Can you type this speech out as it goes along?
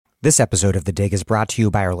This episode of The Dig is brought to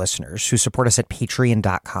you by our listeners who support us at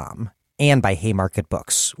patreon.com and by Haymarket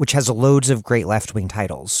Books, which has loads of great left-wing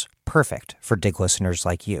titles, perfect for Dig listeners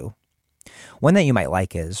like you. One that you might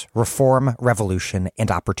like is Reform, Revolution,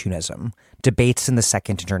 and Opportunism, Debates in the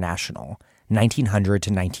Second International, 1900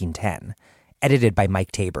 to 1910, edited by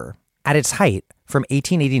Mike Tabor. At its height, from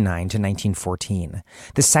 1889 to 1914,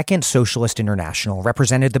 the Second Socialist International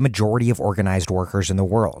represented the majority of organized workers in the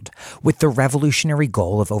world, with the revolutionary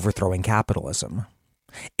goal of overthrowing capitalism.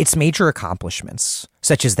 Its major accomplishments,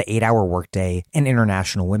 such as the 8-hour workday and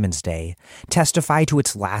International Women's Day, testify to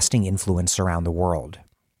its lasting influence around the world.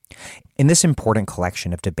 In this important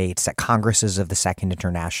collection of debates at Congresses of the Second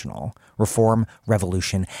International, Reform,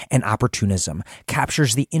 Revolution, and Opportunism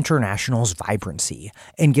captures the International's vibrancy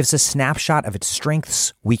and gives a snapshot of its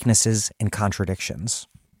strengths, weaknesses, and contradictions.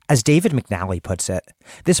 As David McNally puts it,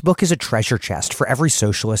 this book is a treasure chest for every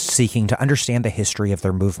socialist seeking to understand the history of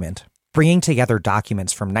their movement. Bringing together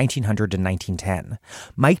documents from 1900 to 1910,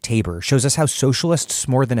 Mike Tabor shows us how socialists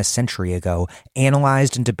more than a century ago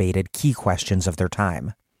analyzed and debated key questions of their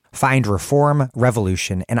time. Find Reform,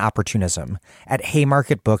 Revolution, and Opportunism at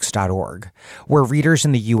haymarketbooks.org, where readers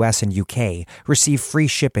in the US and UK receive free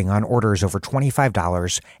shipping on orders over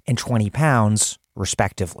 $25 and £20,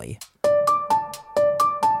 respectively.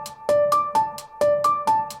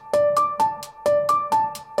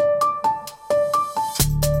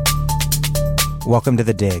 Welcome to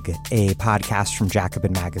The Dig, a podcast from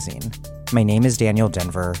Jacobin Magazine. My name is Daniel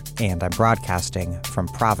Denver, and I'm broadcasting from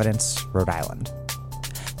Providence, Rhode Island.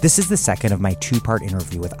 This is the second of my two-part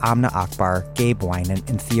interview with Amna Akbar, Gabe Winant,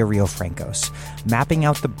 and Riofrancos, mapping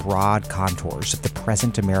out the broad contours of the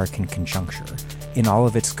present American conjuncture in all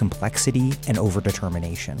of its complexity and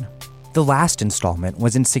overdetermination. The last installment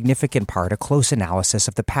was in significant part a close analysis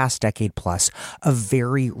of the past decade plus of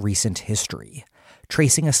very recent history,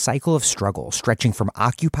 tracing a cycle of struggle stretching from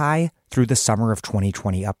Occupy through the summer of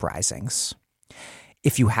 2020 uprisings.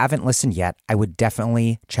 If you haven't listened yet, I would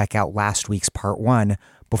definitely check out last week's part 1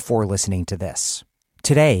 before listening to this.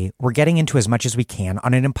 Today, we're getting into as much as we can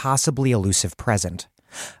on an impossibly elusive present.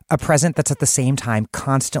 A present that's at the same time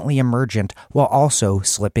constantly emergent while also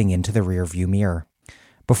slipping into the rearview mirror.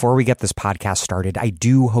 Before we get this podcast started, I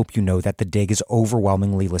do hope you know that The Dig is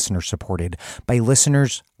overwhelmingly listener-supported by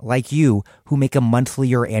listeners like you who make a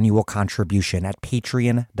monthly or annual contribution at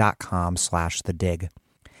patreon.com/thedig.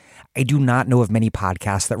 I do not know of many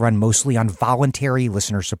podcasts that run mostly on voluntary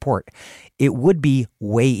listener support. It would be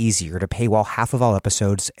way easier to paywall half of all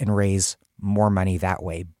episodes and raise more money that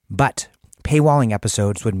way. But paywalling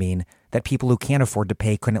episodes would mean that people who can't afford to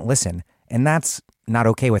pay couldn't listen, and that's not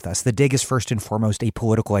okay with us. The Dig is first and foremost a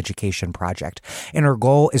political education project, and our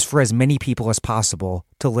goal is for as many people as possible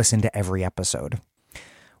to listen to every episode.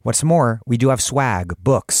 What's more, we do have swag,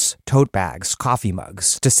 books, tote bags, coffee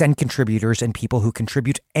mugs to send contributors and people who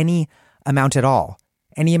contribute any amount at all,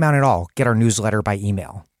 get our newsletter by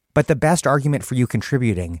email. But the best argument for you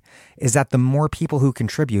contributing is that the more people who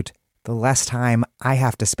contribute, the less time I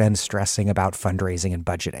have to spend stressing about fundraising and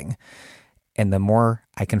budgeting, and the more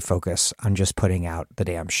I can focus on just putting out the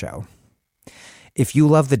damn show. If you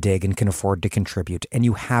love The Dig and can afford to contribute and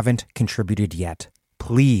you haven't contributed yet,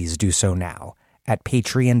 please do so now at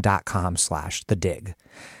patreon.com/thedig.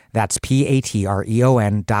 That's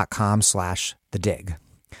patreon.com/thedig.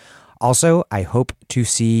 Also, I hope to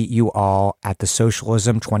see you all at the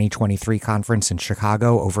Socialism 2023 conference in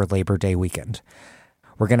Chicago over Labor Day weekend.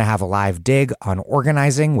 We're going to have a live dig on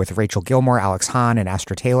organizing with Rachel Gilmore, Alex Hahn, and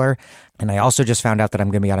Astra Taylor. And I also just found out that I'm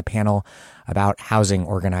going to be on a panel about housing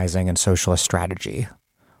organizing and socialist strategy,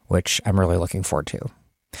 which I'm really looking forward to.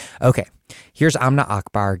 Okay, here's Amna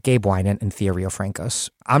Akbar, Gabe Winant, and Riofrancos.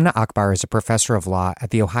 Amna Akbar is a professor of law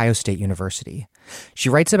at The Ohio State University. She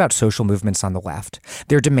writes about social movements on the left,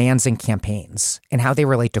 their demands and campaigns, and how they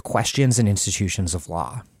relate to questions and institutions of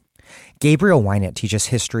law. Gabriel Winant teaches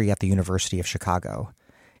history at the University of Chicago.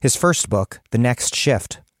 His first book, The Next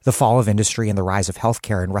Shift, The Fall of Industry and the Rise of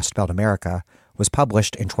Healthcare in Rust Belt America, was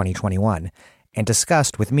published in 2021 and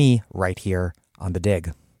discussed with me right here on The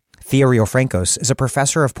Dig. Riofrancos is a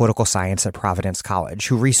professor of political science at Providence College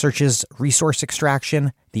who researches resource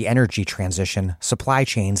extraction, the energy transition, supply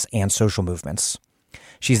chains, and social movements.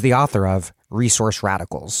 She's the author of Resource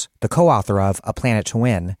Radicals, the co-author of A Planet to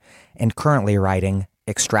Win, and currently writing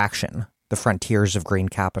Extraction, The Frontiers of Green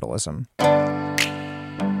Capitalism.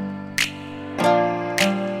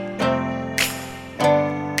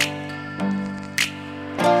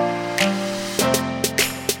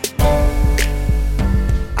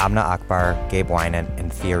 Amna Akbar, Gabe Winant,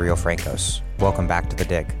 and Riofrancos. Welcome back to The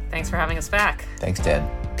Dig. Thanks for having us back. Thanks, Dan.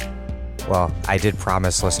 Well, I did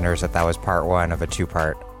promise listeners that was part one of a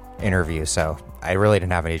two-part interview, so I really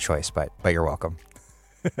didn't have any choice, but you're welcome.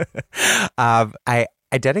 I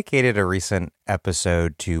dedicated a recent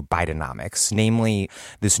episode to Bidenomics, namely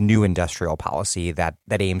this new industrial policy that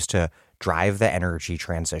aims to drive the energy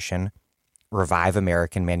transition, revive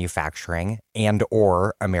American manufacturing and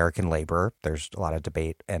or American labor. There's a lot of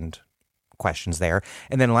debate and questions there.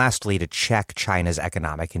 And then lastly, to check China's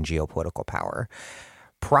economic and geopolitical power.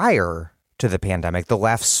 Prior to the pandemic, the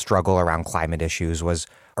left's struggle around climate issues was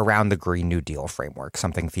around the Green New Deal framework,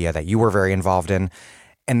 something, Thea, that you were very involved in.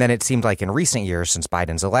 And then it seemed like in recent years, since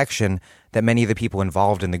Biden's election, that many of the people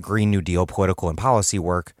involved in the Green New Deal political and policy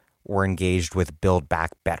work were engaged with Build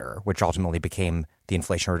Back Better, which ultimately became the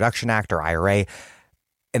Inflation Reduction Act, or IRA.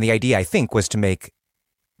 And the idea, I think, was to make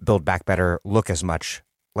Build Back Better look as much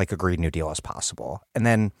like a Green New Deal as possible. And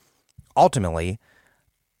then ultimately,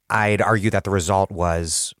 I'd argue that the result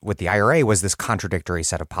was, with the IRA, was this contradictory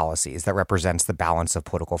set of policies that represents the balance of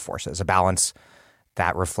political forces, a balance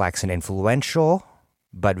that reflects an influential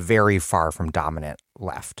but very far from dominant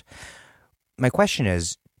left. My question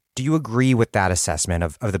is, do you agree with that assessment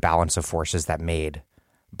of the balance of forces that made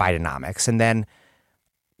Bidenomics? And then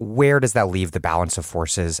where does that leave the balance of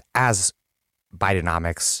forces as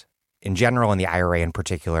Bidenomics in general and the IRA in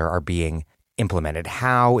particular are being implemented?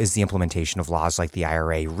 How is the implementation of laws like the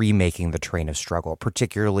IRA remaking the train of struggle,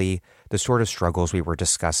 particularly the sort of struggles we were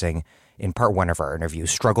discussing in part one of our interview,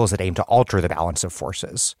 struggles that aim to alter the balance of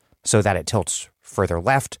forces so that it tilts further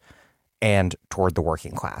left and toward the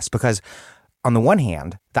working class? Because on the one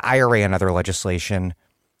hand, the IRA and other legislation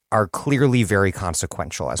are clearly very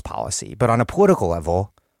consequential as policy. But on a political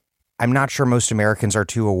level, I'm not sure most Americans are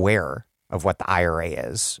too aware of what the IRA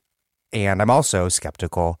is. And I'm also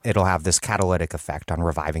skeptical it'll have this catalytic effect on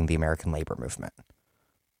reviving the American labor movement.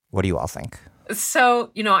 What do you all think?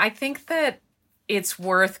 So, I think that it's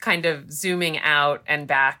worth kind of zooming out and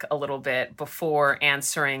back a little bit before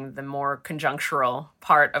answering the more conjunctural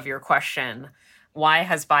part of your question. Why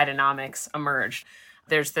has Bidenomics emerged?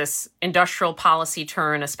 There's this industrial policy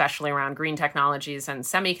turn, especially around green technologies and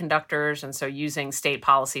semiconductors, and so using state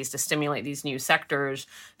policies to stimulate these new sectors.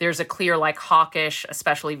 There's a clear, hawkish,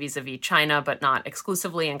 especially vis-a-vis China, but not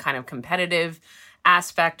exclusively, and kind of competitive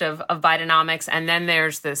aspect of Bidenomics. And then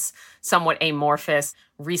there's this somewhat amorphous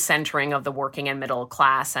recentering of the working and middle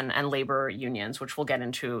class and labor unions, which we'll get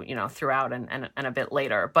into, throughout and a bit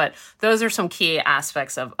later. But those are some key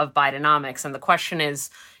aspects of Bidenomics. And the question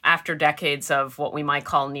is, after decades of what we might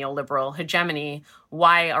call neoliberal hegemony,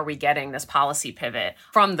 why are we getting this policy pivot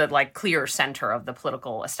from the clear center of the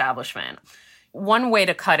political establishment? One way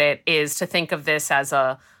to cut it is to think of this as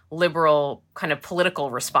a liberal kind of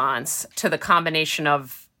political response to the combination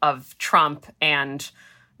of Trump and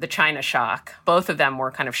the China shock. Both of them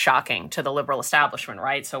were kind of shocking to the liberal establishment,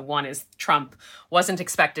 right? So one is Trump wasn't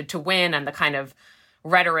expected to win, and the kind of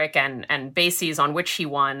rhetoric and bases on which he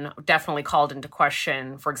won definitely called into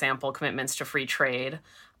question, for example, commitments to free trade.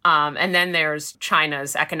 And then there's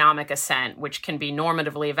China's economic ascent, which can be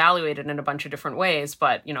normatively evaluated in a bunch of different ways,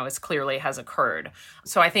 but, it clearly has occurred.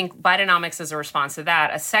 So I think Bidenomics is a response to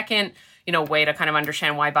that. A second, way to kind of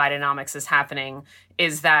understand why Bidenomics is happening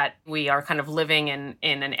is that we are kind of living in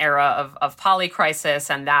an era of polycrisis,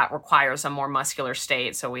 and that requires a more muscular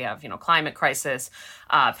state. So we have, climate crisis,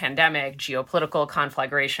 pandemic, geopolitical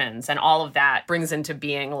conflagrations, and all of that brings into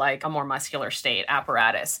being a more muscular state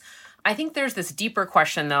apparatus. I think there's this deeper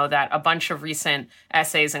question, though, that a bunch of recent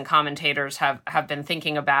essays and commentators have been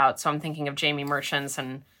thinking about. So I'm thinking of Jamie Merchant's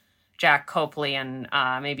and Jack Copley and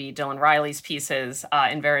maybe Dylan Riley's pieces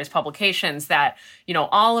in various publications that,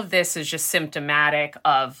 all of this is just symptomatic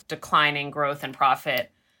of declining growth and profit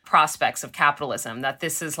prospects of capitalism, that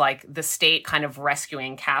this is the state kind of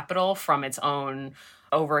rescuing capital from its own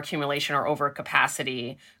overaccumulation or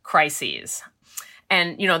overcapacity crises.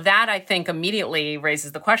 And, that I think immediately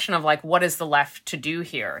raises the question of what is the left to do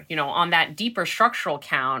here? On that deeper structural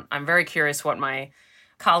count, I'm very curious what my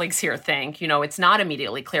colleagues here think. It's not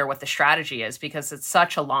immediately clear what the strategy is because it's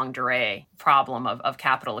such a longue durée problem of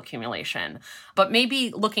capital accumulation. But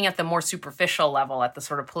maybe looking at the more superficial level, at the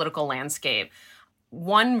sort of political landscape,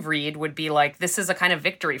 one read would be this is a kind of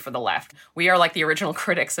victory for the left. We are the original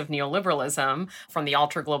critics of neoliberalism from the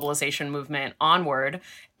alter globalization movement onward.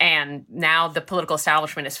 And now the political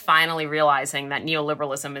establishment is finally realizing that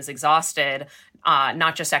neoliberalism is exhausted,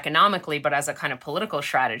 not just economically, but as a kind of political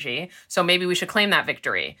strategy. So maybe we should claim that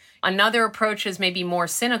victory. Another approach is maybe more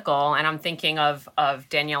cynical, and I'm thinking of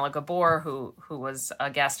Daniela Gabor, who was a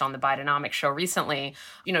guest on the Bidenomics show recently.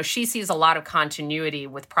 She sees a lot of continuity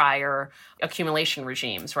with prior accumulation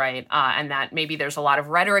regimes, right? And that maybe there's a lot of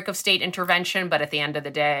rhetoric of state intervention, but at the end of the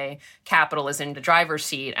day, capital is in the driver's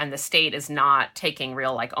seat, and the state is not taking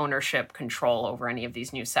real ownership control over any of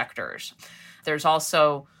these new sectors. There's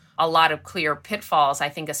also a lot of clear pitfalls, I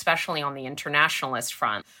think, especially on the internationalist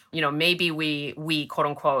front. Maybe we quote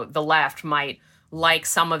unquote, the left might like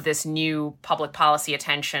some of this new public policy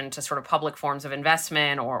attention to sort of public forms of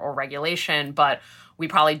investment or regulation, but we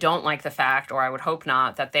probably don't like the fact, or I would hope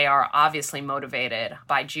not, that they are obviously motivated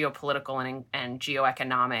by geopolitical and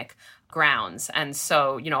geoeconomic grounds. And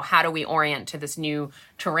so, how do we orient to this new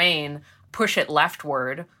terrain, push it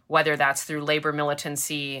leftward, whether that's through labor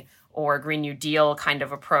militancy or Green New Deal kind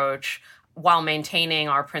of approach, while maintaining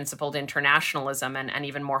our principled internationalism and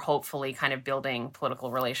even more hopefully kind of building political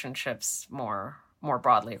relationships more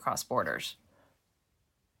broadly across borders?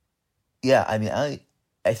 Yeah,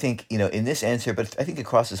 I think, in this answer, but I think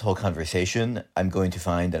across this whole conversation, I'm going to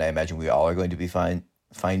find, and I imagine we all are going to be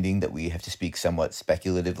finding that we have to speak somewhat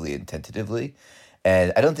speculatively and tentatively.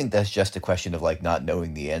 And I don't think that's just a question of not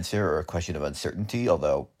knowing the answer or a question of uncertainty,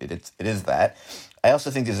 although it is that. I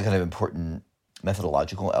also think there's a kind of important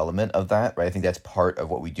methodological element of that, right? I think that's part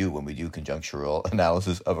of what we do when we do conjunctural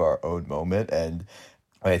analysis of our own moment. And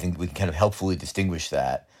I think we can kind of helpfully distinguish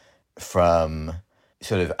that from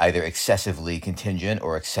sort of either excessively contingent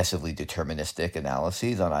or excessively deterministic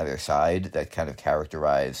analyses on either side that kind of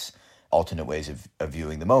characterize alternate ways of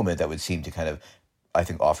viewing the moment that would seem to kind of, I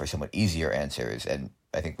think, offer somewhat easier answers. And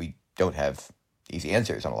I think we don't have easy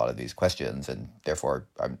answers on a lot of these questions, and therefore,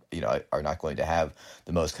 are not going to have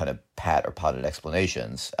the most kind of pat or potted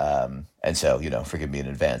explanations. And so, forgive me in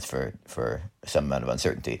advance for some amount of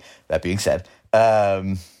uncertainty. That being said,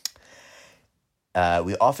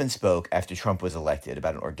 we often spoke after Trump was elected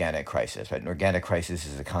about an organic crisis, right? An organic crisis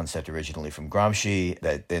is a concept originally from Gramsci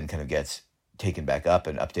that then kind of gets taken back up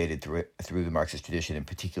and updated through the Marxist tradition, in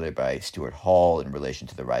particular by Stuart Hall in relation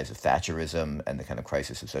to the rise of Thatcherism and the kind of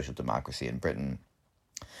crisis of social democracy in Britain.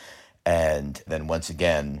 And then once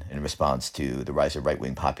again, in response to the rise of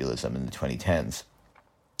right-wing populism in the 2010s.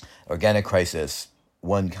 Organic crisis,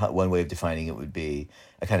 one way of defining it would be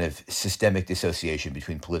a kind of systemic dissociation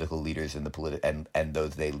between political leaders and and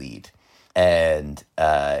those they lead. And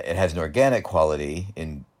it has an organic quality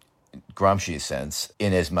in Gramsci's sense,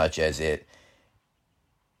 in as much as it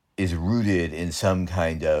is rooted in some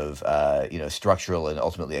kind of structural and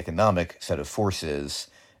ultimately economic set of forces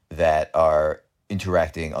that are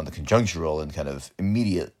interacting on the conjunctural and kind of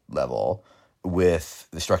immediate level with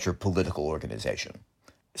the structure of political organization.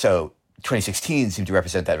 So 2016 seemed to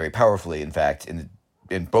represent that very powerfully, in fact,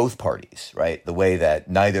 in both parties, right? The way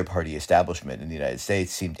that neither party establishment in the United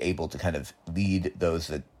States seemed able to kind of lead those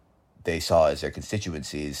that they saw as their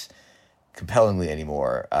constituencies compellingly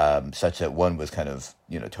anymore, such that one was kind of,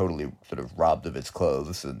 totally sort of robbed of its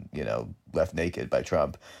clothes and, left naked by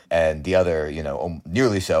Trump, and the other,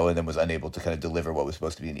 nearly so, and then was unable to kind of deliver what was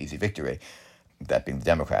supposed to be an easy victory, that being the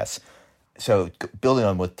Democrats. So building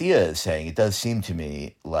on what Thea is saying, it does seem to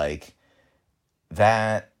me like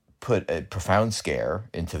that put a profound scare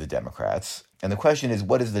into the Democrats. And the question is,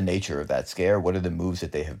 what is the nature of that scare? What are the moves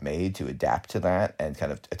that they have made to adapt to that and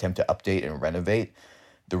kind of attempt to update and renovate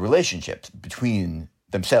the relationships between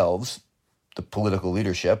themselves, the political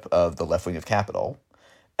leadership of the left wing of capital,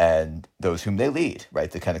 and those whom they lead,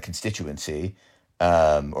 right? The kind of constituency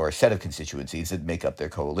or a set of constituencies that make up their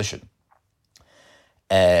coalition.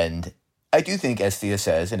 And I do think, as Thea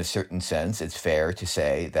says, in a certain sense, it's fair to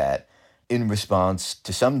say that in response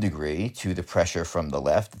to some degree to the pressure from the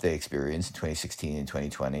left that they experienced in 2016 and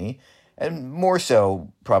 2020, and more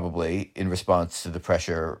so probably in response to the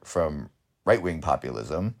pressure from right-wing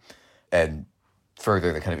populism and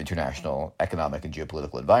further the kind of international economic and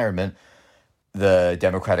geopolitical environment, the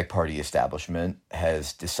Democratic Party establishment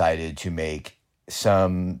has decided to make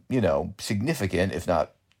some, significant, if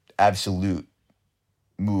not absolute,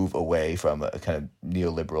 move away from a kind of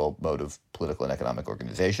neoliberal mode of political and economic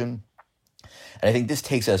organization. And I think this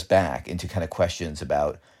takes us back into kind of questions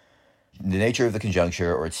about the nature of the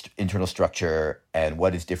conjuncture or its internal structure and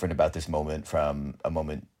what is different about this moment from a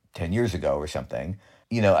moment 10 years ago or something.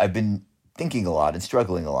 I've been thinking a lot and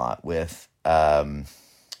struggling a lot with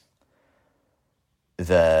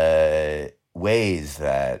the ways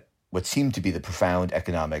that what seem to be the profound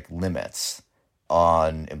economic limits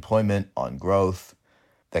on employment, on growth,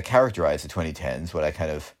 that characterized the 2010s, what I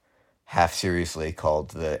kind of half seriously called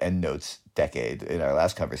the endnotes decade in our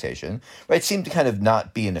last conversation, right, seem to kind of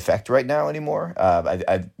not be in effect right now anymore.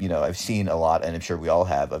 I've seen a lot, and I'm sure we all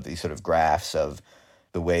have, of these sort of graphs of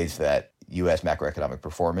the ways that U.S. macroeconomic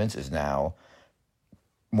performance is now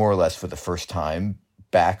more or less for the first time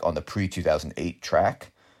back on the pre-2008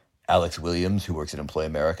 track. Alex Williams, who works at Employ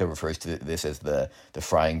America, refers to this as the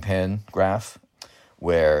frying pan graph,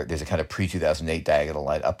 where there's a kind of pre-2008 diagonal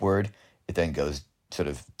line upward. It then goes sort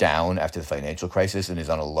of down after the financial crisis and is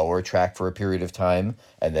on a lower track for a period of time,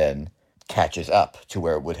 and then catches up to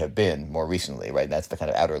where it would have been more recently, right? And that's the kind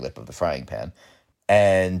of outer lip of the frying pan.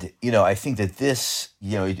 And, I think that this,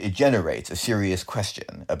 it generates a serious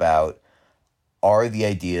question about, are the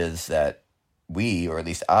ideas that we, or at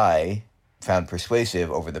least I, found persuasive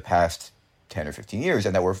over the past 10 or 15 years,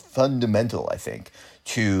 and that were fundamental, I think,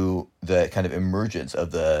 to the kind of emergence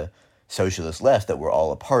of the socialist left that we're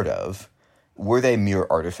all a part of, were they mere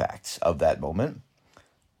artifacts of that moment?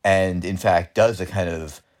 And in fact, does a kind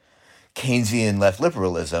of Keynesian left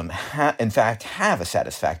liberalism in fact have a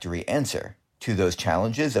satisfactory answer to those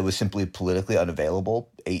challenges that was simply politically unavailable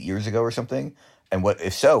 8 years ago or something? And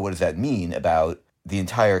if so, what does that mean about the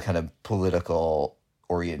entire kind of political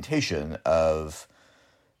orientation of,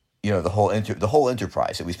 the whole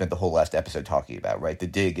enterprise that we spent the whole last episode talking about, right? The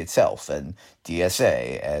dig itself and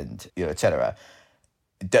DSA and, et cetera.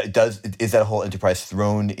 Is that whole enterprise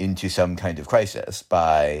thrown into some kind of crisis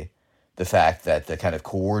by the fact that the kind of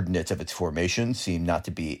coordinates of its formation seem not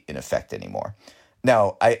to be in effect anymore?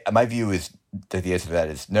 Now, my view is that the answer to that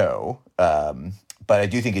is no, but I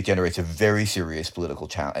do think it generates a very serious political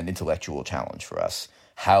and intellectual challenge for us,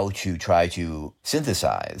 how to try to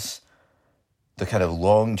synthesize the kind of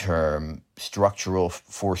long-term structural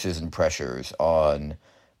forces and pressures on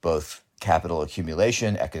both capital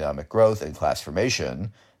accumulation, economic growth, and class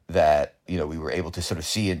formation that, we were able to sort of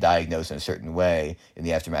see and diagnose in a certain way in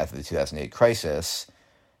the aftermath of the 2008 crisis,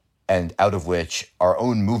 and out of which our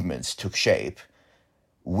own movements took shape,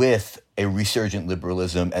 with a resurgent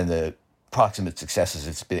liberalism and the proximate successes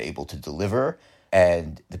it's been able to deliver,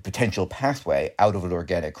 and the potential pathway out of an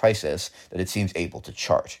organic crisis that it seems able to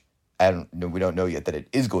chart. We don't know yet that it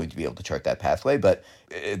is going to be able to chart that pathway, but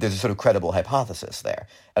there's a sort of credible hypothesis there.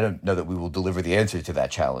 I don't know that we will deliver the answer to that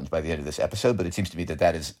challenge by the end of this episode, but it seems to me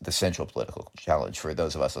that is the central political challenge for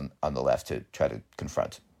those of us on the left to try to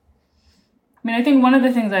confront. I think one of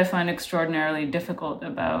the things I find extraordinarily difficult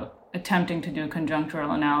about attempting to do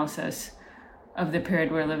conjunctural analysis of the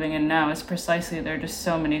period we're living in now is precisely there are just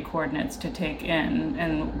so many coordinates to take in,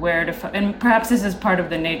 and where to and perhaps this is part of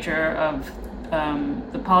the nature of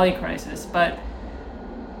the poly crisis, but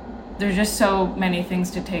there's just so many things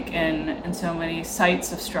to take in and so many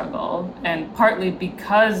sites of struggle, and partly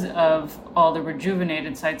because of all the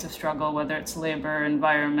rejuvenated sites of struggle, whether it's labor,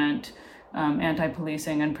 environment,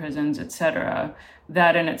 anti-policing and prisons, etc.,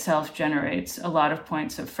 that in itself generates a lot of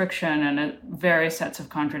points of friction and various sets of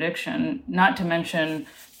contradiction, not to mention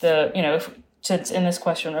since in this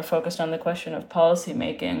question we're focused on the question of policy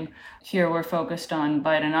making, here we're focused on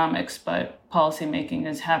Bidenomics, but policy making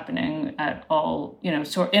is happening at all,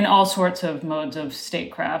 in all sorts of modes of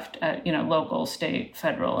statecraft at, local, state,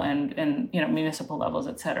 federal, and municipal levels,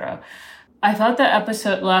 etc. I thought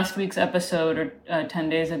that last week's episode, or 10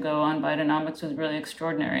 days ago on Bidenomics, was really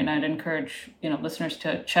extraordinary, and I'd encourage, listeners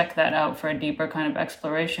to check that out for a deeper kind of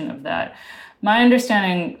exploration of that. My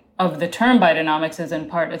understanding of the term Bidenomics is in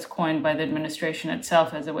part it's coined by the administration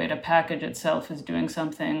itself as a way to package itself as doing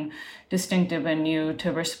something distinctive and new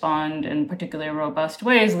to respond in particularly robust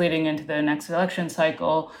ways leading into the next election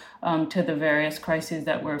cycle to the various crises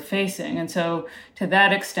that we're facing. And so to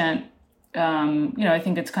that extent, I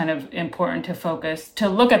think it's kind of important to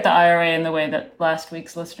look at the IRA in the way that last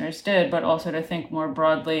week's listeners did, but also to think more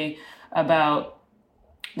broadly about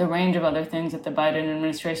the range of other things that the Biden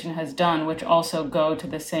administration has done, which also go to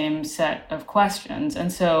the same set of questions. And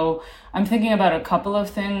so I'm thinking about a couple of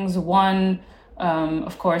things. One,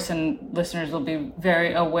 of course, and listeners will be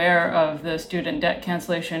very aware of the student debt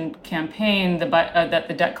cancellation campaign that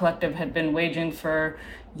the Debt Collective had been waging for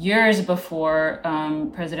years before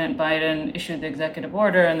President Biden issued the executive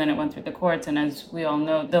order, and then it went through the courts. And as we all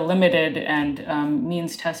know, the limited and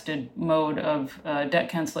means-tested mode of debt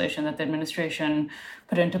cancellation that the administration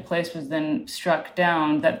put into place was then struck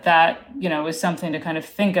down. That is something to kind of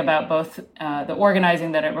think about, both the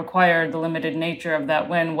organizing that it required, the limited nature of that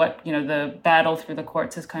win, what the battle through the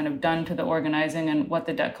courts has kind of done to the organizing, and what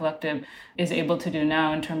the Debt Collective is able to do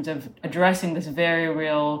now in terms of addressing this very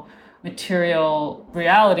real material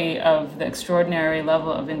reality of the extraordinary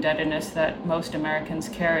level of indebtedness that most Americans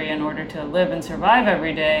carry in order to live and survive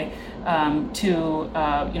every day, to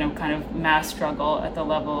kind of mass struggle at the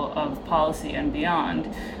level of policy and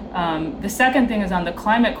beyond. The second thing is on the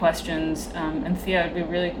climate questions, and Thea, I'd be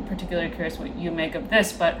really particularly curious what you make of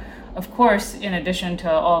this, but of course, in addition to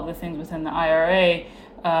all of the things within the IRA,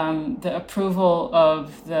 the approval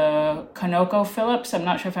of the ConocoPhillips, I'm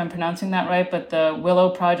not sure if I'm pronouncing that right, but the Willow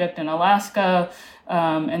project in Alaska,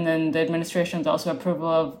 and then the administration's also approval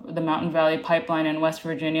of the Mountain Valley Pipeline in West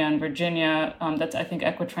Virginia and Virginia, that's, I think,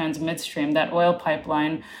 Equitrans Midstream, that oil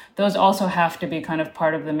pipeline. Those also have to be kind of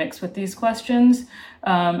part of the mix with these questions.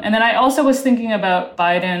 And then I also was thinking about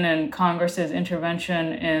Biden and Congress's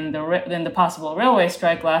intervention in the possible railway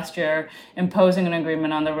strike last year, imposing an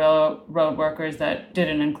agreement on the railroad workers that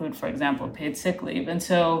didn't include, for example, paid sick leave. And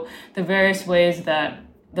so the various ways that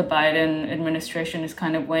the Biden administration is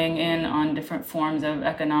kind of weighing in on different forms of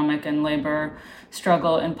economic and labor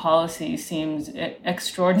struggle and policy seems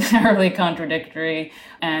extraordinarily contradictory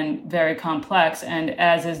and very complex. And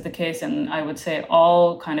as is the case in, I would say,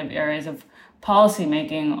 all kind of areas of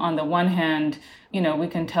policymaking, on the one hand, we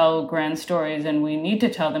can tell grand stories, and we need to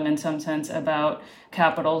tell them in some sense, about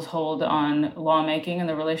capital's hold on lawmaking and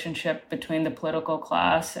the relationship between the political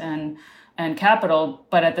class and capital,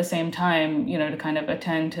 but at the same time, to kind of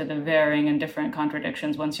attend to the varying and different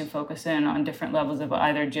contradictions once you focus in on different levels of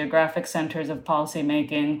either geographic centers of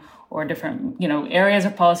policymaking or different, areas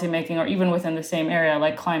of policymaking, or even within the same area,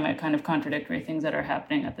 like climate, kind of contradictory things that are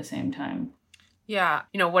happening at the same time. Yeah.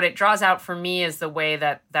 What it draws out for me is the way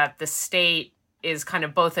that the state is kind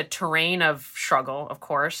of both a terrain of struggle, of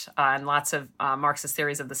course, and lots of Marxist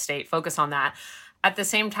theories of the state focus on that. At the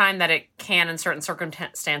same time that it can, in certain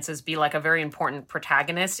circumstances, be like a very important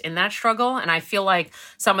protagonist in that struggle. And I feel like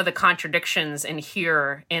some of the contradictions in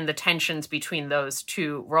the tensions between those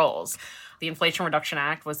two roles. The Inflation Reduction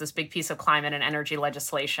Act was this big piece of climate and energy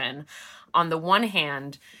legislation. On the one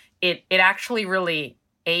hand, it actually really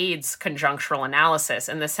aids conjunctural analysis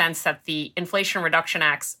in the sense that the Inflation Reduction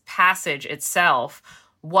Act's passage itself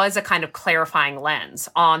was a kind of clarifying lens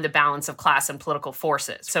on the balance of class and political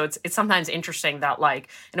forces. So it's sometimes interesting that, like,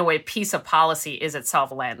 in a way, a piece of policy is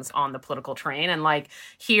itself a lens on the political terrain. And like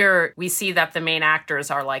here, we see that the main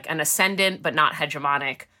actors are like an ascendant but not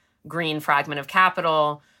hegemonic green fragment of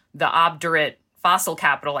capital, the obdurate fossil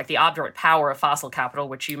capital, like the obdurate power of fossil capital,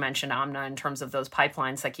 which you mentioned, Amna, in terms of those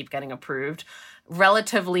pipelines that keep getting approved,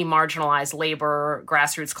 relatively marginalized labor,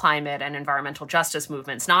 grassroots climate, and environmental justice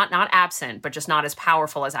movements, not absent, but just not as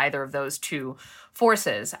powerful as either of those two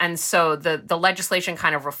forces. And so the legislation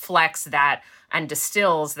kind of reflects that and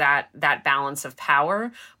distills that balance of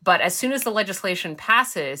power. But as soon as the legislation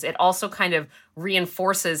passes, it also kind of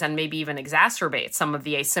reinforces and maybe even exacerbates some of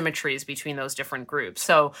the asymmetries between those different groups.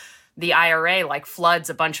 So the IRA floods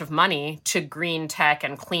a bunch of money to green tech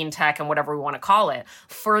and clean tech and whatever we want to call it,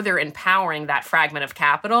 further empowering that fragment of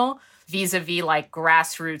capital vis-a-vis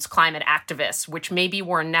grassroots climate activists, which maybe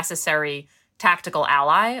were a necessary tactical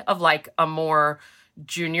ally of a more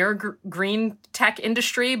junior green tech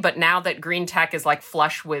industry. But now that green tech is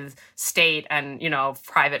flush with state and,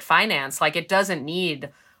 private finance, it doesn't need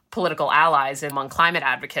political allies among climate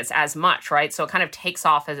advocates as much, right? So it kind of takes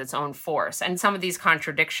off as its own force. And some of these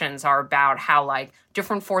contradictions are about how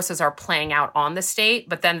different forces are playing out on the state,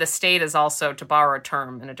 but then the state is also, to borrow a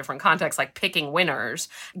term in a different context, picking winners,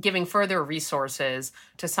 giving further resources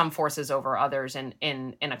to some forces over others in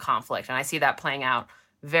a conflict. And I see that playing out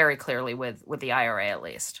very clearly with the IRA, at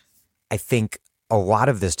least. I think a lot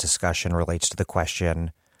of this discussion relates to the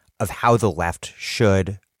question of how the left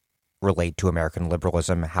should relate to American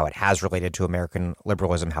liberalism, how it has related to American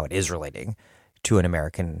liberalism, how it is relating to an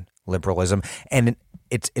American liberalism. And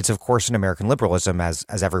it's of course an American liberalism, as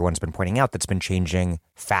everyone's been pointing out, that's been changing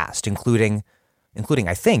fast, including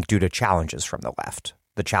I think due to challenges from the left,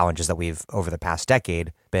 the challenges that we've over the past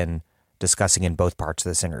decade been discussing in both parts of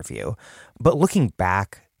this interview. But looking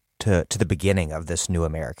back to the beginning of this new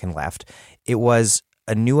American left, it was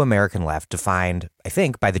a new American left defined, I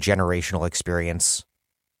think, by the generational experience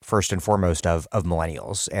first and foremost of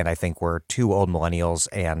millennials. And I think we're two old millennials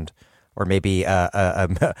or maybe a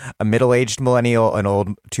middle-aged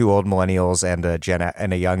millennial, two old millennials,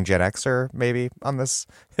 and a young Gen Xer maybe on this,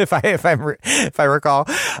 if I recall.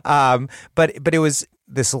 But it was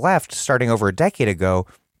this left starting over a decade ago.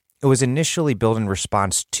 It was initially built in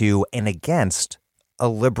response to and against a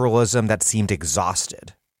liberalism that seemed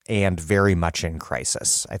exhausted and very much in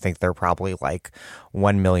crisis. I think there are probably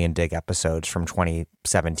 1 million dig episodes from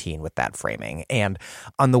 2017 with that framing. And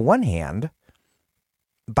on the one hand,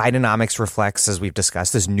 Bidenomics reflects, as we've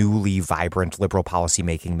discussed, this newly vibrant liberal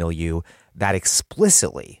policymaking milieu that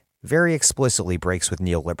explicitly, very explicitly breaks with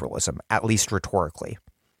neoliberalism, at least rhetorically.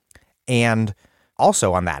 And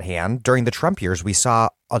also on that hand, during the Trump years, we saw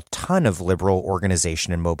a ton of liberal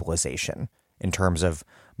organization and mobilization in terms of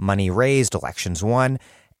money raised, elections won,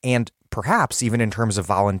 and perhaps even in terms of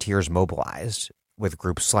volunteers mobilized with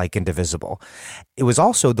groups like Indivisible. It was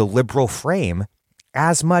also the liberal frame,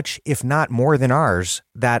 as much, if not more than ours,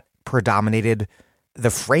 that predominated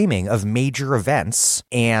the framing of major events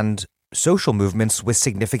and social movements with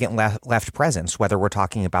significant left presence, whether we're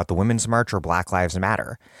talking about the Women's March or Black Lives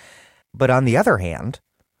Matter. But on the other hand,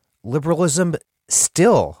 liberalism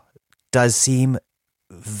still does seem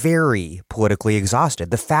very politically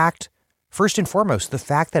exhausted. The fact, first and foremost, the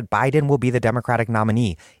fact that Biden will be the Democratic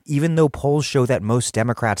nominee, even though polls show that most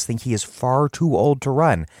Democrats think he is far too old to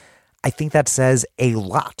run, I think that says a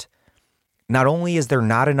lot. Not only is there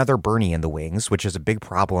not another Bernie in the wings, which is a big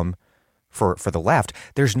problem for the left,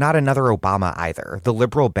 there's not another Obama either. The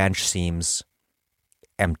liberal bench seems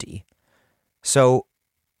empty. So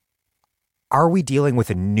are we dealing with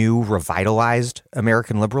a new revitalized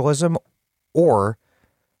American liberalism, or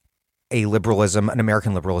an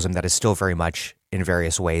American liberalism that is still very much in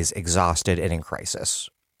various ways exhausted and in crisis,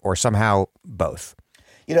 or somehow both?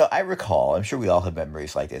 I recall, I'm sure we all have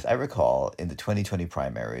memories like this. I recall in the 2020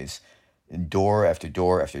 primaries, door after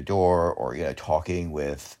door after door, or, talking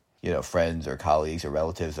with, friends or colleagues or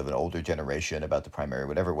relatives of an older generation about the primary,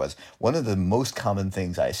 whatever it was. One of the most common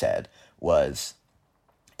things I said was,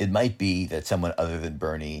 it might be that someone other than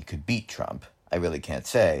Bernie could beat Trump. I really can't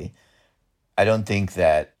say. I don't think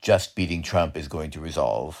that just beating Trump is going to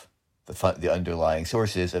resolve the underlying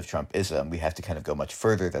sources of Trumpism. We have to kind of go much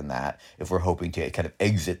further than that if we're hoping to kind of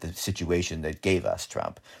exit the situation that gave us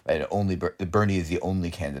Trump. Right? Bernie is the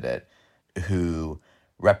only candidate who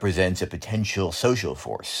represents a potential social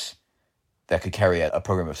force that could carry out a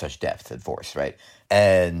program of such depth and force, right?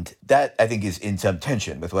 And that, I think, is in some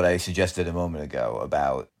tension with what I suggested a moment ago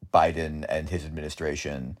about Biden and his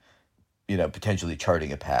administration, potentially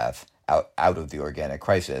charting a path out of the organic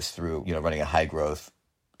crisis through, running a high-growth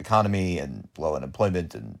economy and low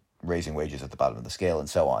unemployment and raising wages at the bottom of the scale and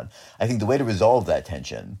so on. I think the way to resolve that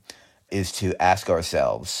tension is to ask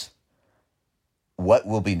ourselves what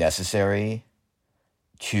will be necessary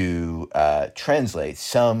to translate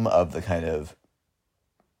some of the kind of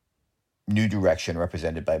new direction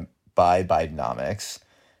represented by Bidenomics,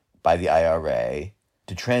 by the IRA,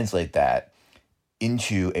 to translate that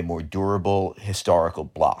into a more durable historical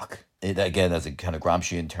bloc. Again, that's a kind of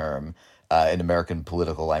Gramscian term. In American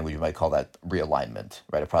political language, you might call that realignment,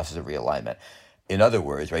 right? A process of realignment. In other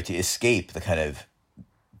words, right, to escape the kind of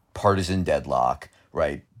partisan deadlock,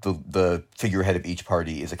 right? The figurehead of each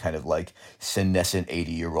party is a kind of like senescent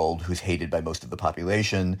 80-year-old who's hated by most of the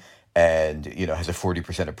population and, has a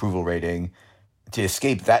 40% approval rating. To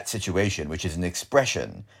escape that situation, which is an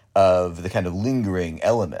expression of the kind of lingering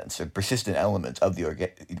elements or persistent elements of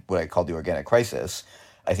what I call the organic crisis,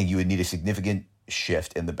 I think you would need a significant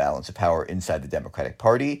shift in the balance of power inside the Democratic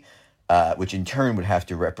Party, which in turn would have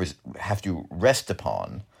to rest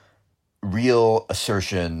upon real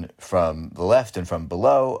assertion from the left and from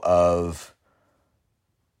below of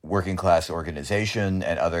working class organization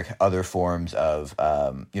and other forms of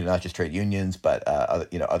not just trade unions, but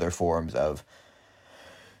other forms of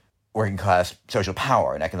working class social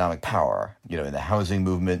power and economic power, in the housing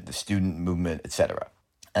movement, the student movement, etc.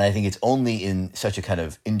 And I think it's only in such a kind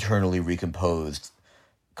of internally recomposed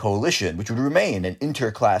coalition, which would remain an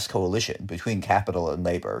interclass coalition between capital and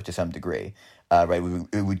labor to some degree, right?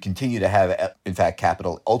 We would continue to have, in fact,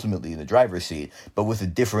 capital ultimately in the driver's seat, but with a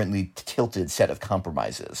differently tilted set of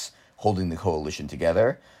compromises holding the coalition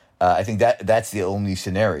together. I think that's the only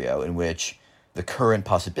scenario in which the current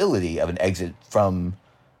possibility of an exit from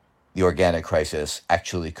the organic crisis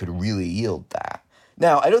actually could really yield that.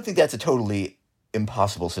 Now, I don't think that's a totally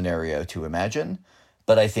impossible scenario to imagine,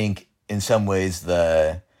 but I think in some ways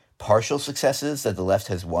the partial successes that the left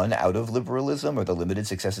has won out of liberalism, or the limited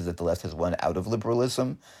successes that the left has won out of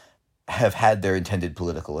liberalism, have had their intended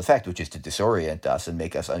political effect, which is to disorient us and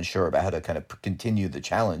make us unsure about how to kind of continue the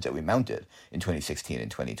challenge that we mounted in 2016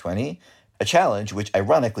 and 2020, a challenge which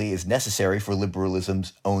ironically is necessary for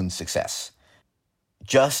liberalism's own success.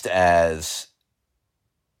 Just as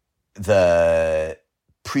the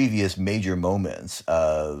previous major moments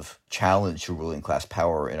of challenge to ruling class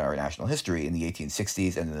power in our national history in the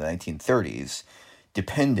 1860s and the 1930s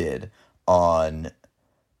depended on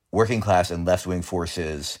working class and left-wing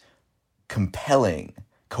forces compelling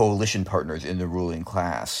coalition partners in the ruling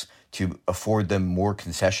class to afford them more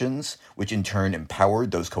concessions, which in turn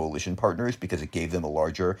empowered those coalition partners because it gave them a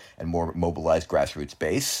larger and more mobilized grassroots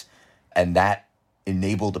base. And that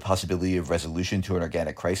enabled the possibility of resolution to an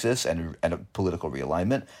organic crisis and a political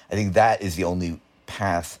realignment. I think that is the only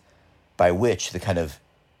path by which the kind of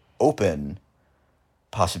open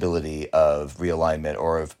possibility of realignment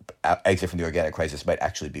or of exit from the organic crisis might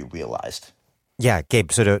actually be realized. Yeah,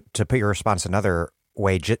 Gabe, so to put your response another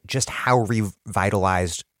way, just how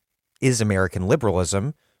revitalized is American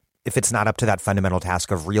liberalism if it's not up to that fundamental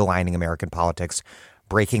task of realigning American politics,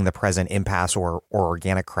 breaking the present impasse or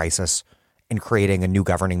organic crisis, and creating a new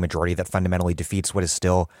governing majority that fundamentally defeats what is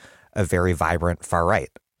still a very vibrant far right?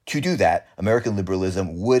 To do that, American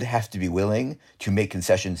liberalism would have to be willing to make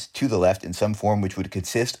concessions to the left in some form which would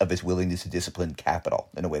consist of its willingness to discipline capital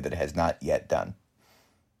in a way that it has not yet done.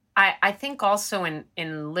 I think also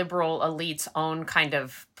in liberal elites' own kind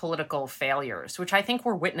of political failures, which I think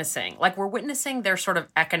we're witnessing. Like, we're witnessing their sort of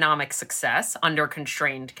economic success under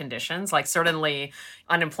constrained conditions. Like, certainly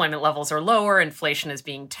unemployment levels are lower, inflation is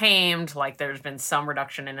being tamed, like there's been some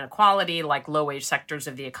reduction in inequality, like low-wage sectors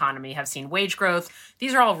of the economy have seen wage growth.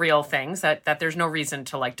 These are all real things that there's no reason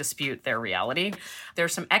to like dispute their reality.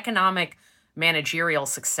 There's some economic managerial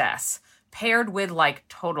success paired with like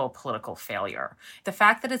total political failure. The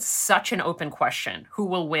fact that it's such an open question, who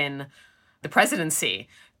will win the presidency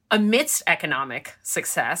amidst economic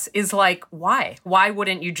success, is like, why? Why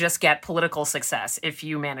wouldn't you just get political success if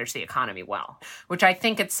you manage the economy well? Which I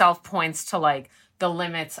think itself points to like the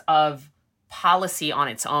limits of policy on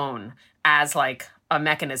its own as like a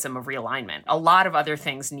mechanism of realignment. A lot of other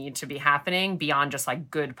things need to be happening beyond just like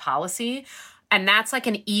good policy. And that's like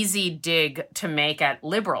an easy dig to make at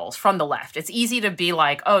liberals from the left. It's easy to be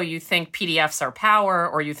like, oh, you think PDFs are power,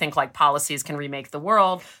 or you think like policies can remake the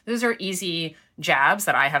world. Those are easy jabs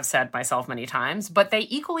that I have said myself many times, but they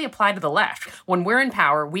equally apply to the left. When we're in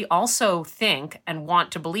power, we also think and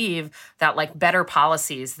want to believe that like better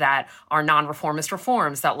policies that are non-reformist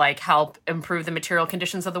reforms that like help improve the material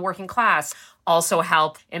conditions of the working class also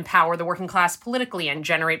help empower the working class politically and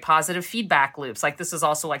generate positive feedback loops. Like, this is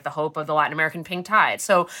also like the hope of the Latin American pink tide.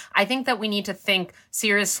 So I think that we need to think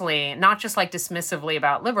seriously, not just like dismissively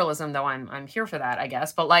about liberalism, though I'm here for that, I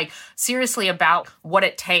guess, but like seriously about what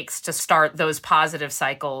it takes to start those positive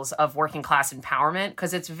cycles of working class empowerment,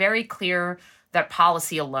 because it's very clear that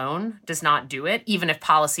policy alone does not do it. Even if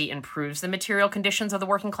policy improves the material conditions of the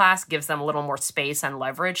working class, gives them a little more space and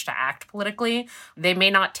leverage to act politically, they may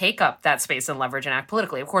not take up that space and leverage and act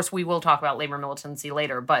politically. Of course, we will talk about labor militancy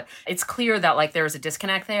later, but it's clear that like there's a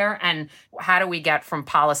disconnect there. And how do we get from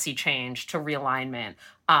policy change to realignment?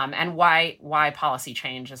 And why policy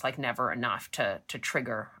change is like never enough to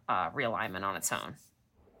trigger realignment on its own.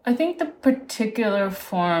 I think the particular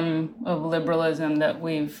form of liberalism that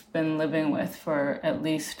we've been living with for at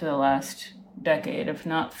least the last decade, if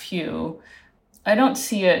not few, I don't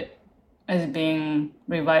see it as being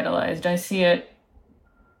revitalized. I see it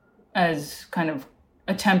as kind of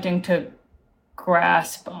attempting to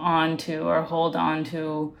grasp onto or hold on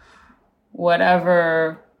to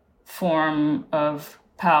whatever form of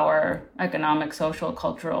power, economic, social,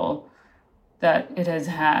 cultural, that it has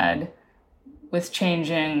had, with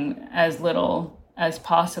changing as little as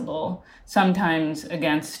possible, sometimes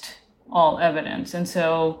against all evidence. And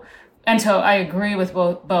so I agree with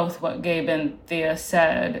both what Gabe and Thea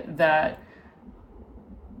said, that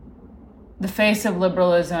the face of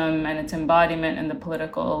liberalism and its embodiment in the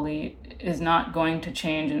political elite is not going to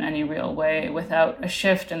change in any real way without a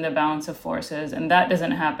shift in the balance of forces. And that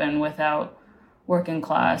doesn't happen without working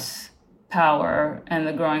class power and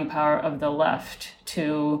the growing power of the left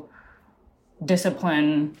to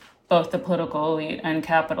discipline both the political elite and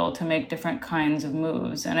capital to make different kinds of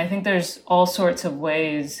moves. And I think there's all sorts of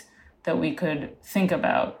ways that we could think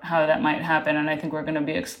about how that might happen. And I think we're going to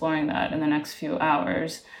be exploring that in the next few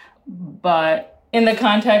hours. But in the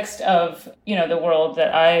context of, the world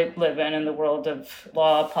that I live in the world of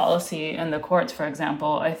law, policy, and the courts, for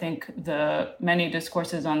example, I think the many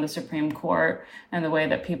discourses on the Supreme Court and the way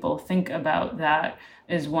that people think about that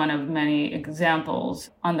is one of many examples.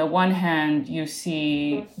 On the one hand, you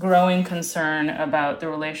see growing concern about the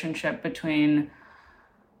relationship between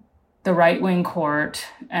the right-wing court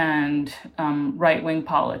and right-wing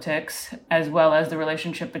politics, as well as the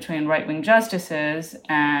relationship between right-wing justices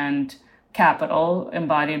and capital,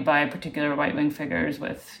 embodied by particular right-wing figures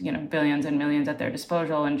with, billions and millions at their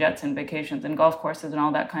disposal, and jets and vacations and golf courses and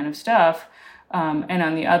all that kind of stuff. And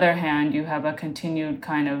on the other hand, you have a continued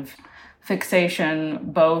kind of fixation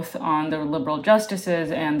both on the liberal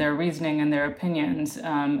justices and their reasoning and their opinions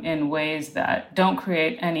in ways that don't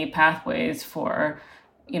create any pathways for,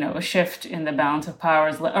 a shift in the balance of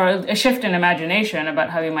powers, or a shift in imagination about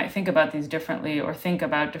how you might think about these differently or think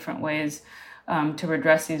about different ways to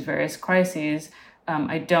redress these various crises.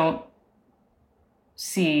 I don't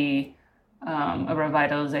see a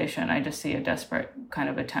revitalization. I just see a desperate kind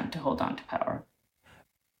of attempt to hold on to power.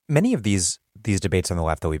 Many of these debates on the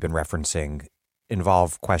left that we've been referencing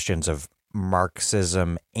involve questions of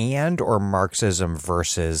Marxism or Marxism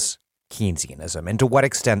versus Keynesianism, and to what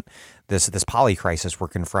extent this polycrisis we're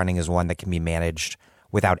confronting is one that can be managed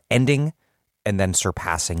without ending and then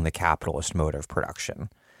surpassing the capitalist mode of production.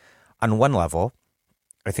 On one level,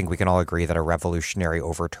 I think we can all agree that a revolutionary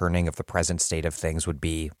overturning of the present state of things would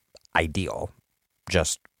be ideal,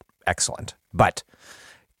 just excellent. But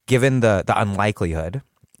given the unlikelihood,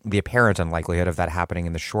 the apparent unlikelihood of that happening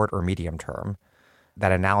in the short or medium term,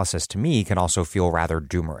 that analysis to me can also feel rather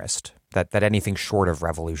doomerist, that anything short of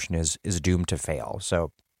revolution is doomed to fail.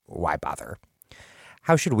 So why bother?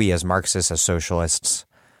 How should we as Marxists, as socialists,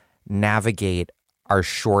 navigate our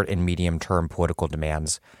short and medium term political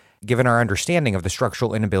demands, given our understanding of the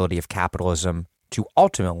structural inability of capitalism to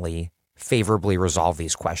ultimately favorably resolve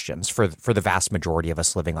these questions for the vast majority of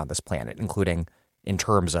us living on this planet, including in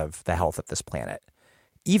terms of the health of this planet?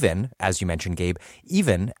 Even, as you mentioned, Gabe,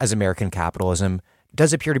 even as American capitalism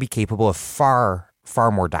does appear to be capable of far,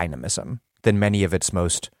 far more dynamism than many of its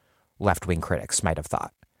most left-wing critics might have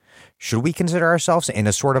thought. Should we consider ourselves in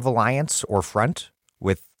a sort of alliance or front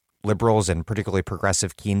with liberals and particularly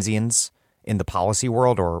progressive Keynesians in the policy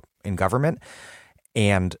world or in government?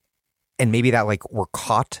 And maybe that we're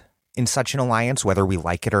caught in such an alliance, whether we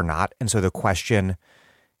like it or not. And so the question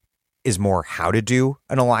is more how to do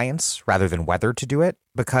an alliance rather than whether to do it,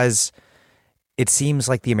 because it seems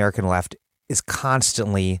like the American left is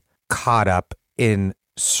constantly caught up in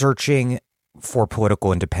searching for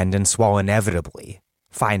political independence while inevitably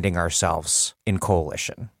finding ourselves in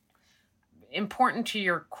coalition. Important to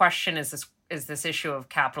your question is this issue of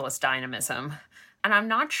capitalist dynamism. And I'm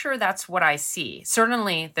not sure that's what I see.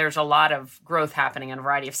 Certainly, there's a lot of growth happening in a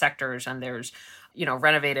variety of sectors, and there's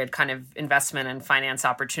renovated kind of investment and finance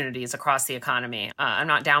opportunities across the economy. I'm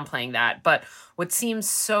not downplaying that. But what seems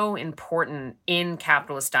so important in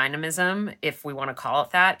capitalist dynamism, if we want to call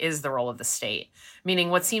it that, is the role of the state. Meaning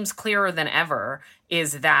what seems clearer than ever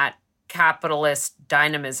is that capitalist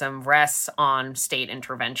dynamism rests on state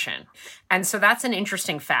intervention. And so that's an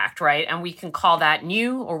interesting fact, right? And we can call that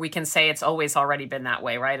new, or we can say it's always already been that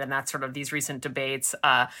way, right? And that's sort of these recent debates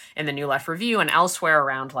in the New Left Review and elsewhere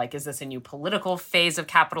around, is this a new political phase of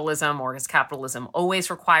capitalism, or has capitalism always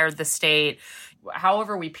required the state?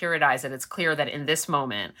 However we periodize it, it's clear that in this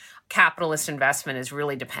moment, capitalist investment is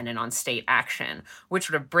really dependent on state action, which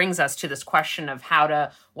sort of brings us to this question of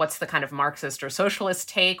what's the kind of Marxist or socialist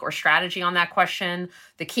take or strategy on that question.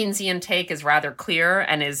 The Keynesian take is rather clear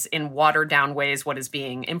and is in watered down ways what is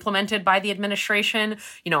being implemented by the administration.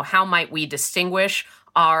 How might we distinguish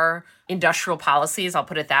our industrial policies, I'll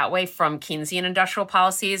put it that way, from Keynesian industrial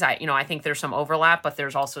policies? I think there's some overlap, but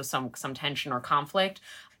there's also some tension or conflict.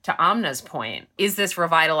 To Amna's point, is this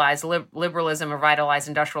revitalized liberalism, revitalized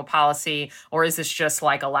industrial policy, or is this just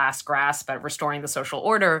like a last grasp at restoring the social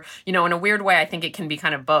order? In a weird way, I think it can be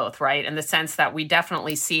kind of both, right? In the sense that we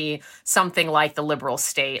definitely see something like the liberal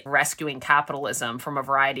state rescuing capitalism from a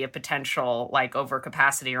variety of potential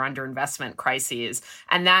overcapacity or underinvestment crises.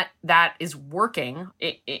 And that is working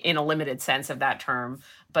in a limited sense of that term.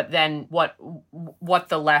 But then what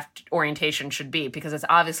the left orientation should be, because it's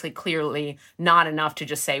obviously clearly not enough to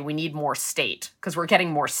just say we need more state, because we're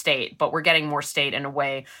getting more state, but we're getting more state in a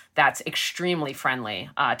way that's extremely friendly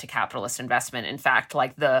to capitalist investment. In fact,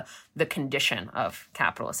 the condition of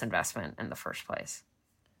capitalist investment in the first place.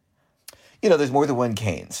 There's more than one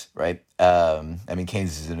Keynes, right?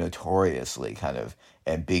 Keynes is a notoriously kind of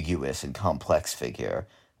ambiguous and complex figure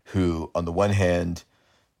who, on the one hand,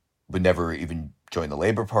 would never even join the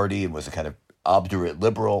Labour Party and was a kind of obdurate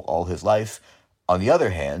liberal all his life. On the other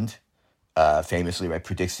hand, famously,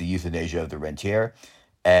 predicts the euthanasia of the rentier,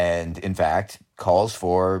 and in fact calls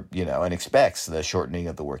for, and expects the shortening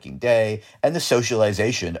of the working day and the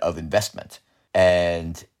socialization of investment.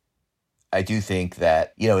 And I do think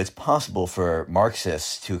that, it's possible for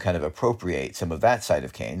Marxists to kind of appropriate some of that side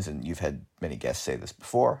of Keynes, and you've had many guests say this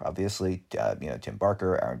before, obviously, Tim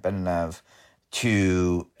Barker, Aaron Beninav,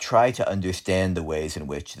 to try to understand the ways in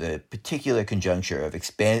which the particular conjuncture of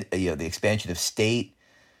the expansion of state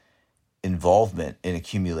involvement in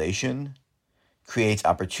accumulation creates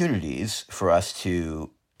opportunities for us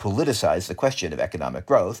to politicize the question of economic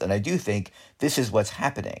growth. And I do think this is what's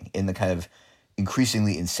happening in the kind of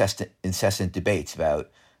increasingly incessant debates about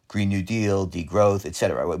Green New Deal, degrowth, et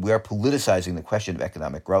cetera. We are politicizing the question of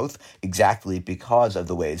economic growth exactly because of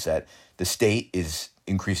the ways that the state is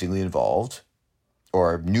increasingly involved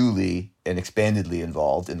or newly and expandedly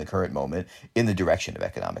involved in the current moment in the direction of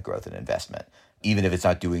economic growth and investment, even if it's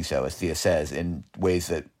not doing so, as Thea says, in ways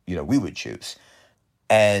that we would choose.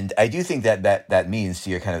 And I do think that means, to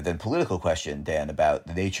your kind of then political question, Dan, about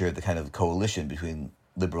the nature of the kind of coalition between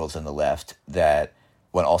liberals and the left, that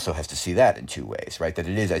one also has to see that in two ways, right? That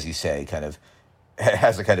it is, as you say, kind of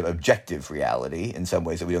has a kind of objective reality in some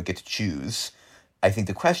ways that we don't get to choose. I think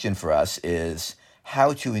the question for us is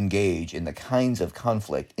how to engage in the kinds of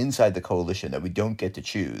conflict inside the coalition that we don't get to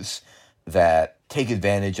choose, that take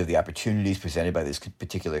advantage of the opportunities presented by this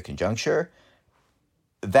particular conjuncture.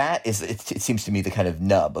 That is, it seems to me, the kind of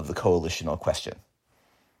nub of the coalitional question.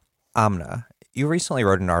 Amna, you recently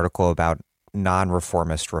wrote an article about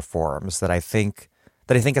non-reformist reforms that I think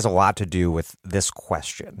has a lot to do with this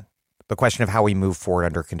question, the question of how we move forward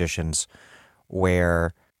under conditions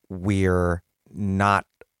where we're not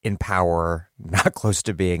in power, not close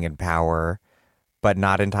to being in power, but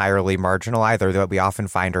not entirely marginal either, that we often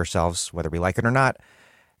find ourselves, whether we like it or not,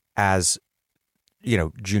 as,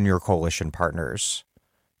 junior coalition partners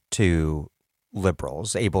to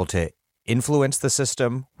liberals, able to influence the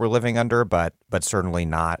system we're living under, but certainly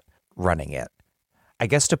not running it. I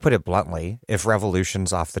guess, to put it bluntly, if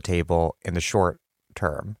revolution's off the table in the short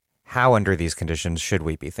term, how under these conditions should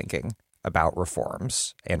we be thinking about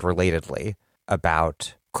reforms, and relatedly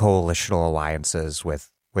about coalitional alliances with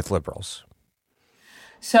liberals?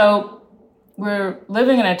 So we're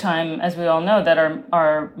living in a time, as we all know, that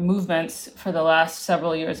our movements for the last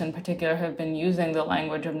several years in particular have been using the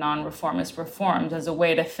language of non-reformist reforms as a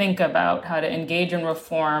way to think about how to engage in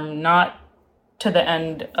reform, not to the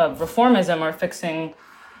end of reformism or fixing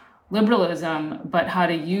liberalism, but how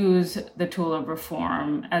to use the tool of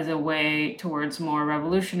reform as a way towards more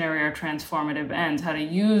revolutionary or transformative ends, how to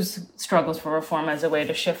use struggles for reform as a way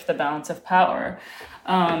to shift the balance of power.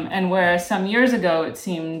 And whereas some years ago it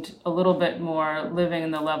seemed a little bit more living in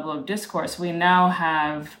the level of discourse, we now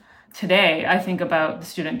have today, I think, about the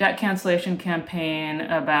student debt cancellation campaign,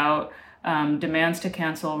 about demands to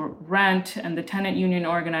cancel rent and the tenant union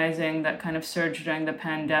organizing that kind of surged during the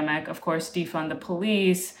pandemic, of course, defund the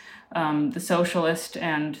police, the socialist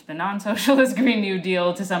and the non-socialist Green New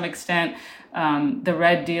Deal to some extent, the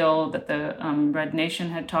Red Deal that the Red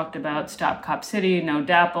Nation had talked about, Stop Cop City, No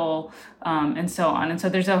DAPL, and so on. And so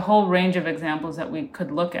there's a whole range of examples that we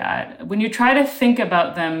could look at. When you try to think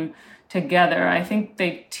about them together, I think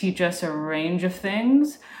they teach us a range of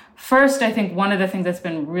things. First, I think one of the things that's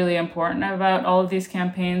been really important about all of these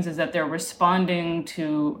campaigns is that they're responding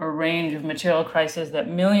to a range of material crises that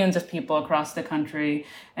millions of people across the country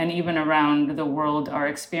and even around the world are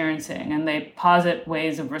experiencing. And they posit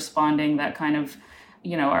ways of responding that kind of,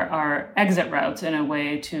 are exit routes in a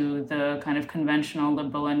way to the kind of conventional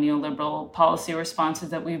liberal and neoliberal policy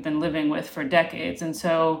responses that we've been living with for decades. And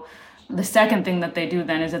so the second thing that they do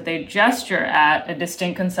then is that they gesture at a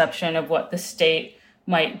distinct conception of what the state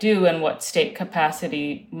might do and what state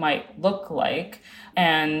capacity might look like.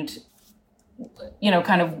 And,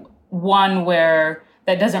 kind of one where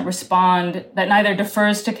that doesn't respond, that neither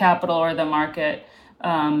defers to capital or the market,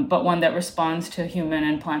 but one that responds to human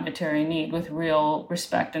and planetary need with real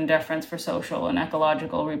respect and deference for social and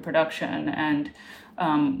ecological reproduction and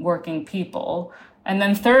working people. And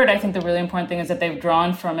then third, I think the really important thing is that they've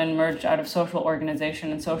drawn from and emerged out of social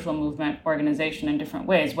organization and social movement organization in different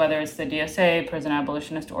ways, whether it's the DSA, prison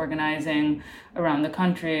abolitionist organizing around the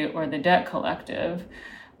country, or the Debt Collective.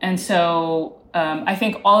 And so I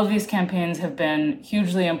think all of these campaigns have been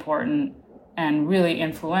hugely important and really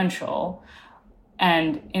influential.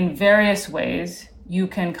 And in various ways, you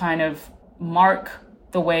can kind of mark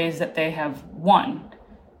the ways that they have won.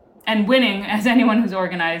 And winning, as anyone who's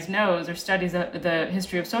organized knows or studies the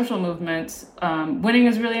history of social movements, winning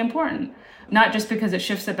is really important. Not just because it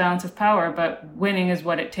shifts the balance of power, but winning is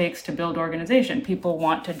what it takes to build organization. People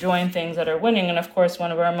want to join things that are winning. And of course,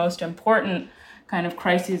 one of our most important kind of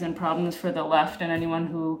crises and problems for the left and anyone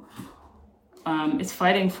who is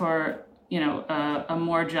fighting for a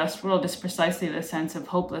more just world is precisely the sense of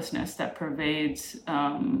hopelessness that pervades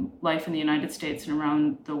life in the United States and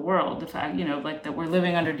around the world. The fact, that we're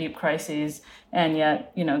living under deep crises, and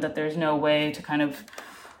yet, that there's no way to kind of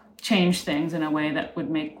change things in a way that would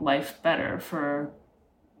make life better for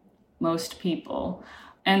most people.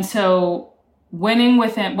 And so winning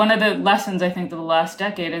within, one of the lessons I think of the last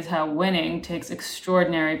decade is how winning takes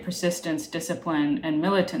extraordinary persistence, discipline, and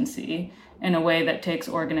militancy in a way that takes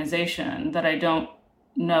organization that I don't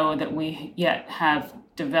know that we yet have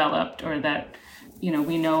developed, or that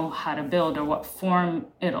we know how to build or what form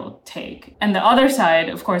it'll take. And the other side,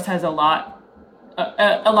 of course, has a lot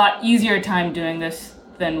easier time doing this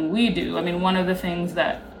than we do. I mean, one of the things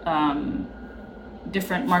that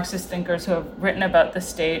different Marxist thinkers who have written about the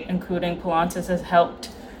state, including Poulantzas, has helped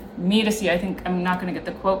me to see, I think I'm not going to get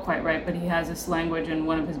the quote quite right, but he has this language in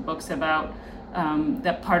one of his books about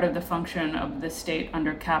that part of the function of the state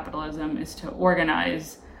under capitalism is to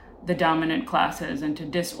organize the dominant classes and to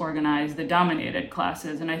disorganize the dominated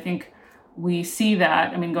classes. And I think we see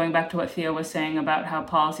that, I mean, going back to what Thea was saying about how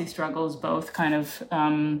policy struggles both kind of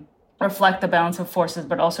reflect the balance of forces,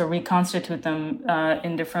 but also reconstitute them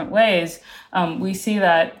in different ways. We see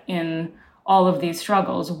that in all of these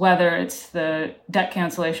struggles, whether it's the debt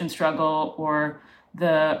cancellation struggle or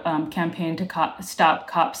the campaign to stop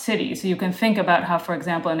Cop City. So you can think about how, for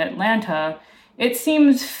example, in Atlanta, it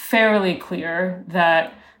seems fairly clear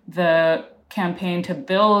that the campaign to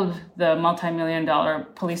build the multi-million-dollar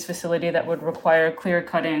police facility that would require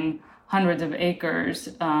clear-cutting hundreds of acres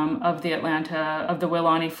of the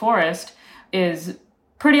Wilani Forest is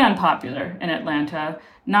pretty unpopular in Atlanta,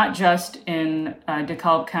 not just in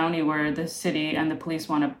DeKalb County where the city and the police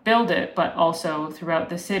want to build it, but also throughout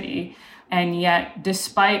the city. And yet,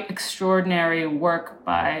 despite extraordinary work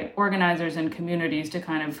by organizers and communities to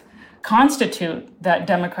kind of constitute that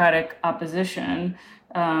democratic opposition,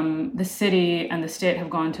 the city and the state have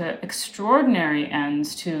gone to extraordinary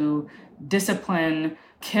ends to discipline,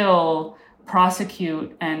 kill,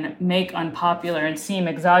 prosecute, and make unpopular and seem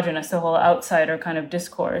exogenous, the whole outsider kind of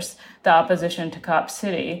discourse, the opposition to Cop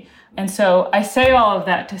City. And so I say all of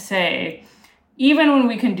that to say, even when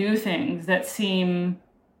we can do things that seem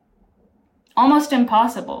almost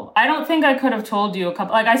impossible, I don't think I could have told you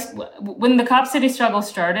when the Cop City struggle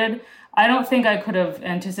started, I don't think I could have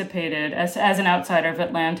anticipated as an outsider of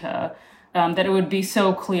Atlanta that it would be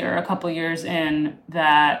so clear a couple years in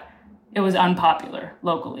that it was unpopular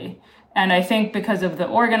locally. And I think because of the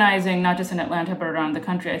organizing, not just in Atlanta, but around the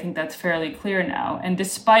country, I think that's fairly clear now. And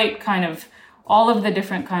despite kind of all of the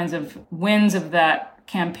different kinds of wins of that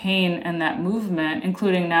campaign and that movement,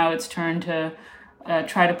 including now its turn to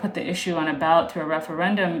try to put the issue on a ballot through a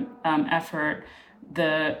referendum effort,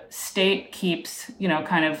 the state keeps,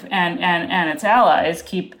 kind of, and its allies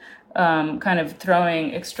keep kind of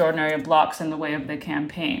throwing extraordinary blocks in the way of the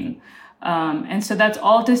campaign. And so that's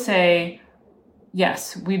all to say,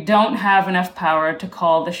 yes, we don't have enough power to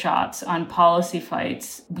call the shots on policy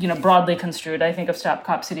fights, broadly construed. I think of Stop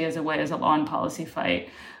Cop City as a law and policy fight.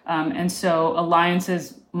 And so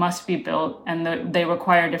alliances must be built, and they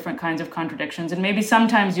require different kinds of contradictions. And maybe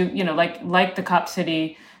sometimes like the Cop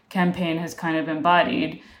City campaign has kind of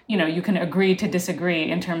embodied, you can agree to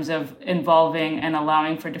disagree in terms of involving and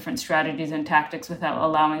allowing for different strategies and tactics without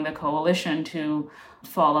allowing the coalition to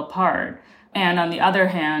fall apart. And on the other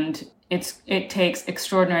hand, it takes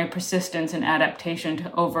extraordinary persistence and adaptation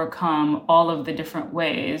to overcome all of the different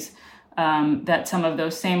ways that some of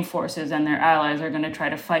those same forces and their allies are going to try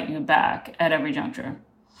to fight you back at every juncture.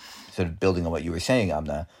 Sort of building on what you were saying,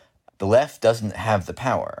 Amna, the left doesn't have the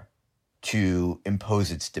power to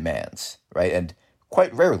impose its demands, right? And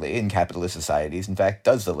quite rarely in capitalist societies, in fact,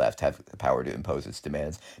 does the left have the power to impose its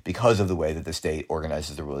demands because of the way that the state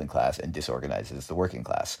organizes the ruling class and disorganizes the working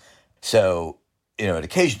class. So, it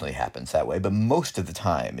occasionally happens that way, but most of the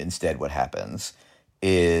time, instead, what happens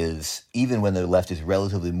is even when the left is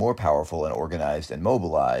relatively more powerful and organized and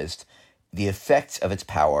mobilized, the effects of its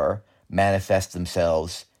power manifest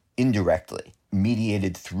themselves indirectly,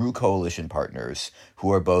 mediated through coalition partners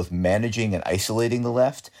who are both managing and isolating the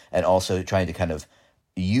left and also trying to kind of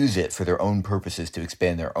use it for their own purposes to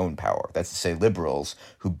expand their own power. That's to say liberals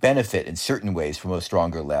who benefit in certain ways from a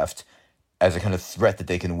stronger left as a kind of threat that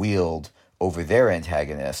they can wield over their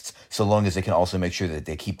antagonists, so long as they can also make sure that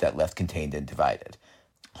they keep that left contained and divided.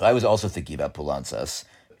 So I was also thinking about Poulantzas,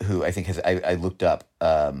 who I think I looked up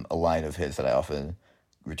a line of his that I often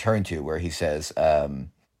return to, where he says,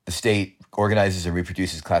 the state organizes and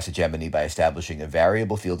reproduces class hegemony by establishing a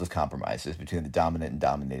variable field of compromises between the dominant and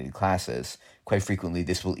dominated classes. Quite frequently,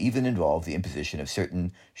 this will even involve the imposition of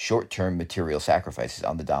certain short-term material sacrifices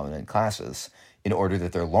on the dominant classes in order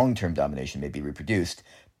that their long-term domination may be reproduced.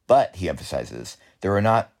 But, he emphasizes, there are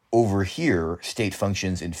not over here state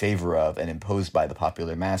functions in favor of and imposed by the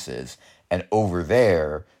popular masses, and over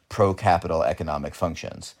there pro-capital economic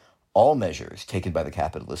functions. All measures taken by the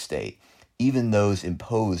capitalist state, even those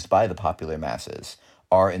imposed by the popular masses,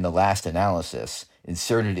 are in the last analysis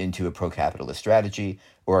inserted into a pro-capitalist strategy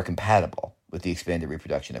or are compatible with the expanded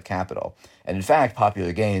reproduction of capital. And in fact,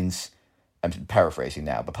 popular gains, I'm paraphrasing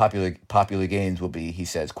now, but popular gains will be, he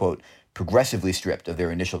says, quote, progressively stripped of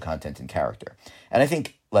their initial content and character. And I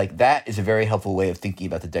think like that is a very helpful way of thinking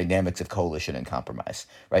about the dynamics of coalition and compromise,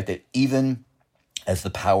 right? That even as the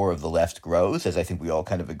power of the left grows, as I think we all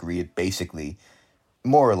kind of agree it basically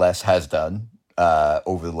more or less has done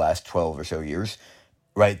over the last 12 or so years,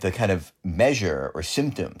 right? The kind of measure or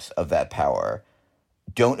symptoms of that power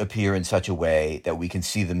don't appear in such a way that we can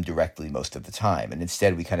see them directly most of the time. And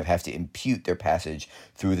instead, we kind of have to impute their passage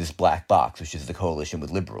through this black box, which is the coalition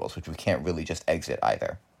with liberals, which we can't really just exit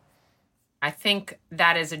either. I think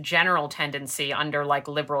that is a general tendency under like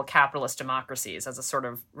liberal capitalist democracies as a sort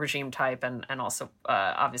of regime type and also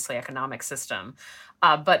obviously economic system.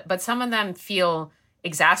 But some of them feel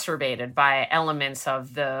exacerbated by elements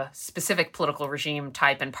of the specific political regime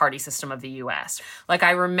type and party system of the U.S. Like I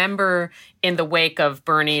remember in the wake of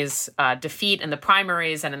Bernie's defeat in the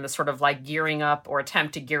primaries and in the sort of like gearing up or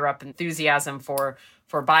attempt to gear up enthusiasm for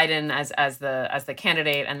Biden as the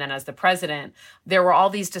candidate and then as the president, there were all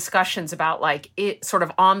these discussions about like it sort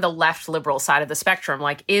of on the left liberal side of the spectrum,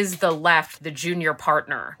 like is the left the junior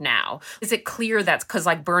partner now? Is it clear that's because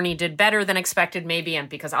like Bernie did better than expected maybe, and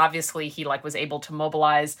because obviously he like was able to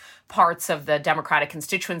mobilize parts of the Democratic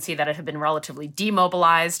constituency that had been relatively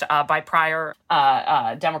demobilized by prior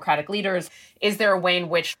Democratic leaders? Is there a way in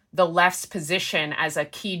which the left's position as a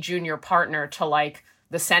key junior partner to like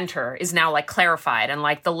the center is now like clarified and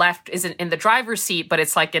like the left isn't in the driver's seat, but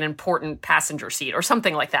it's like an important passenger seat or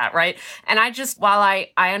something like that, right? And I just, while I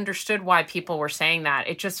understood why people were saying that,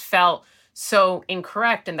 it just felt so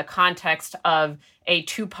incorrect in the context of a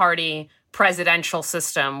two-party presidential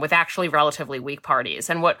system with actually relatively weak parties.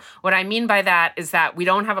 And what I mean by that is that we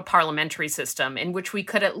don't have a parliamentary system in which we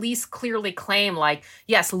could at least clearly claim like,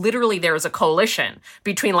 yes, literally there is a coalition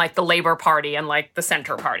between like the Labor Party and like the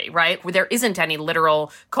Center Party, right? Where there isn't any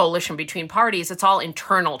literal coalition between parties. It's all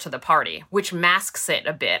internal to the party, which masks it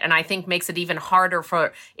a bit. And I think makes it even harder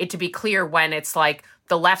for it to be clear when it's like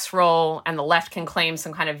the left's role and the left can claim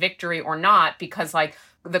some kind of victory or not, because like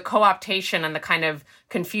the co-optation and the kind of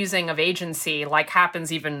confusing of agency like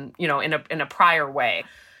happens even, you know, in a prior way.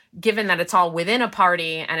 Given that it's all within a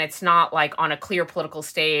party and it's not like on a clear political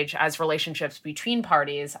stage as relationships between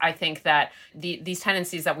parties, I think that these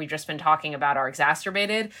tendencies that we've just been talking about are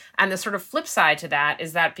exacerbated. And the sort of flip side to that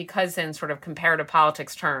is that because in sort of comparative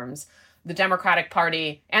politics terms, the Democratic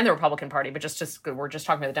Party and the Republican Party, but we're just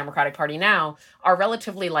talking about the Democratic Party now, are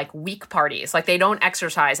relatively like weak parties. Like they don't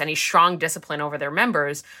exercise any strong discipline over their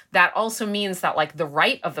members. That also means that like the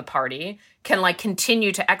right of the party can like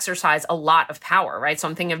continue to exercise a lot of power, right? So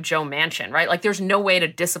I'm thinking of Joe Manchin, right? Like there's no way to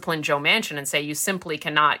discipline Joe Manchin and say you simply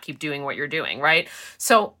cannot keep doing what you're doing, right?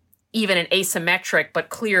 So even an asymmetric but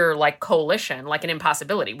clear like coalition, like an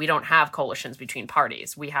impossibility. We don't have coalitions between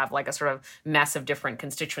parties. We have like a sort of mess of different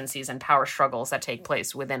constituencies and power struggles that take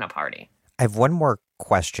place within a party. I have one more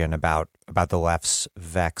question about the left's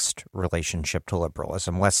vexed relationship to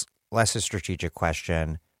liberalism, less a strategic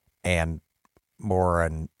question and more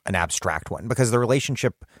an abstract one, because the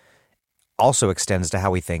relationship also extends to how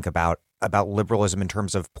we think about liberalism in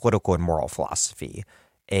terms of political and moral philosophy,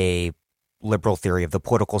 a liberal theory of the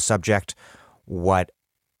political subject, what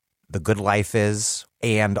the good life is,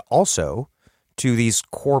 and also to these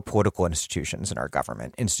core political institutions in our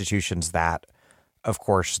government, institutions that, of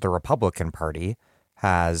course, the Republican Party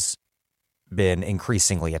has been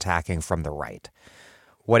increasingly attacking from the right.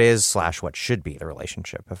 What is / what should be the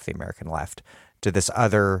relationship of the American left to this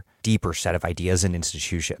other deeper set of ideas and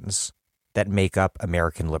institutions that make up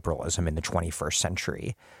American liberalism in the 21st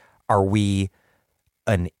century? Are we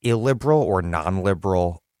an illiberal or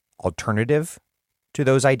non-liberal alternative to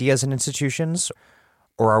those ideas and institutions?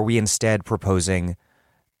 Or are we instead proposing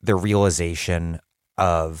the realization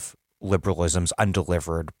of liberalism's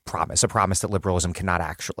undelivered promise, a promise that liberalism cannot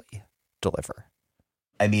actually deliver?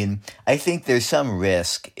 I mean, I think there's some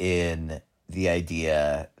risk in the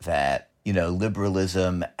idea that, you know,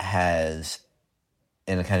 liberalism has,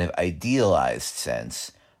 in a kind of idealized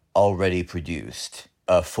sense, already produced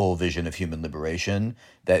a full vision of human liberation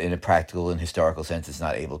that in a practical and historical sense is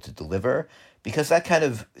not able to deliver, because that kind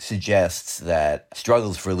of suggests that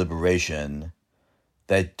struggles for liberation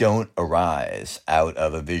that don't arise out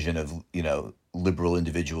of a vision of, you know, liberal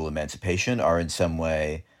individual emancipation are in some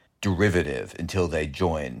way derivative until they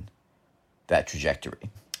join that trajectory.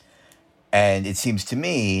 And it seems to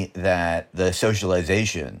me that the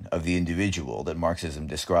socialization of the individual that Marxism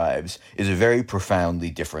describes is a very profoundly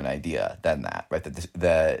different idea than that, right?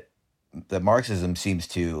 That Marxism seems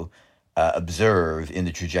to observe in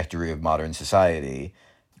the trajectory of modern society,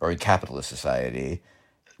 or in capitalist society,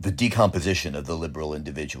 the decomposition of the liberal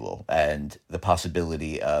individual and the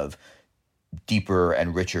possibility of deeper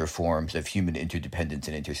and richer forms of human interdependence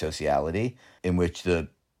and intersociality, in which the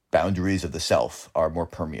boundaries of the self are more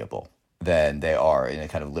permeable than they are in a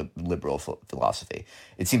kind of liberal philosophy.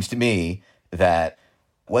 It seems to me that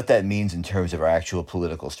what that means in terms of our actual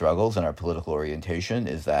political struggles and our political orientation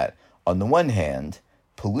is that, on the one hand,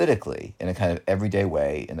 politically, in a kind of everyday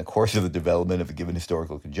way, in the course of the development of a given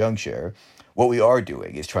historical conjuncture, what we are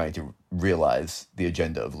doing is trying to realize the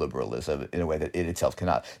agenda of liberalism in a way that it itself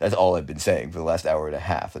cannot. That's all I've been saying for the last hour and a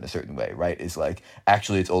half in a certain way, right? Is like,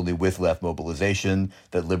 actually, it's only with left mobilization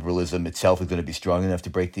that liberalism itself is going to be strong enough to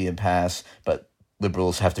break the impasse, but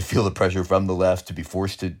liberals have to feel the pressure from the left to be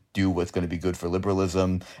forced to do what's going to be good for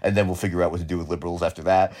liberalism, and then we'll figure out what to do with liberals after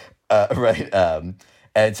that, right?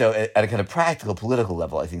 And so at a kind of practical political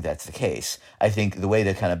level, I think that's the case. I think the way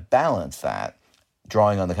to kind of balance that,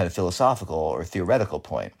 drawing on the kind of philosophical or theoretical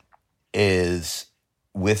point, is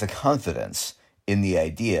with a confidence in the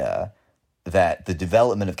idea that the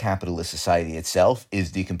development of capitalist society itself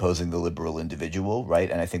is decomposing the liberal individual,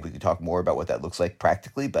 right? And I think we could talk more about what that looks like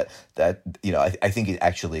practically, but that, I think it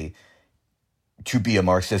actually, to be a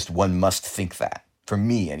Marxist, one must think that. For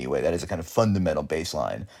me, anyway, that is a kind of fundamental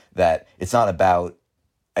baseline, that it's not about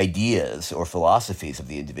ideas or philosophies of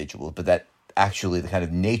the individual, but that actually the kind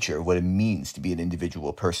of nature of what it means to be an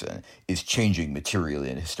individual person is changing materially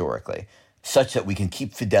and historically, such that we can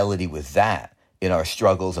keep fidelity with that in our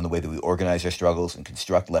struggles and the way that we organize our struggles and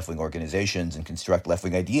construct left-wing organizations and construct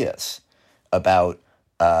left-wing ideas about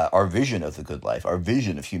our vision of the good life, our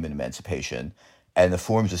vision of human emancipation, and the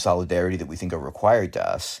forms of solidarity that we think are required to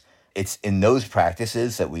us. It's in those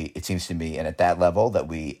practices that it seems to me, and at that level, that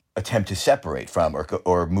we attempt to separate from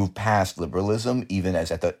or move past liberalism, even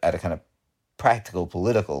as at a kind of practical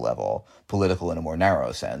political level, political in a more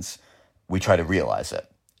narrow sense, we try to realize it.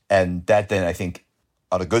 And that then, I think,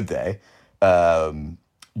 on a good day,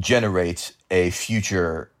 generates a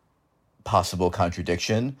future possible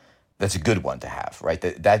contradiction that's a good one to have, right?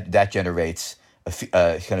 That generates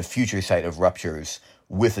a kind of future sight of ruptures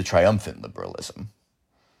with a triumphant liberalism,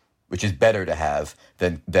 which is better to have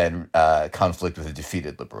than conflict with a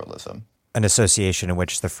defeated liberalism. An association in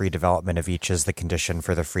which the free development of each is the condition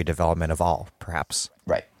for the free development of all, perhaps.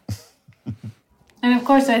 Right. And of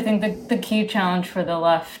course, I think the key challenge for the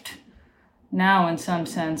left now, in some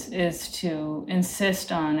sense, is to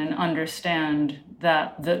insist on and understand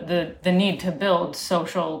that the need to build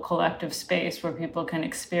social collective space where people can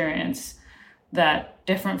experience that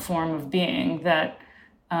different form of being that,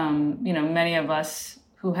 many of us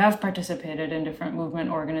who have participated in different movement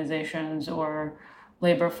organizations or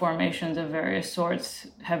labor formations of various sorts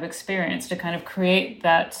have experienced, to kind of create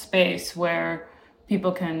that space where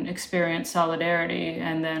people can experience solidarity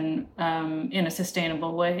and then in a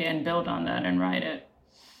sustainable way and build on that and ride it.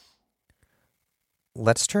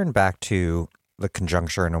 Let's turn back to the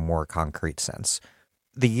conjuncture in a more concrete sense.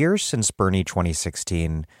 The years since Bernie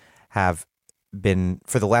 2016 have been,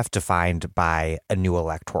 for the left, defined by a new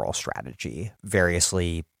electoral strategy,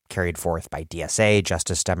 variously carried forth by DSA,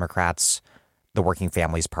 Justice Democrats, the Working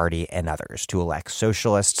Families Party, and others, to elect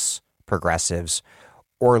socialists, progressives,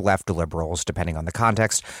 or left liberals, depending on the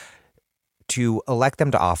context, to elect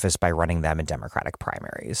them to office by running them in Democratic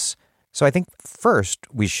primaries. So I think first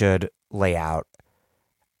we should lay out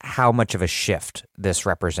how much of a shift this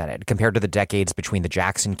represented compared to the decades between the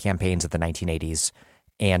Jackson campaigns of the 1980s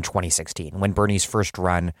and 2016, when Bernie's first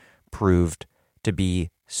run proved to be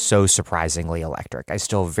so surprisingly electric. I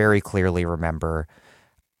still very clearly remember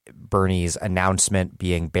Bernie's announcement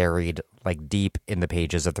being buried like deep in the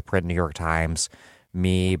pages of the print New York Times,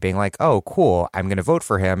 me being like, oh, cool, I'm going to vote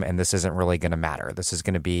for him, and this isn't really going to matter. This is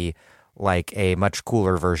going to be like a much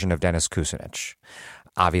cooler version of Dennis Kucinich.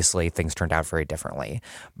 Obviously, things turned out very differently.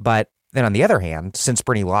 But then on the other hand, since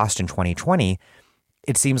Bernie lost in 2020,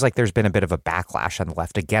 it seems like there's been a bit of a backlash on the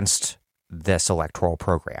left against this electoral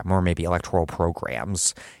program, or maybe electoral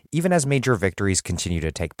programs, even as major victories continue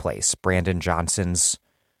to take place. Brandon Johnson's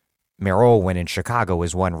mayoral win in Chicago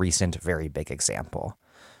is one recent, very big example.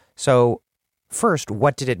 So first,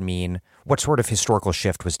 what did it mean? What sort of historical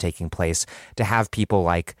shift was taking place to have people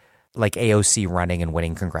like AOC running and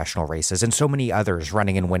winning congressional races, and so many others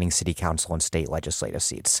running and winning city council and state legislative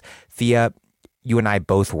seats? Thea, you and I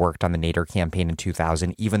both worked on the Nader campaign in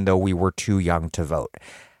 2000, even though we were too young to vote.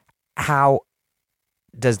 How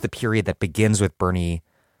does the period that begins with Bernie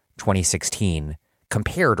 2016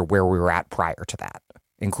 compare to where we were at prior to that,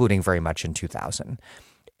 including very much in 2000?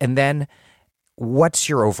 And then what's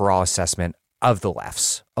your overall assessment of the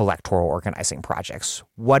left's electoral organizing projects?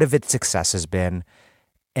 What have its successes been,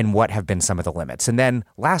 and what have been some of the limits? And then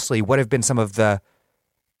lastly, what have been some of the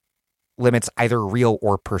limits either real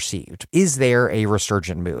or perceived. Is there a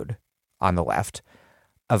resurgent mood on the left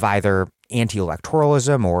of either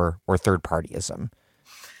anti-electoralism or third-partyism?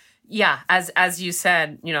 Yeah, as you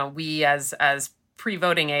said, we as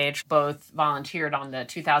pre-voting age both volunteered on the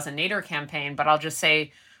 2000 Nader campaign, but I'll just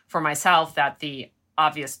say for myself that the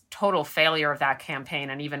obvious total failure of that campaign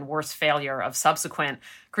and even worse failure of subsequent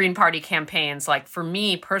Green Party campaigns, like for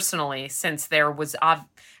me personally, since there was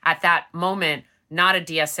at that moment not a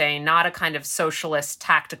DSA, not a kind of socialist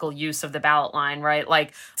tactical use of the ballot line, right?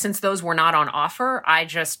 Like, since those were not on offer, I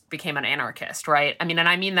just became an anarchist, right? I mean, and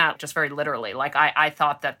I mean that just very literally. Like, I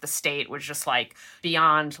thought that the state was just like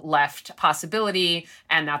beyond left possibility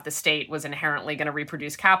and that the state was inherently going to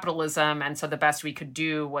reproduce capitalism. And so the best we could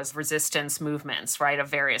do was resistance movements, right, of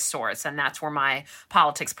various sorts. And that's where my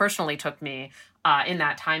politics personally took me in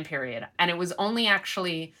that time period. And it was only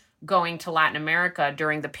actually going to Latin America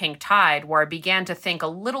during the pink tide where I began to think a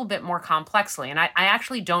little bit more complexly. And I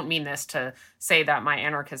actually don't mean this to say that my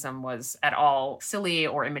anarchism was at all silly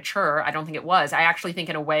or immature. I don't think it was. I actually think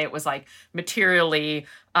in a way it was like materially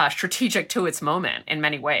strategic to its moment in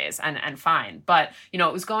many ways and fine. But,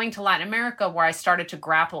 it was going to Latin America where I started to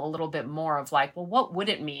grapple a little bit more of like, well, what would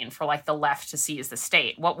it mean for like the left to seize the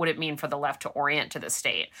state? What would it mean for the left to orient to the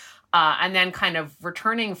state? And then kind of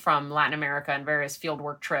returning from Latin America and various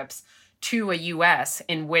fieldwork trips to a US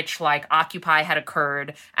in which like Occupy had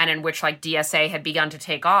occurred and in which like DSA had begun to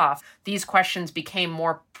take off, these questions became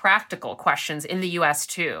more practical questions in the US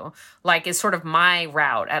too. Like, is sort of my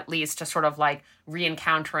route, at least, to sort of like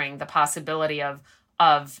re-encountering the possibility of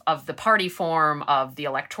the party form, of the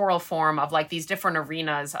electoral form, of like these different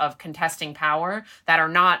arenas of contesting power that are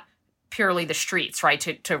not purely the streets, right?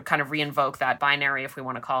 To kind of reinvoke that binary, if we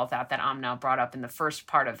want to call it that Amna brought up in the first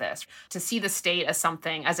part of this. To see the state as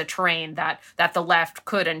something, as a terrain that the left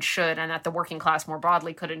could and should, and that the working class more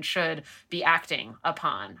broadly could and should be acting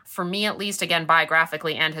upon. For me, at least, again,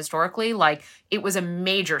 biographically and historically, like, it was a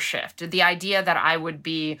major shift. The idea that I would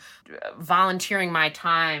be volunteering my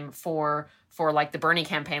time for like the Bernie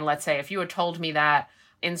campaign, let's say, if you had told me that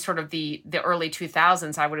in sort of the early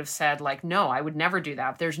 2000s, I would have said, like, no, I would never do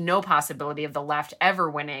that. There's no possibility of the left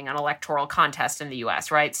ever winning an electoral contest in the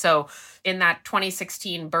US, right? So in that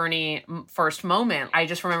 2016 Bernie first moment, I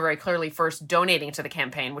just remember very clearly first donating to the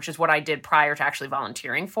campaign, which is what I did prior to actually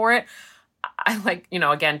volunteering for it. I like,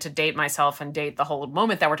 again, to date myself and date the whole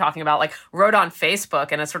moment that we're talking about, like, wrote on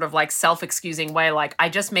Facebook in a sort of like self-excusing way, like, I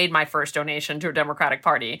just made my first donation to a Democratic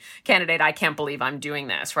Party candidate. I can't believe I'm doing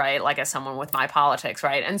this, right? Like, as someone with my politics,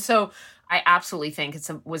 right? And so I absolutely think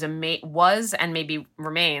was and maybe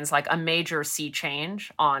remains like a major sea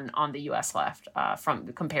change on the U.S. left from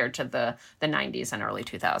compared to the 90s and early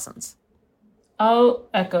 2000s. I'll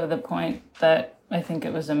echo the point that I think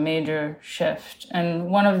it was a major shift. And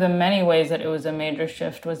one of the many ways that it was a major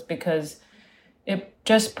shift was because it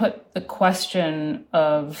just put the question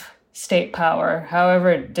of state power,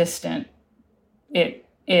 however distant it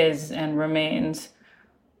is and remains,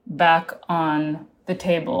 back on the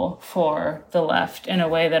table for the left in a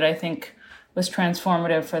way that I think was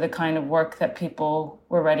transformative for the kind of work that people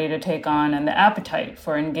were ready to take on and the appetite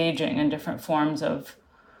for engaging in different forms of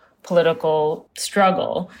political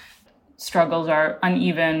struggle. Struggles are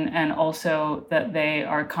uneven and also that they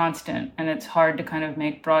are constant. And it's hard to kind of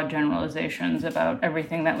make broad generalizations about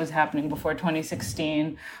everything that was happening before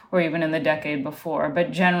 2016 or even in the decade before.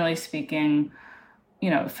 But generally speaking,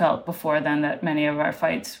 it felt before then that many of our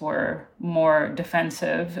fights were more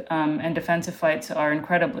defensive, and defensive fights are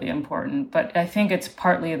incredibly important. But I think it's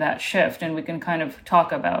partly that shift, and we can kind of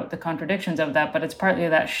talk about the contradictions of that, but it's partly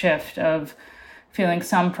that shift of feeling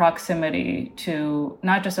some proximity to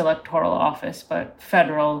not just electoral office, but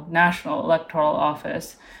federal, national electoral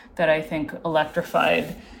office that I think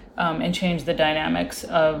electrified and changed the dynamics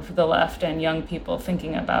of the left and young people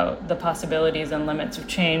thinking about the possibilities and limits of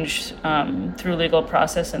change through legal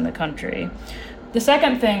process in the country. The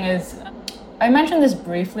second thing is, I mentioned this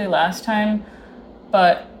briefly last time,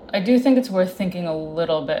 but I do think it's worth thinking a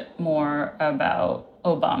little bit more about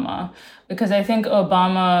Obama, because I think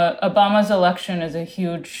Obama's election is a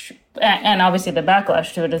huge, and obviously the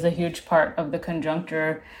backlash to it is a huge part of the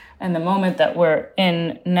conjuncture and the moment that we're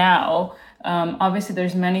in now. Obviously,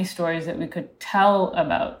 there's many stories that we could tell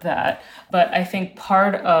about that, but I think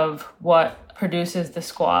part of what produces the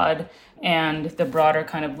Squad and the broader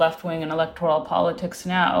kind of left-wing and electoral politics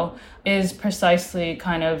now is precisely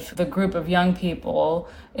kind of the group of young people,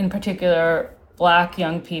 in particular Black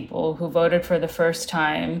young people who voted for the first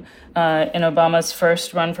time in Obama's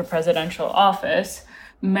first run for presidential office,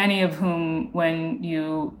 many of whom, when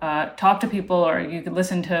you talk to people or you could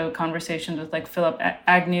listen to conversations with like Philip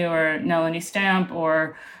Agnew or Melanie Stamp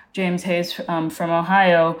or James Hayes from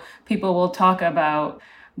Ohio, people will talk about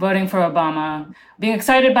voting for Obama, being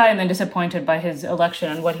excited by and then disappointed by his election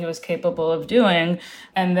and what he was capable of doing,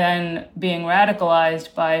 and then being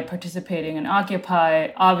radicalized by participating in Occupy,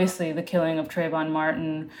 obviously the killing of Trayvon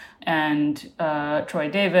Martin and Troy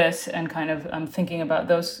Davis, and kind of thinking about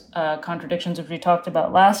those contradictions which we talked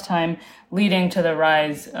about last time, leading to the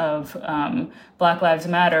rise of Black Lives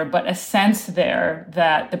Matter, but a sense there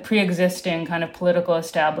that the pre-existing kind of political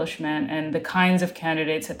establishment and the kinds of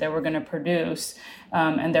candidates that they were going to produce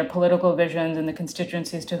and their political visions and the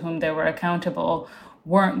constituencies to whom they were accountable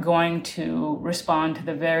weren't going to respond to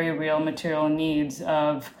the very real material needs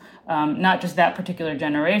of not just that particular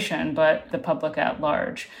generation, but the public at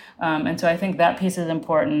large. And so I think that piece is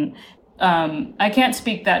important. I can't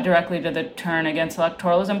speak that directly to the turn against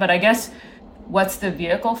electoralism, but I guess what's the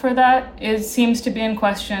vehicle for that seems to be in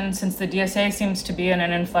question, since the DSA seems to be in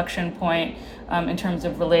an inflection point in terms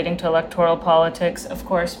of relating to electoral politics. Of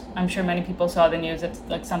course, I'm sure many people saw the news. It's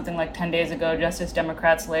like something like 10 days ago, Justice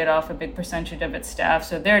Democrats laid off a big percentage of its staff.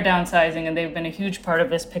 So they're downsizing, and they've been a huge part of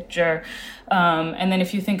this picture. And then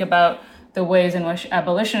if you think about the ways in which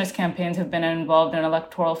abolitionist campaigns have been involved in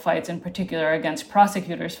electoral fights, in particular against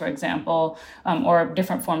prosecutors, for example, or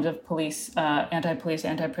different forms of police, anti-police,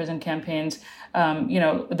 anti-prison campaigns,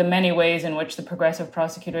 the many ways in which the progressive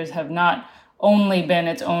prosecutors have not only been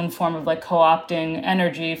its own form of like co-opting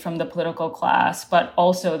energy from the political class, but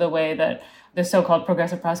also the way that the so-called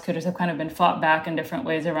progressive prosecutors have kind of been fought back in different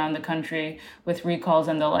ways around the country with recalls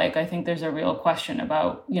and the like. I think there's a real question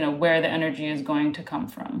about, where the energy is going to come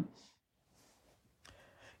from.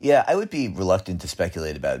 Yeah, I would be reluctant to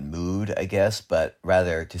speculate about mood, I guess, but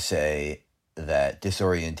rather to say that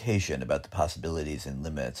disorientation about the possibilities and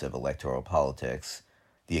limits of electoral politics,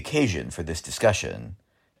 the occasion for this discussion,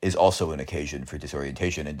 is also an occasion for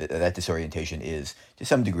disorientation, and that disorientation is, to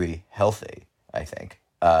some degree, healthy, I think,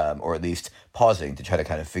 or at least pausing to try to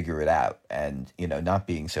kind of figure it out, and, not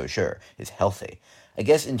being so sure is healthy. I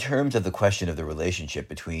guess in terms of the question of the relationship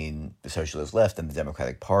between the socialist left and the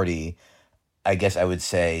Democratic Party, I guess I would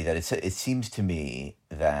say that it seems to me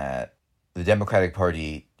that the Democratic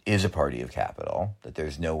Party is a party of capital, that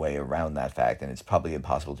there's no way around that fact, and it's probably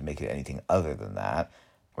impossible to make it anything other than that,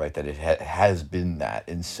 right? That it has been that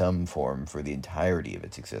in some form for the entirety of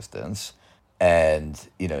its existence. And,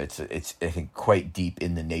 it's I think, quite deep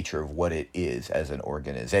in the nature of what it is as an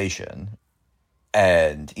organization.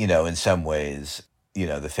 And, in some ways,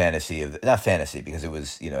 the fantasy of, not fantasy because it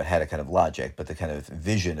was, it had a kind of logic, but the kind of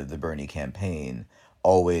vision of the Bernie campaign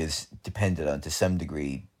always depended on, to some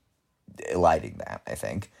degree, eliding that, I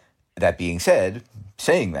think. That being said,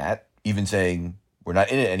 saying that, even saying we're not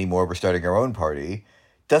in it anymore, we're starting our own party,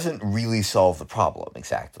 doesn't really solve the problem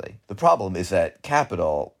exactly. The problem is that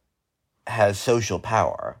capital has social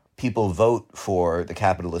power. People vote for the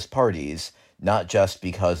capitalist parties not just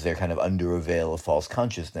because they're kind of under a veil of false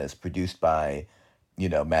consciousness produced by,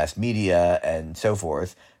 mass media and so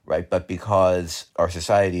forth, right? But because our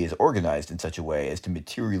society is organized in such a way as to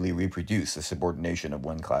materially reproduce the subordination of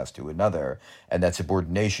one class to another, and that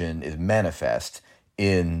subordination is manifest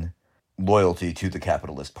in loyalty to the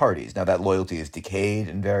capitalist parties. Now, that loyalty is decayed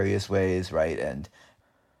in various ways, right? And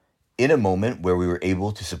in a moment where we were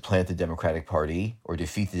able to supplant the Democratic Party or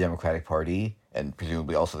defeat the Democratic Party, and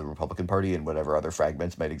presumably also the Republican Party and whatever other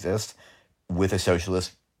fragments might exist, with a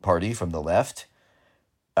socialist party from the left,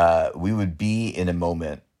 we would be in a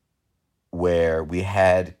moment where we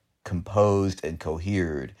had composed and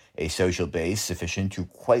cohered a social base sufficient to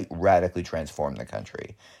quite radically transform the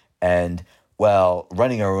country. And while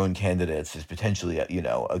running our own candidates is potentially,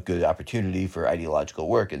 a good opportunity for ideological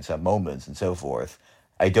work in some moments and so forth,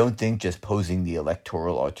 I don't think just posing the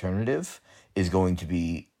electoral alternative is going to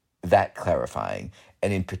be that clarifying.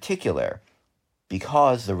 And in particular,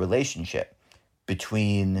 because the relationship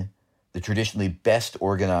between the traditionally best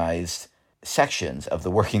organized sections of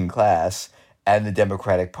the working class and the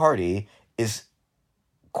Democratic Party is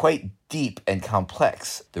quite deep and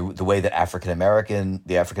complex. The way that the African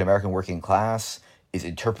American working class is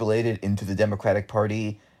interpolated into the Democratic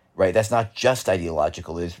Party, right? That's not just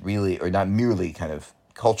ideological. It's really, or not merely kind of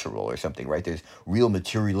cultural or something, right? There's real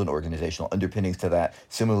material and organizational underpinnings to that.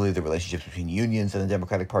 Similarly, the relationships between unions and the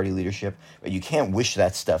Democratic Party leadership, right? You can't wish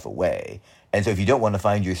that stuff away. And so if you don't want to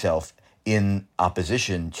find yourself in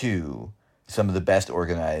opposition to some of the best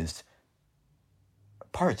organized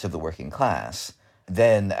parts of the working class,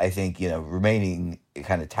 then I think, remaining a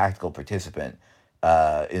kind of tactical participant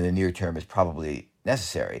in the near term is probably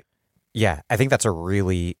necessary. Yeah, I think that's a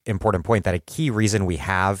really important point, that a key reason we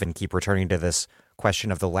have and keep returning to this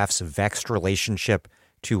question of the left's vexed relationship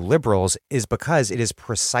to liberals is because it is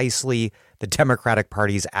precisely the Democratic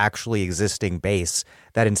Party's actually existing base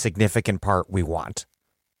that in significant part we want,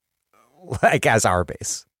 like as our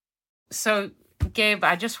base. So, Gabe,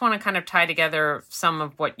 I just want to kind of tie together some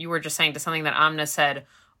of what you were just saying to something that Amna said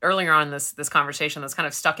earlier on in this conversation that's kind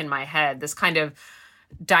of stuck in my head. This kind of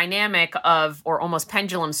dynamic of, or almost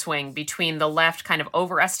pendulum swing between the left kind of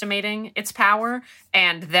overestimating its power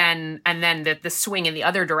and then the swing in the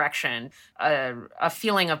other direction, a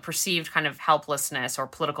feeling of perceived kind of helplessness or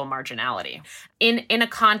political marginality in a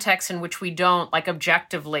context in which we don't, like,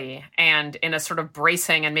 objectively and in a sort of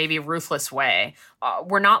bracing and maybe ruthless way,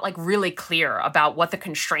 we're not like really clear about what the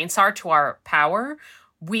constraints are to our power.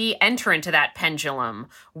 We enter into that pendulum,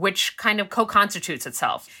 which kind of co-constitutes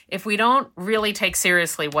itself. If we don't really take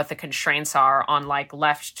seriously what the constraints are on, like,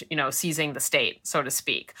 left, seizing the state, so to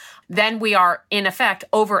speak, then we are, in effect,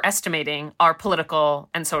 overestimating our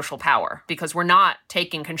political and social power because we're not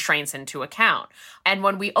taking constraints into account. And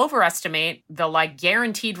when we overestimate, the, like,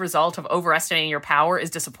 guaranteed result of overestimating your power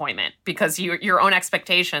is disappointment, because your own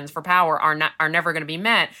expectations for power are never going to be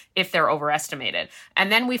met if they're overestimated.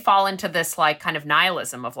 And then we fall into this, like, kind of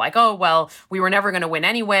nihilism of, like, oh, well, we were never going to win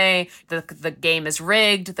anyway. The game is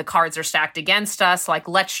rigged. The cards are stacked against us. Like,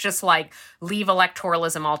 let's just, like, leave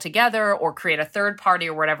electoralism altogether or create a third party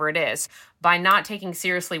or whatever it is. By not taking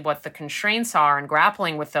seriously what the constraints are and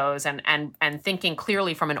grappling with those and thinking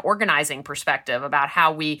clearly from an organizing perspective about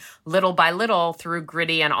how we, little by little, through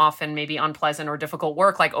gritty and often maybe unpleasant or difficult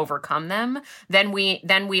work, like, overcome them, then we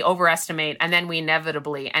overestimate, and then we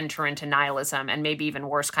inevitably enter into nihilism and maybe even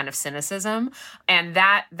worse, kind of cynicism. And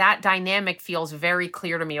that dynamic feels very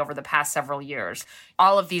clear to me over the past several years.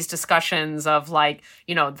 All of these discussions of, like,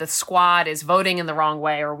 the squad is voting in the wrong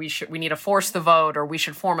way, or we need to force the vote, or we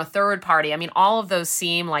should form a third party. I mean, all of those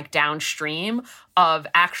seem like downstream of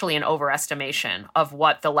actually an overestimation of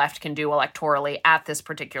what the left can do electorally at this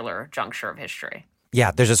particular juncture of history.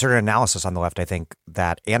 Yeah, there's a certain analysis on the left, I think,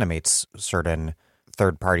 that animates certain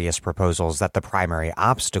third-partyist proposals that the primary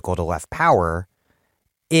obstacle to left power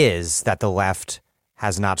is that the left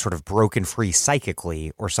has not sort of broken free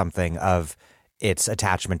psychically or something of its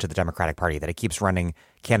attachment to the Democratic Party, that it keeps running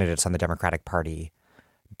candidates on the Democratic Party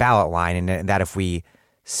ballot line, and that if we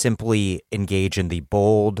simply engage in the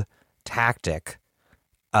bold tactic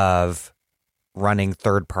of running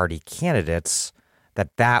third-party candidates,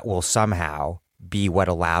 that will somehow be what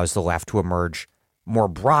allows the left to emerge more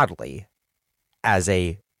broadly as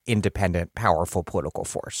a independent, powerful political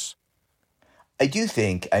force. I do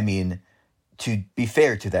think, to be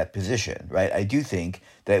fair to that position, right, I do think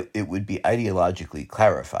that it would be ideologically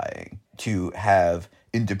clarifying to have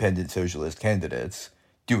independent socialist candidates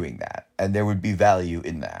doing that. And there would be value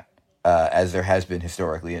in that, as there has been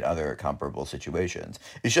historically in other comparable situations.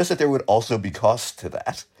 It's just that there would also be costs to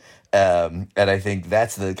that. And I think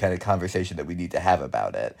that's the kind of conversation that we need to have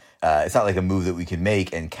about it. It's not like a move that we can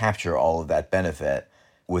make and capture all of that benefit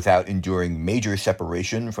without enduring major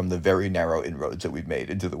separation from the very narrow inroads that we've made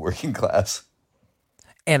into the working class.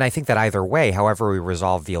 And I think that either way, however we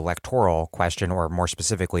resolve the electoral question, or more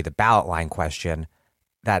specifically the ballot line question,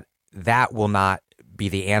 that will not be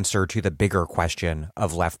the answer to the bigger question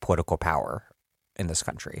of left political power in this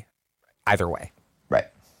country. Either way. Right.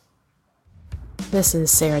 This is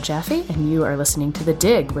Sarah Jaffe, and you are listening to The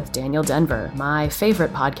Dig with Daniel Denver, my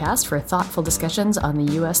favorite podcast for thoughtful discussions on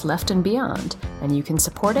the U.S. left and beyond. And you can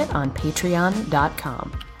support it on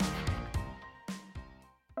patreon.com.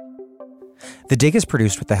 The Dig is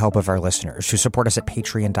produced with the help of our listeners who support us at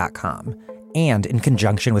patreon.com and in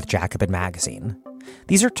conjunction with Jacobin Magazine.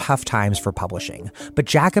 These are tough times for publishing, but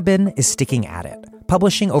Jacobin is sticking at it,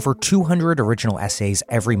 publishing over 200 original essays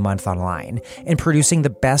every month online and producing the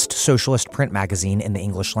best socialist print magazine in the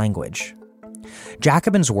English language.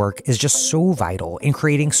 Jacobin's work is just so vital in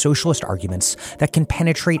creating socialist arguments that can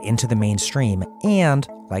penetrate into the mainstream and,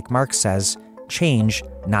 like Marx says, change,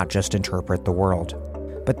 not just interpret the world.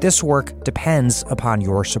 But this work depends upon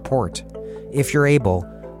your support. If you're able,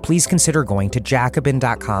 please consider going to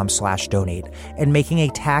jacobin.com/donate and making a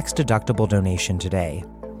tax-deductible donation today.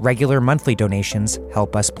 Regular monthly donations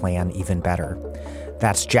help us plan even better.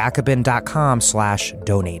 That's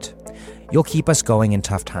jacobin.com/donate. You'll keep us going in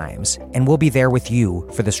tough times, and we'll be there with you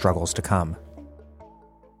for the struggles to come.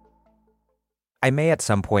 I may at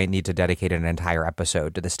some point need to dedicate an entire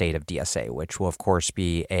episode to the state of DSA, which will of course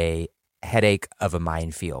be a headache of a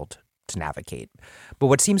minefield to navigate. But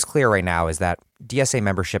what seems clear right now is that DSA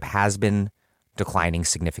membership has been declining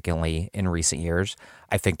significantly in recent years.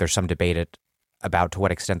 I think there's some debate about to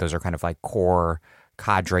what extent those are kind of like core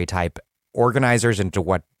cadre type organizers and to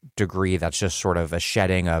what degree that's just sort of a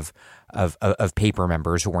shedding of paper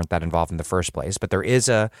members who weren't that involved in the first place. But there is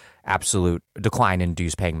a absolute decline in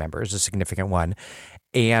dues paying members, a significant one.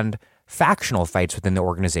 And factional fights within the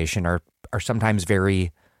organization are sometimes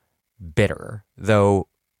very bitter, though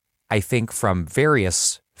I think from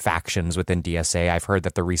various factions within DSA, I've heard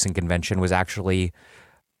that the recent convention was actually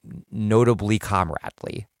notably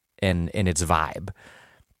comradely in its vibe.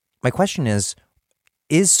 My question is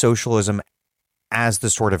socialism as the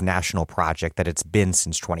sort of national project that it's been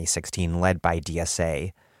since 2016, led by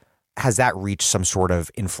DSA, has that reached some sort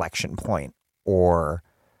of inflection point or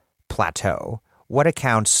plateau? What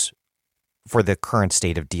accounts for the current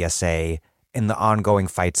state of DSA in the ongoing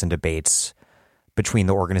fights and debates between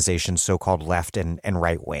the organization's so-called left and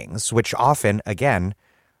right wings, which often, again,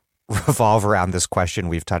 revolve around this question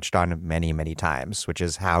we've touched on many, many times, which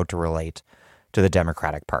is how to relate to the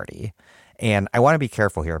Democratic Party. And I want to be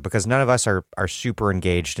careful here because none of us are super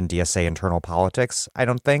engaged in DSA internal politics, I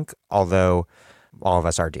don't think, although all of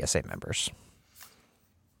us are DSA members.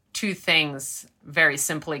 Two things very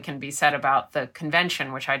simply can be said about the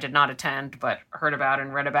convention, which I did not attend, but heard about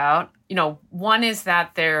and read about. One is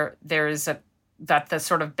that that the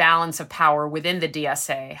sort of balance of power within the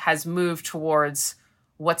DSA has moved towards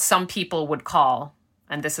what some people would call,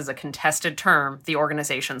 and this is a contested term, the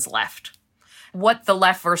organization's left. What the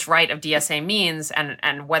left versus right of DSA means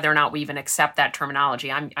and whether or not we even accept that terminology.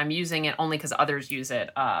 I'm using it only because others use it,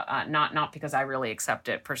 not because I really accept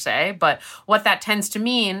it per se. But what that tends to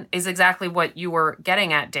mean is exactly what you were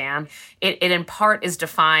getting at, Dan. It in part is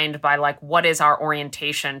defined by like what is our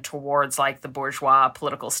orientation towards like the bourgeois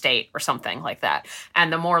political state or something like that.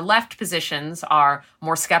 And the more left positions are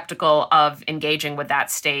more skeptical of engaging with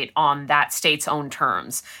that state on that state's own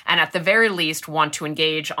terms. And at the very least want to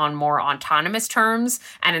engage on more autonomous terms,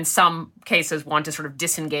 and in some cases want to sort of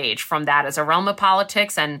disengage from that as a realm of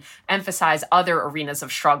politics and emphasize other arenas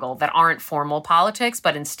of struggle that aren't formal politics,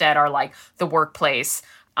 but instead are like the workplace,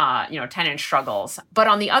 tenant struggles. But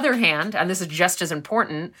on the other hand, and this is just as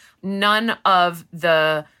important, none of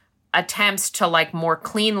the attempts to like more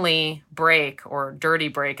cleanly break or dirty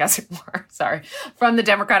break, as it were, from the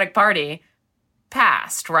Democratic Party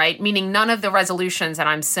passed, right? Meaning none of the resolutions, and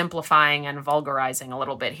I'm simplifying and vulgarizing a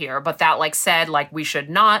little bit here, but that like said, like we should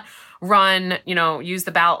not run, use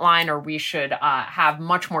the ballot line, or we should have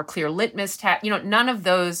much more clear litmus test. None of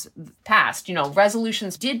those passed.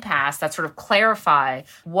 Resolutions did pass that sort of clarify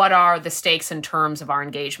what are the stakes in terms of our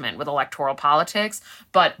engagement with electoral politics,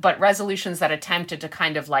 but resolutions that attempted to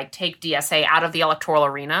kind of like take DSA out of the electoral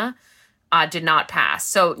arena did not pass.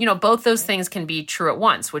 So, both those things can be true at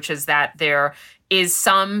once, which is that there is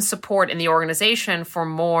some support in the organization for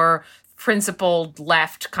more principled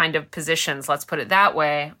left kind of positions, let's put it that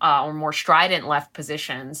way, or more strident left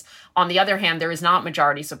positions. On the other hand, there is not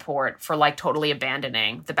majority support for like totally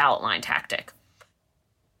abandoning the ballot line tactic.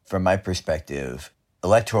 From my perspective,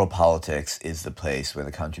 electoral politics is the place where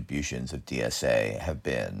the contributions of DSA have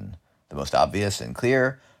been the most obvious and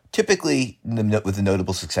clear, typically with the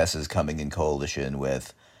notable successes coming in coalition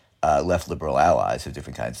with left liberal allies of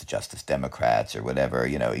different kinds, the Justice Democrats or whatever,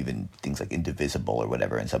 even things like Indivisible or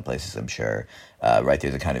whatever in some places, I'm sure.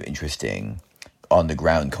 There's a kind of interesting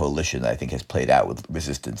on-the-ground coalition that I think has played out with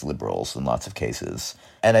resistance liberals in lots of cases.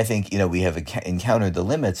 And I think, we have encountered the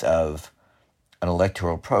limits of an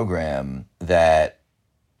electoral program that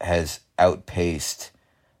has outpaced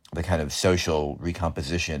the kind of social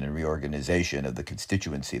recomposition and reorganization of the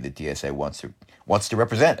constituency that DSA wants to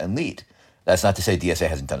represent and lead. That's not to say DSA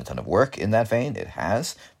hasn't done a ton of work in that vein. It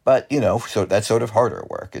has. But, so that's sort of harder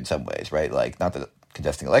work in some ways, right? Like, not that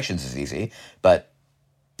contesting elections is easy, but,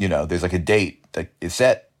 there's like a date that is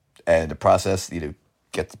set and a process,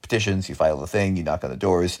 get the petitions, you file the thing, you knock on the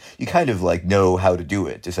doors. You kind of like know how to do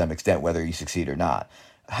it to some extent, whether you succeed or not.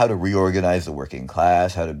 How to reorganize the working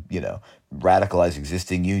class, how to, radicalize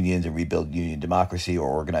existing unions and rebuild union democracy, or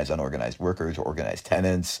organize unorganized workers, or organize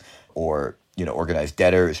tenants, or organized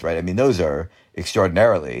debtors, right? I mean, those are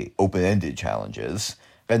extraordinarily open-ended challenges.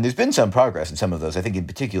 And there's been some progress in some of those. I think in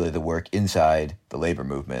particular the work inside the labor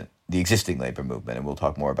movement, the existing labor movement, and we'll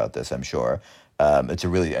talk more about this, I'm sure. It's a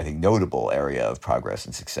really, I think, notable area of progress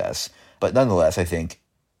and success. But nonetheless, I think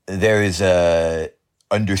there is a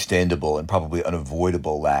understandable and probably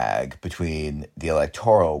unavoidable lag between the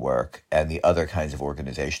electoral work and the other kinds of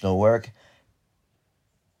organizational work.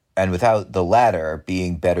 And without the latter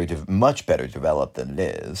being much better developed than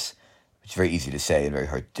it is, which is very easy to say and very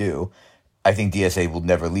hard to do, I think DSA will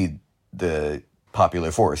never lead the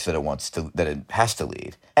popular force that it has to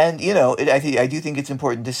lead. And, I do think it's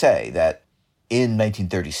important to say that, in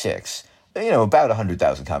 1936, about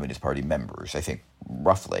 100,000 Communist Party members, I think,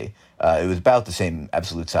 roughly. It was about the same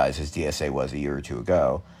absolute size as DSA was a year or two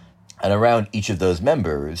ago. And around each of those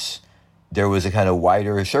members, there was a kind of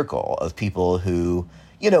wider circle of people who,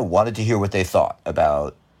 wanted to hear what they thought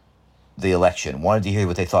about the election, wanted to hear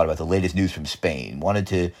what they thought about the latest news from Spain, wanted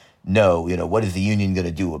to know, what is the union going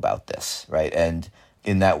to do about this, right? And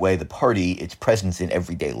in that way, the party, its presence in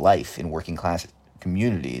everyday life, in working class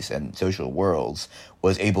communities and social worlds,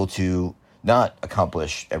 was able to not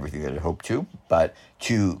accomplish everything that it hoped to, but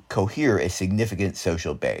to cohere a significant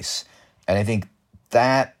social base. And I think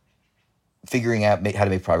that figuring out how to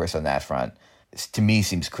make progress on that front, to me,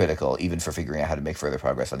 seems critical, even for figuring out how to make further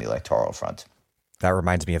progress on the electoral front. That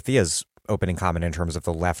reminds me of Thea's opening comment in terms of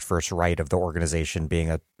the left versus right of the organization being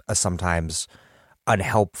a sometimes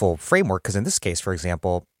unhelpful framework. Because in this case, for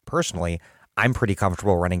example, personally, I'm pretty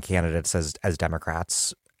comfortable running candidates as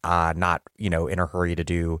Democrats, not, in a hurry to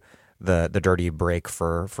do the dirty break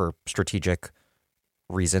for strategic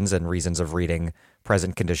reasons and reasons of reading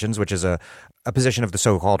present conditions, which is a position of the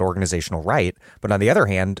so-called organizational right. But on the other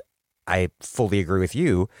hand, I fully agree with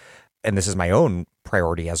you, and this is my own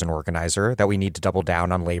priority as an organizer, that we need to double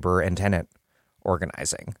down on labor and tenant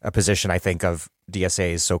organizing, a position I think of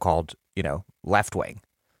DSA's so-called, left wing.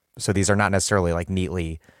 So these are not necessarily like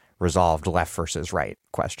neatly resolved left versus right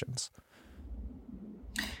questions.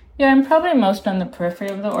 Yeah, I'm probably most on the periphery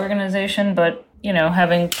of the organization, but,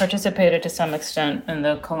 having participated to some extent in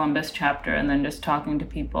the Columbus chapter and then just talking to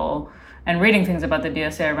people and reading things about the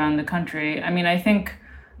DSA around the country, I think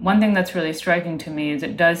one thing that's really striking to me is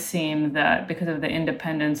it does seem that because of the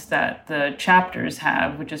independence that the chapters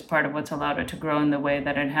have, which is part of what's allowed it to grow in the way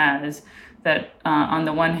that it has, that on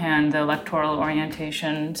the one hand, the electoral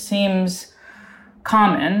orientation seems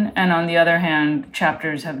common, and on the other hand,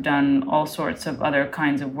 chapters have done all sorts of other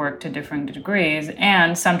kinds of work to differing degrees,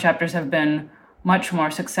 and some chapters have been much more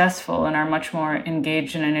successful and are much more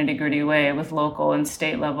engaged in a nitty-gritty way with local and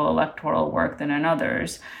state level electoral work than in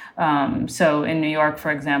others. So in New York, for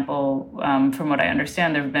example, from what I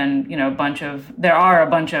understand, there have been, there are a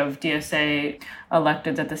bunch of DSA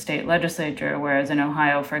electeds at the state legislature, whereas in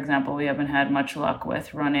Ohio, for example, we haven't had much luck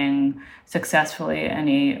with running successfully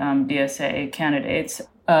any DSA candidates.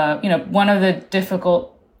 One of the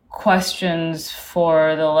difficult questions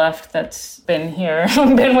for the left that's been here,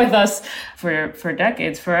 been with us for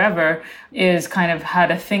decades, forever, is kind of how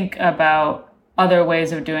to think about other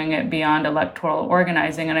ways of doing it beyond electoral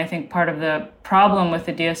organizing. And I think part of the problem with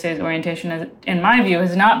the DSA's orientation, is, in my view,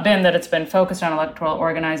 has not been that it's been focused on electoral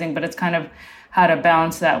organizing, but it's kind of how to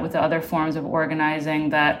balance that with the other forms of organizing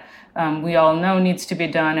that we all know needs to be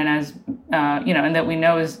done, and and that we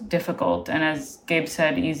know is difficult, and as Gabe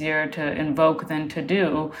said, easier to invoke than to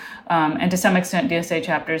do. And to some extent, DSA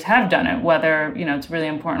chapters have done it, whether, it's really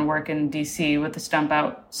important work in DC with the Stump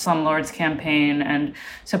Out Slumlords campaign and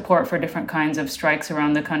support for different kinds of strikes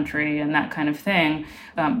around the country and that kind of thing.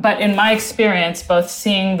 But in my experience, both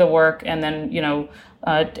seeing the work and then,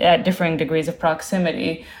 at differing degrees of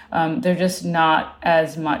proximity, they're just not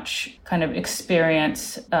as much kind of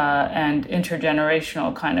experience and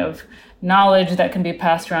intergenerational kind of knowledge that can be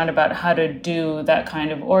passed around about how to do that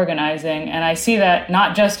kind of organizing. And I see that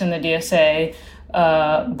not just in the DSA,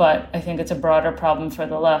 but I think it's a broader problem for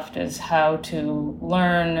the left, is how to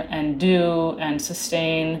learn and do and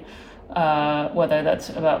sustain, whether that's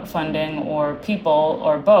about funding or people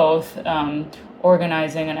or both,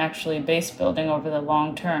 organizing and actually base building over the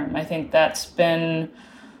long term. I think that's been,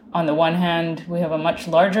 on the one hand, we have a much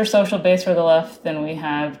larger social base for the left than we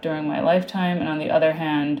have during my lifetime, and on the other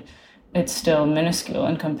hand, it's still minuscule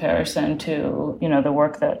in comparison to, the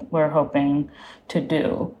work that we're hoping to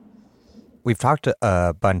do. We've talked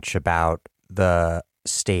a bunch about the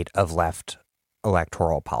state of left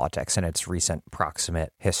electoral politics and its recent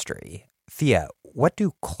proximate history. Thea, what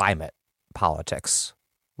do climate politics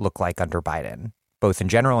look like under Biden, both in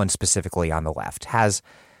general and specifically on the left? Has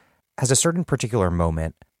a certain particular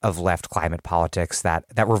moment of left climate politics that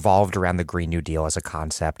revolved around the Green New Deal as a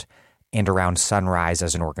concept and around Sunrise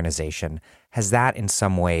as an organization, has that in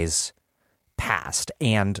some ways passed?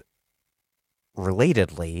 And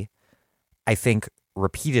relatedly, I think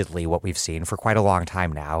repeatedly what we've seen for quite a long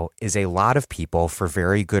time now is a lot of people, for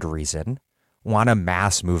very good reason, want a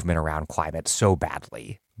mass movement around climate so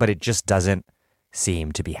badly, but it just doesn't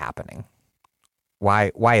seem to be happening.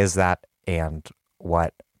 Why is that, and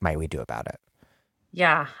what might we do about it?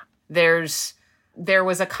 Yeah, there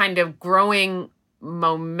was a kind of growing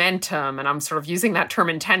momentum, and I'm sort of using that term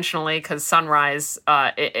intentionally because Sunrise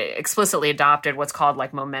explicitly adopted what's called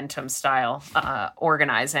like momentum style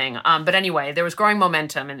organizing. But anyway, there was growing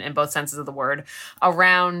momentum in both senses of the word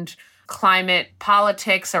around climate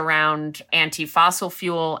politics, around anti-fossil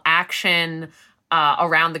fuel action,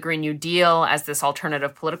 around the Green New Deal as this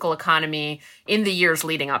alternative political economy in the years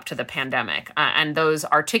leading up to the pandemic. And those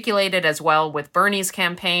articulated as well with Bernie's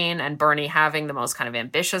campaign and Bernie having the most kind of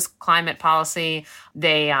ambitious climate policy.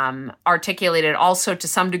 They articulated also to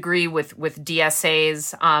some degree with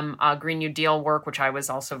DSA's Green New Deal work, which I was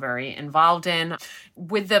also very involved in.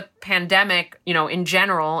 With the pandemic, in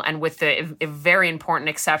general, and with the a very important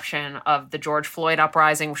exception of the George Floyd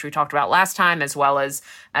uprising, which we talked about last time, as well as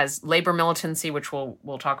labor militancy, which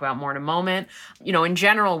we'll talk about more in a moment. In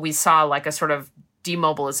general, we saw like a sort of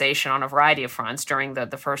demobilization on a variety of fronts during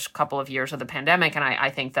the first couple of years of the pandemic. And I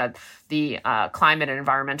think that the climate and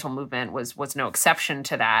environmental movement was no exception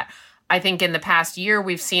to that. I think in the past year,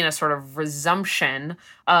 we've seen a sort of resumption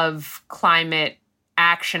of climate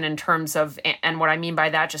action in terms of, and what I mean by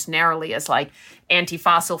that just narrowly is like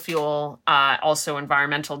anti-fossil fuel, also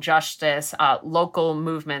environmental justice, local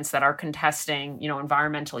movements that are contesting,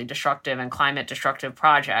 environmentally destructive and climate destructive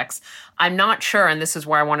projects. I'm not sure, and this is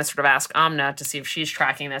where I want to sort of ask Amna to see if she's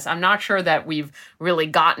tracking this. I'm not sure that we've really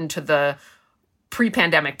gotten to the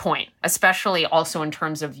pre-pandemic point, especially also in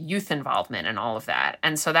terms of youth involvement and all of that.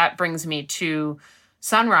 And so that brings me to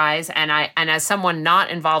Sunrise, and as someone not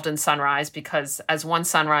involved in Sunrise, because as one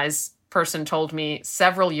Sunrise person told me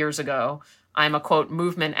several years ago, I'm a quote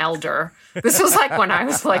movement elder. This was like when I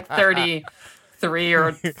was like 33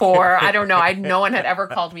 or 4. I don't know. No one had ever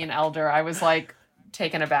called me an elder. I was like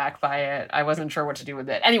taken aback by it. I wasn't sure what to do with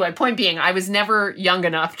it. Anyway, point being, I was never young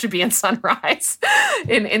enough to be in Sunrise,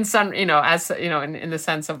 in the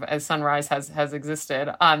sense of as Sunrise has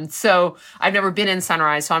existed. So I've never been in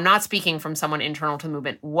Sunrise, so I'm not speaking from someone internal to the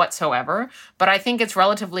movement whatsoever. But I think it's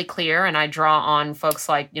relatively clear, and I draw on folks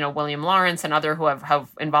like William Lawrence and other who have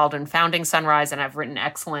involved in founding Sunrise and have written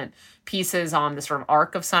excellent pieces on the sort of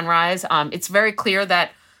arc of Sunrise. It's very clear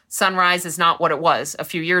that Sunrise is not what it was a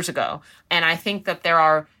few years ago. And I think that there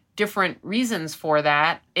are different reasons for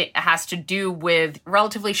that. It has to do with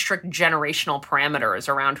relatively strict generational parameters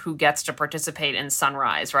around who gets to participate in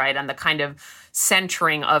Sunrise, right? And the kind of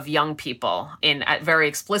centering of young people in very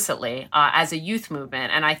explicitly as a youth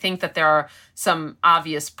movement. And I think that there are some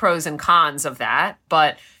obvious pros and cons of that.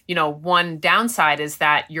 But, one downside is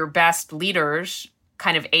that your best leaders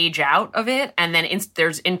kind of age out of it. And then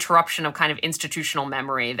there's interruption of kind of institutional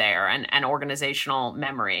memory there and organizational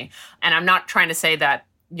memory. And I'm not trying to say that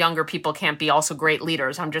younger people can't be also great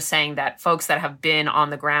leaders. I'm just saying that folks that have been on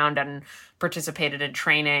the ground and participated in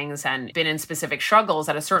trainings and been in specific struggles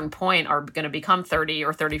at a certain point are going to become 30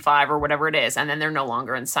 or 35 or whatever it is. And then they're no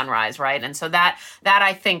longer in Sunrise, right? And so that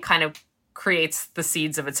I think kind of creates the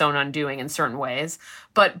seeds of its own undoing in certain ways.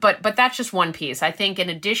 But that's just one piece. I think in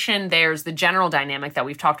addition, there's the general dynamic that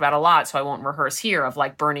we've talked about a lot, so I won't rehearse here, of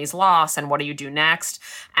like Bernie's loss and what do you do next?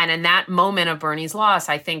 And in that moment of Bernie's loss,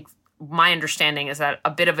 I think my understanding is that a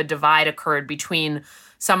bit of a divide occurred between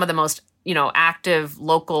some of the most active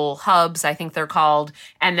local hubs, I think they're called,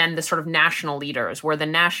 and then the sort of national leaders, where the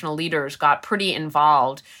national leaders got pretty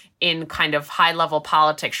involved in kind of high-level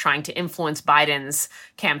politics, trying to influence Biden's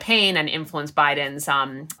campaign and influence Biden's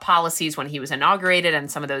policies when he was inaugurated,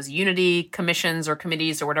 and some of those unity commissions or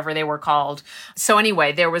committees or whatever they were called. So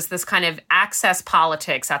anyway, there was this kind of access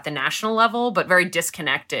politics at the national level, but very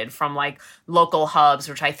disconnected from like local hubs,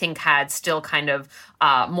 which I think had still kind of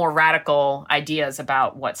more radical ideas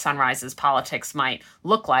about what Sunrise's politics might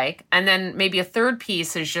look like. And then maybe a third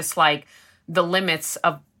piece is just like the limits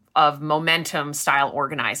of momentum style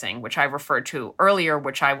organizing, which I referred to earlier,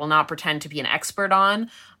 which I will not pretend to be an expert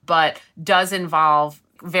on, but does involve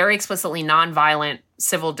very explicitly nonviolent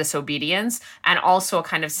civil disobedience, and also a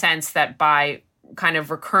kind of sense that by kind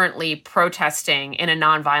of recurrently protesting in a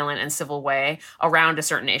nonviolent and civil way around a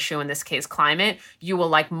certain issue, in this case climate, you will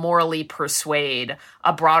like morally persuade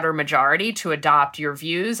a broader majority to adopt your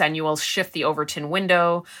views, and you will shift the Overton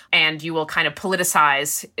window, and you will kind of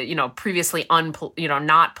politicize, previously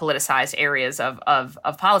not politicized areas of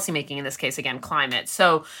policymaking, in this case, again, climate.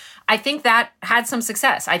 So I think that had some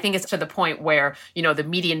success. I think it's to the point where, the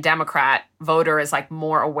median Democrat voter is like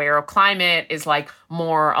more aware of climate, is like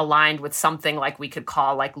more aligned with something like we could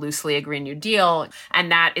call like loosely a Green New Deal.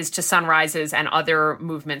 And that is to Sunrise's and other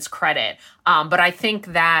movements' credit. But I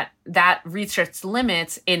think that reached its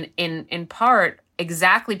limits in part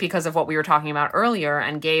exactly because of what we were talking about earlier.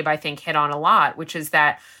 And Gabe, I think, hit on a lot, which is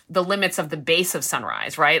that the limits of the base of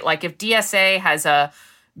Sunrise, right? Like if DSA has a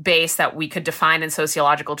base that we could define in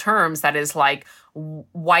sociological terms that is like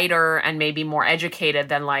whiter and maybe more educated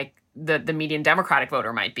than like the median Democratic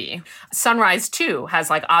voter might be. Sunrise, too, has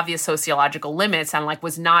like obvious sociological limits and like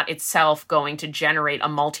was not itself going to generate a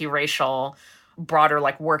multiracial, broader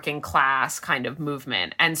like working class kind of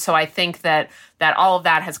movement. And so I think that all of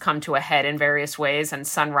that has come to a head in various ways. And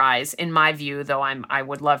Sunrise, in my view, though I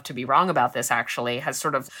would love to be wrong about this actually, has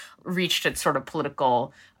sort of reached its sort of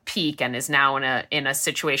political peak and is now in a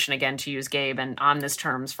situation, again, to use Gabe and Amna's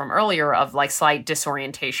terms from earlier, of like slight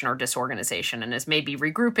disorientation or disorganization, and is maybe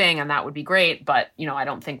regrouping, and that would be great. But, I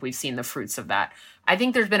don't think we've seen the fruits of that. I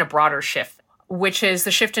think there's been a broader shift, which is the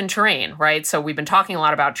shift in terrain, right? So we've been talking a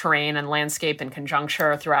lot about terrain and landscape and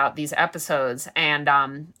conjuncture throughout these episodes. And,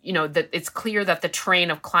 that it's clear that the terrain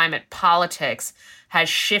of climate politics has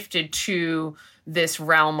shifted to this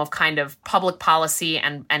realm of kind of public policy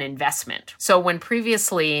and investment. So when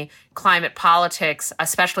previously climate politics,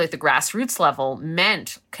 especially at the grassroots level,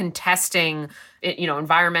 meant contesting,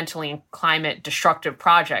 environmentally and climate destructive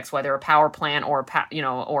projects, whether a power plant or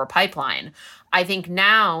a pipeline, I think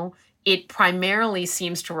now it primarily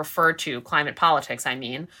seems to refer to climate politics,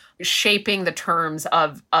 shaping the terms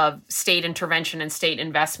of state intervention and state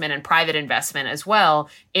investment and private investment as well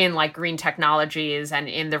in like green technologies and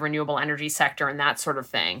in the renewable energy sector and that sort of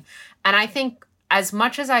thing. And I think as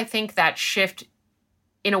much as I think that shift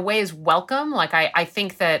in a way is welcome, like I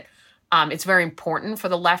think that it's very important for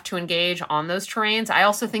the left to engage on those terrains. I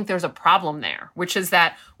also think there's a problem there, which is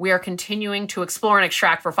that we are continuing to explore and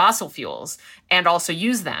extract for fossil fuels and also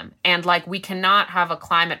use them. And like we cannot have a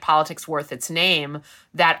climate politics worth its name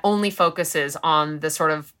that only focuses on the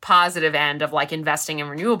sort of positive end of like investing in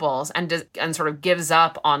renewables and sort of gives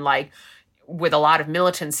up on like, with a lot of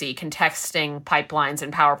militancy, contesting pipelines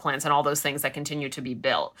and power plants and all those things that continue to be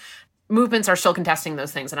built. Movements are still contesting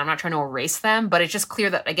those things, and I'm not trying to erase them, but it's just clear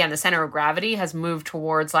that, again, the center of gravity has moved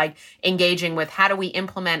towards like engaging with how do we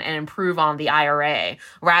implement and improve on the IRA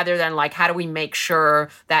rather than like how do we make sure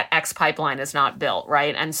that X pipeline is not built,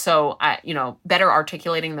 right? And so, better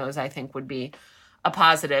articulating those, I think, would be a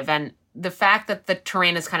positive. And the fact that the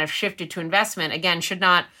terrain has kind of shifted to investment, again, should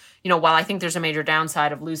not, while I think there's a major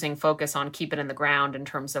downside of losing focus on keep it in the ground in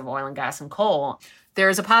terms of oil and gas and coal, there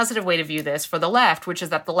is a positive way to view this for the left, which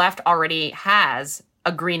is that the left already has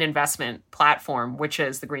a green investment platform, which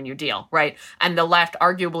is the Green New Deal, right? And the left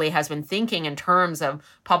arguably has been thinking in terms of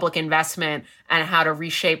public investment and how to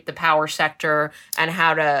reshape the power sector and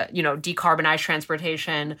how to, decarbonize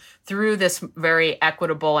transportation through this very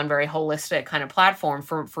equitable and very holistic kind of platform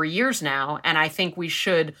for years now. And I think we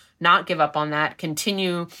should not give up on that,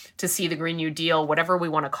 continue to see the Green New Deal, whatever we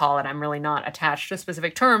want to call it. I'm really not attached to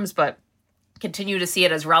specific terms, but continue to see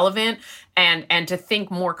it as relevant and to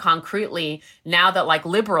think more concretely now that like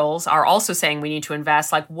liberals are also saying we need to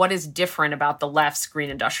invest, like what is different about the left's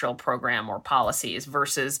green industrial program or policies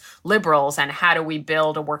versus liberals, and how do we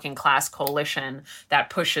build a working class coalition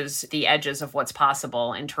that pushes the edges of what's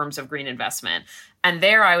possible in terms of green investment. And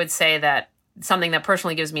there I would say that something that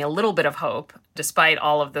personally gives me a little bit of hope, despite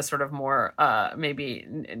all of the sort of more maybe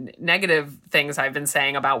negative things I've been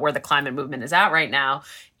saying about where the climate movement is at right now,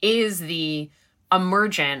 is the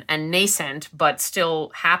emergent and nascent, but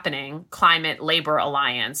still happening, climate labor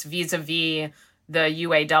alliance vis-a-vis the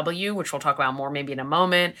UAW, which we'll talk about more maybe in a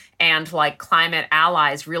moment, and like climate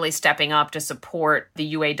allies really stepping up to support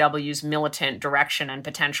the UAW's militant direction and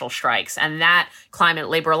potential strikes. And that climate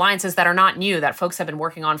labor alliances that are not new, that folks have been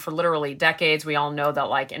working on for literally decades. We all know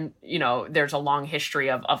that there's a long history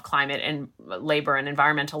of climate and labor and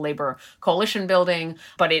environmental labor coalition building,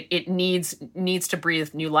 but it needs to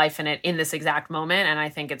breathe new life in it in this exact moment. And I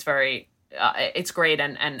think it's very it's great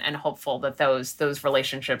and hopeful that those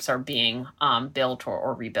relationships are being built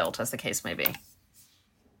or rebuilt, as the case may be.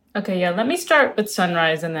 Okay, yeah, let me start with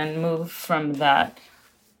Sunrise and then move from that.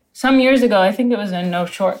 Some years ago, I think it was in No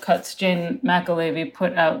Shortcuts, Jane McAlevey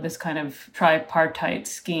put out this kind of tripartite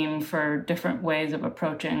scheme for different ways of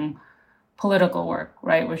approaching political work,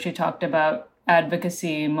 right? Where she talked about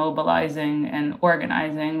advocacy, mobilizing, and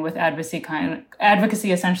organizing, with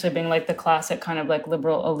advocacy essentially being like the classic kind of like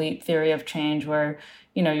liberal elite theory of change, where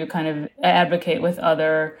you kind of advocate with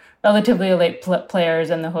other relatively elite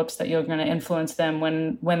players in the hopes that you're going to influence them,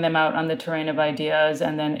 win them out on the terrain of ideas,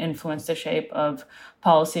 and then influence the shape of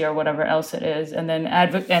policy or whatever else it is. And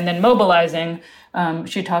then mobilizing,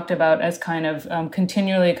 she talked about as kind of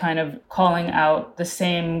continually kind of calling out the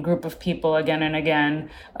same group of people again and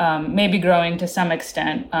again, maybe growing to some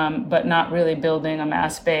extent, but not really building a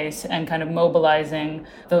mass base, and kind of mobilizing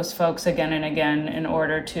those folks again and again in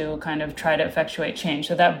order to kind of try to effectuate change. change.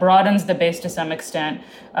 So that broadens the base to some extent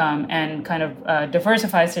and kind of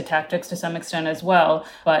diversifies the tactics to some extent as well,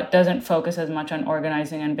 but doesn't focus as much on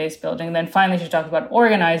organizing and base building. Then finally, she talks about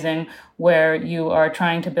organizing, where you are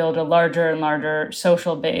trying to build a larger and larger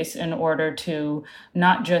social base in order to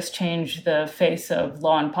not just change the face of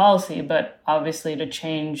law and policy, but obviously to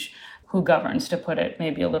change who governs, to put it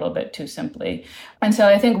maybe a little bit too simply. And so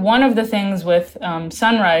I think one of the things with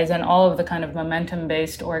Sunrise and all of the kind of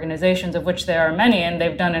momentum-based organizations, of which there are many, and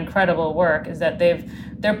they've done incredible work, is that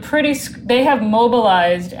they have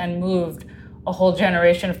mobilized and moved a whole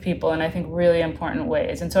generation of people in, I think, really important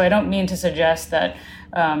ways. And so I don't mean to suggest that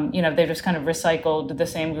they just kind of recycled the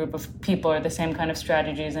same group of people or the same kind of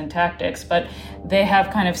strategies and tactics, but they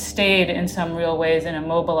have kind of stayed in some real ways in a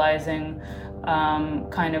mobilizing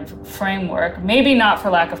kind of framework. Maybe not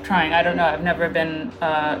for lack of trying. I don't know. I've never been,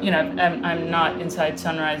 I'm not inside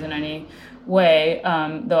Sunrise in any way,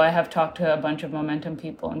 though I have talked to a bunch of momentum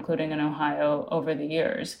people, including in Ohio, over the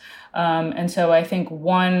years. And so I think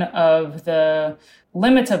one of the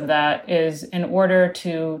limits of that is, in order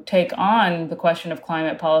to take on the question of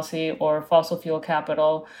climate policy or fossil fuel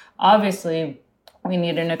capital, obviously we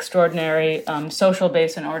need an extraordinary social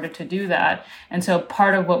base in order to do that. And so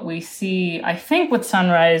part of what we see, I think, with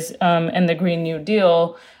Sunrise and the Green New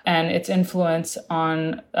Deal and its influence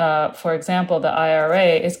on, for example, the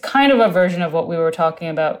IRA, is kind of a version of what we were talking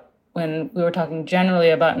about when we were talking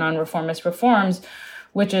generally about non-reformist reforms,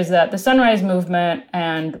 which is that the Sunrise Movement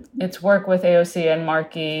and its work with AOC and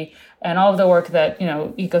Markey and all of the work that,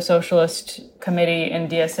 Eco-Socialist Committee and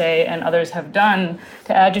DSA and others have done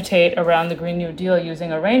to agitate around the Green New Deal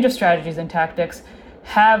using a range of strategies and tactics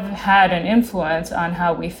have had an influence on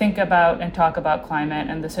how we think about and talk about climate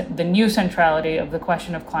and the new centrality of the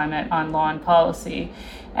question of climate on law and policy.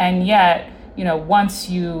 And yet, once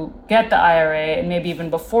you get the IRA, and maybe even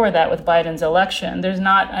before that with Biden's election, there's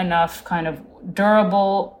not enough kind of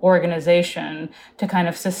durable organization to kind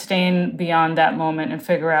of sustain beyond that moment and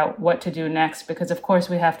figure out what to do next, because of course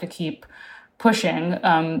we have to keep pushing.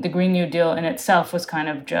 The Green New Deal in itself was kind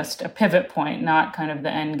of just a pivot point, not kind of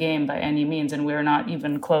the end game by any means, and we're not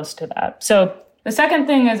even close to that. So the second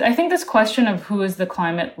thing is, I think this question of who is the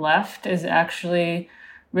climate left is actually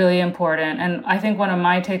really important. And I think one of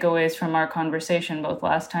my takeaways from our conversation, both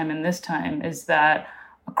last time and this time, is that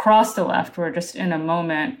across the left, we're just in a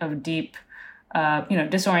moment of deep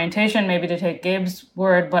disorientation, maybe to take Gabe's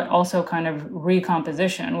word, but also kind of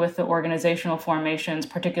recomposition, with the organizational formations,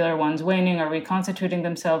 particular ones waning or reconstituting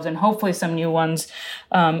themselves, and hopefully some new ones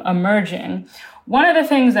emerging. One of the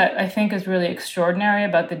things that I think is really extraordinary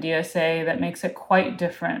about the DSA that makes it quite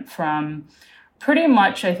different from pretty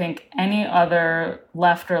much, I think, any other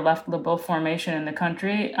left or left liberal formation in the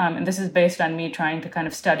country, and this is based on me trying to kind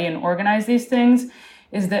of study and organize these things,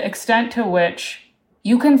 is the extent to which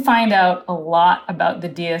you can find out a lot about the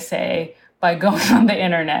DSA by going on the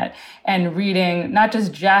internet and reading not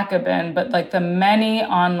just Jacobin, but like the many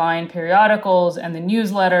online periodicals and the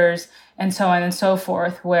newsletters and so on and so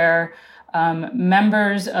forth, where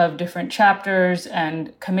members of different chapters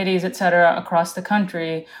and committees, et cetera, across the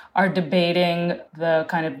country are debating the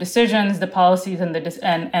kind of decisions, the policies, and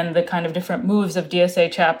the kind of different moves of DSA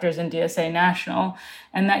chapters and DSA National.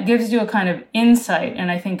 And that gives you a kind of insight, and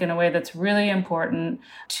I think in a way that's really important,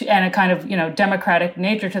 and a kind of, democratic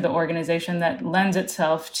nature to the organization that lends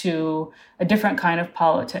itself to a different kind of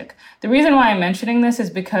politic. The reason why I'm mentioning this is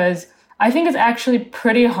because I think it's actually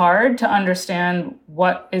pretty hard to understand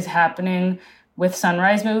what is happening with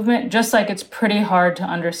Sunrise Movement, just like it's pretty hard to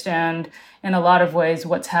understand in a lot of ways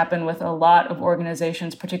what's happened with a lot of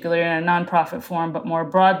organizations, particularly in a nonprofit form, but more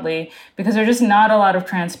broadly, because there's just not a lot of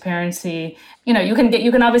transparency. You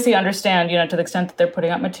can obviously understand, to the extent that they're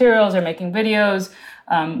putting out materials or making videos,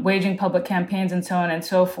 waging public campaigns and so on and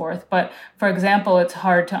so forth. But for example, it's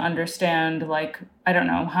hard to understand, I don't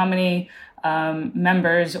know how many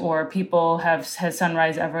members or people has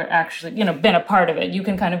Sunrise ever actually, been a part of it. You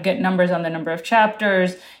can kind of get numbers on the number of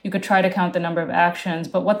chapters. You could try to count the number of actions,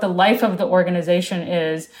 but what the life of the organization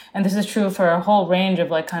is, and this is true for a whole range of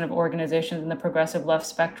kind of organizations in the progressive left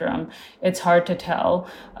spectrum, it's hard to tell.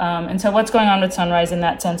 And so what's going on with Sunrise in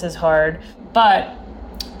that sense is hard, but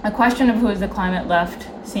a question of who is the climate left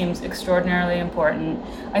seems extraordinarily important.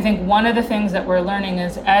 I think one of the things that we're learning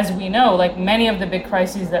is, as we know, many of the big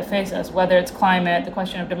crises that face us, whether it's climate, the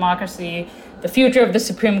question of democracy, the future of the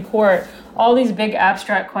Supreme Court, all these big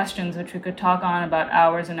abstract questions which we could talk on about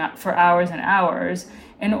for hours and hours,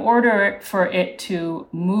 in order for it to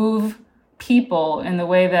move people in the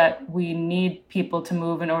way that we need people to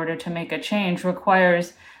move in order to make a change,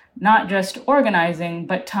 requires not just organizing,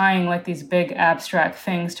 but tying these big abstract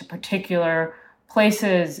things to particular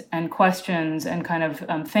places and questions and kind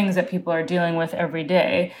of things that people are dealing with every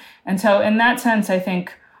day. And so in that sense, I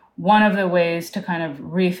think one of the ways to kind of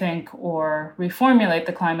rethink or reformulate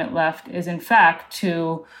the climate left is, in fact,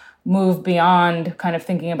 to move beyond kind of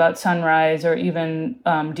thinking about Sunrise or even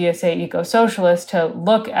DSA eco-socialists to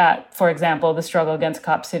look at, for example, the struggle against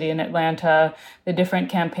Cop City in Atlanta, the different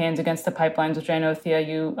campaigns against the pipelines, which I know, Thea,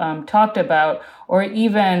 you talked about, or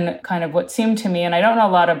even kind of what seemed to me, and I don't know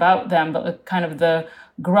a lot about them, but kind of the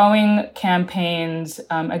growing campaigns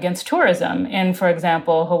against tourism in, for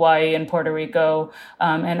example, Hawaii and Puerto Rico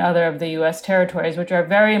and other of the U.S. territories, which are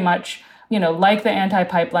very much, like the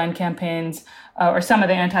anti-pipeline campaigns, or some of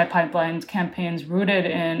the anti-pipeline campaigns rooted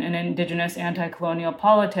in an indigenous anti-colonial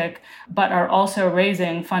politic, but are also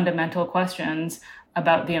raising fundamental questions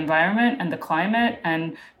about the environment and the climate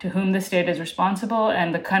and to whom the state is responsible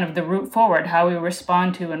and the kind of the route forward, how we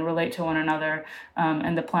respond to and relate to one another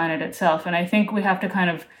and the planet itself. And I think we have to kind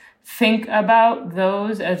of think about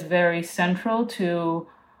those as very central to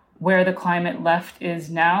where the climate left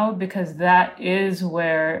is now, because that is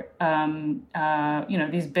where,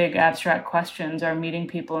 these big abstract questions are meeting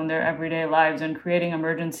people in their everyday lives and creating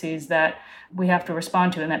emergencies that we have to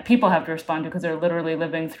respond to and that people have to respond to because they're literally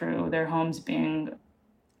living through their homes being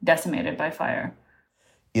decimated by fire.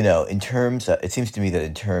 In terms of, it seems to me that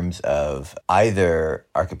in terms of either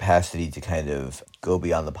our capacity to kind of go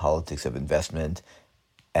beyond the politics of investment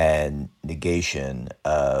and negation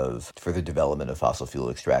of further development of fossil fuel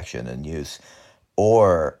extraction and use,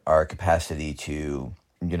 or our capacity to,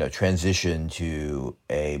 transition to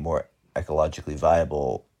a more ecologically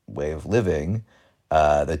viable way of living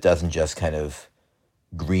that doesn't just kind of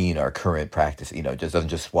green our current practice, just doesn't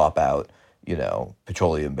just swap out,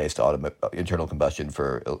 petroleum-based internal combustion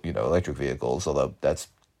for, electric vehicles, although that's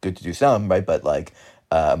good to do some, right? But like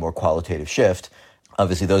a more qualitative shift.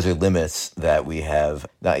 Obviously, those are limits that we have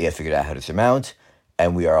not yet figured out how to surmount,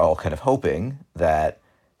 and we are all kind of hoping that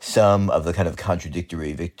some of the kind of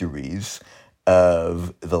contradictory victories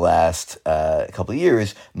of the last couple of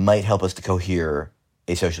years might help us to cohere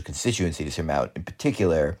a social constituency to surmount, in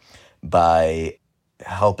particular, by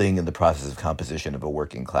helping in the process of composition of a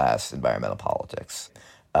working class environmental politics.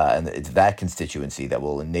 And it's that constituency that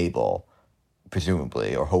will enable,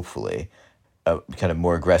 presumably or hopefully, kind of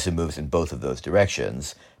more aggressive moves in both of those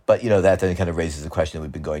directions. But, that then kind of raises the question that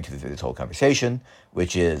we've been going through this whole conversation,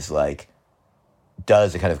 which is like,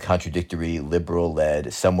 does a kind of contradictory,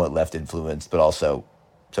 liberal-led, somewhat left-influenced, but also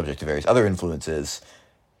subject to various other influences,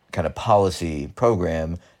 kind of policy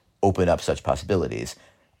program open up such possibilities?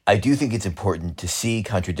 I do think it's important to see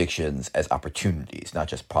contradictions as opportunities, not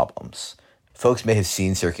just problems. Folks may have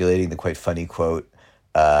seen circulating the quite funny quote,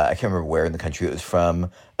 I can't remember where in the country it was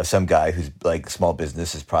from, of some guy whose like small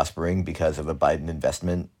business is prospering because of a Biden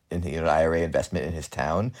investment in an IRA investment in his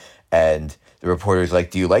town. And the reporter's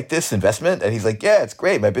like, do you like this investment? And he's like, yeah, it's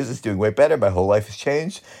great. My business is doing way better. My whole life has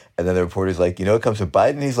changed. And then the reporter's like, it comes from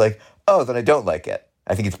Biden. He's like, oh, then I don't like it.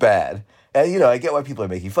 I think it's bad. And, I get why people are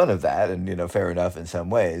making fun of that and, fair enough in some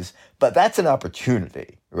ways, but that's an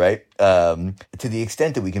opportunity, right? To the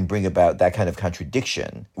extent that we can bring about that kind of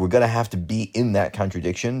contradiction, we're going to have to be in that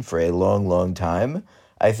contradiction for a long, long time,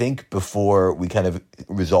 I think, before we kind of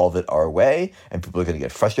resolve it our way, and people are going to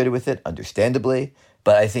get frustrated with it, understandably.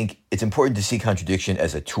 But I think it's important to see contradiction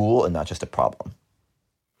as a tool and not just a problem.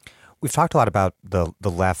 We've talked a lot about the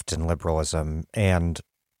left and liberalism, and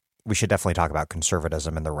we should definitely talk about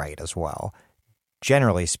conservatism and the right as well.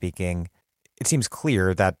 Generally speaking, it seems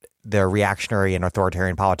clear that the reactionary and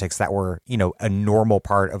authoritarian politics that were, a normal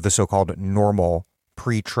part of the so-called normal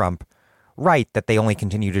pre-Trump right, that they only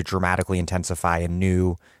continue to dramatically intensify in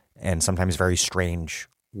new and sometimes very strange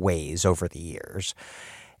ways over the years.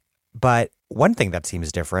 But one thing that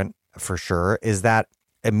seems different, for sure, is that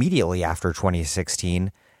immediately after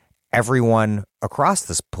 2016, everyone across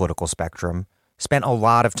this political spectrum spent a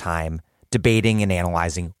lot of time debating and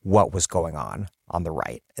analyzing what was going on the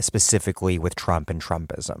right, specifically with Trump and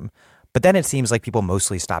Trumpism. But then it seems like people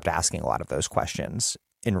mostly stopped asking a lot of those questions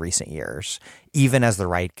in recent years, even as the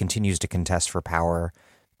right continues to contest for power,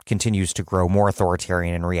 continues to grow more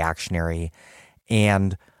authoritarian and reactionary,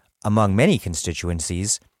 and among many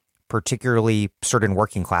constituencies, particularly certain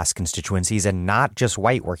working class constituencies and not just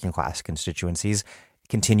white working class constituencies,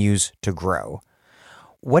 continues to grow.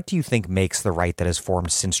 What do you think makes the right that has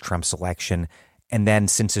formed since Trump's election and then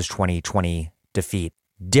since his 2020 defeat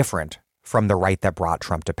different from the right that brought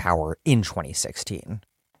Trump to power in 2016?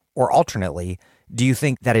 Or alternately, do you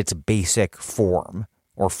think that its basic form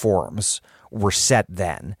or forms were set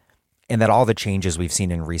then, and that all the changes we've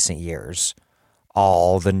seen in recent years,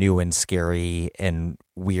 all the new and scary and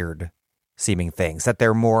weird seeming things, that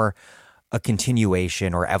they're more a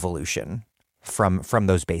continuation or evolution from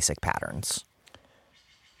those basic patterns?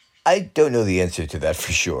 I don't know the answer to that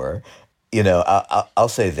for sure. I'll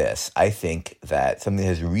say this. I think that something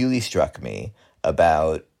has really struck me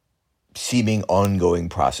about seeming ongoing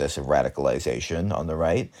process of radicalization on the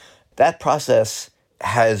right. That process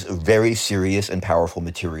has very serious and powerful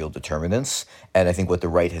material determinants. And I think what the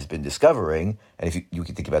right has been discovering, and if you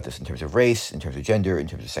can think about this in terms of race, in terms of gender, in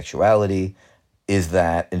terms of sexuality, is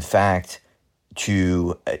that, in fact,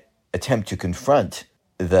 to attempt to confront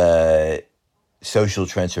the social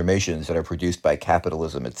transformations that are produced by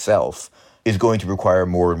capitalism itself is going to require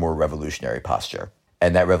more and more revolutionary posture.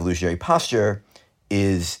 And that revolutionary posture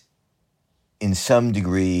is, in some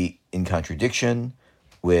degree, in contradiction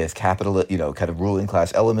with kind of ruling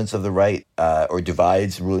class elements of the right, or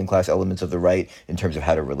divides ruling class elements of the right in terms of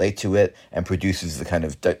how to relate to it, and produces the kind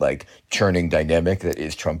of churning dynamic that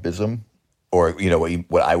is Trumpism, or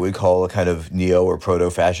what I would call a kind of neo or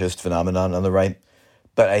proto-fascist phenomenon on the right.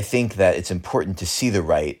 But I think that it's important to see the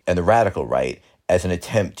right and the radical right as an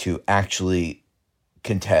attempt to actually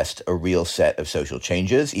contest a real set of social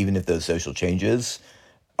changes, even if those social changes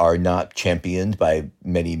are not championed by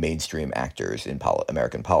many mainstream actors in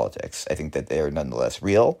American politics. I think that they are nonetheless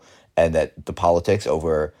real, and that the politics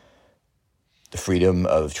over the freedom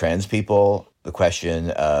of trans people, the question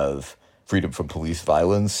of freedom from police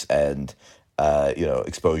violence and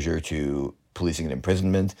exposure to policing and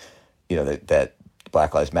imprisonment, that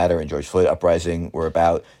Black Lives Matter and George Floyd uprising were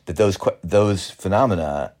about, that those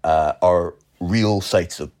phenomena are real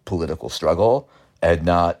sites of political struggle and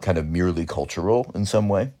not kind of merely cultural in some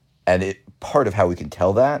way. And part of how we can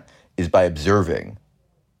tell that is by observing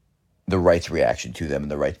the right's reaction to them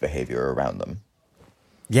and the right's behavior around them.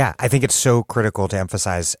 Yeah, I think it's so critical to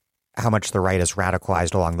emphasize how much the right is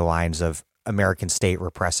radicalized along the lines of American state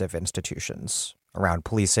repressive institutions around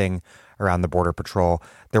policing, around the Border Patrol.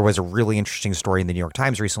 There was a really interesting story in the New York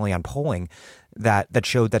Times recently on polling that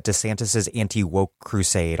showed that DeSantis's anti-woke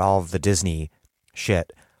crusade, all of the Disney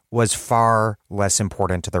shit, was far less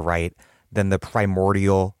important to the right than the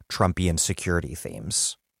primordial Trumpian security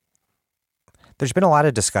themes. There's been a lot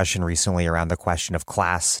of discussion recently around the question of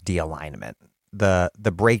class de-alignment, the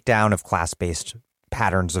breakdown of class-based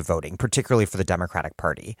patterns of voting, particularly for the Democratic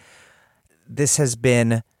Party. This has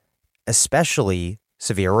been especially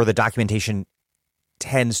severe, or the documentation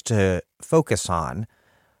tends to focus on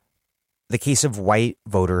the case of white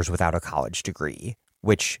voters without a college degree,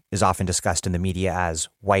 which is often discussed in the media as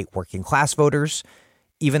white working class voters,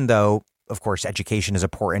 even though, of course, education is a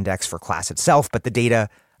poor index for class itself, but the data,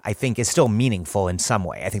 I think, is still meaningful in some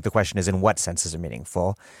way. I think the question is, in what sense is it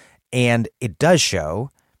meaningful? And it does show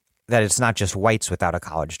that it's not just whites without a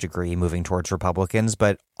college degree moving towards Republicans,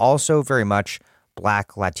 but also very much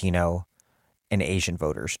Black, Latino, and Asian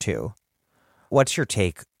voters too. What's your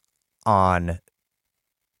take on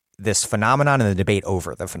this phenomenon and the debate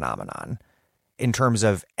over the phenomenon in terms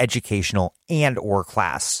of educational and or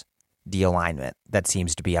class de-alignment that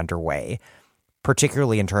seems to be underway,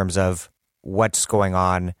 particularly in terms of what's going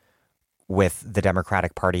on with the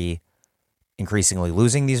Democratic Party increasingly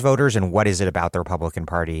losing these voters, and what is it about the Republican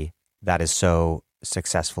Party that is so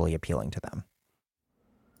successfully appealing to them?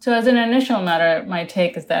 So as an initial matter, my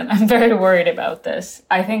take is that I'm very worried about this.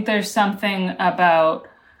 I think there's something about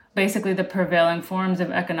basically the prevailing forms of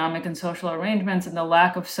economic and social arrangements and the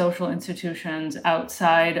lack of social institutions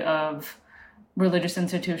outside of religious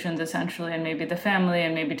institutions, essentially, and maybe the family,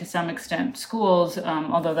 and maybe to some extent schools,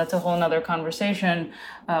 although that's a whole nother conversation,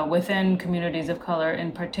 within communities of color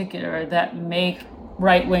in particular, that make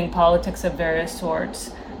right-wing politics of various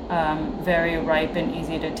sorts very ripe and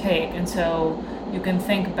easy to take. And so you can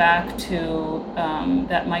think back to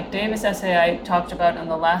that Mike Davis essay I talked about in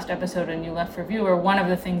the last episode in You Left Review, or one of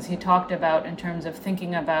the things he talked about in terms of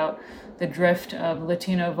thinking about the drift of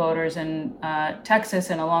Latino voters in Texas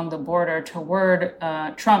and along the border toward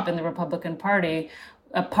Trump and the Republican Party.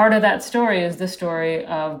 A part of that story is the story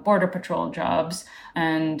of Border Patrol jobs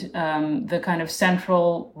and the kind of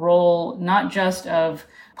central role, not just of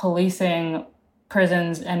policing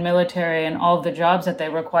prisons and military and all of the jobs that they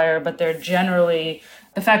require, but they're generally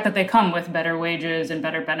the fact that they come with better wages and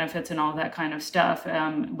better benefits and all that kind of stuff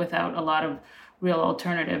without a lot of real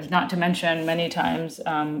alternatives, not to mention many times,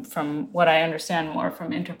 from what I understand more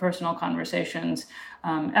from interpersonal conversations,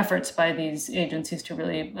 efforts by these agencies to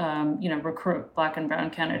really, recruit Black and brown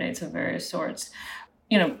candidates of various sorts.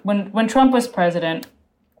 When Trump was president,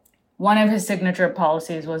 one of his signature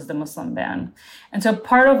policies was the Muslim ban. And so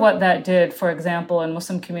part of what that did, for example, in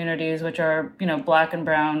Muslim communities, which are, Black and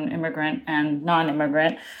brown, immigrant and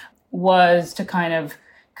non-immigrant, was to kind of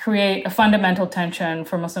create a fundamental tension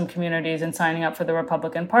for Muslim communities in signing up for the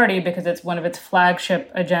Republican Party, because it's one of its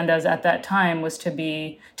flagship agendas at that time was to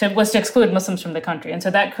exclude Muslims from the country. And so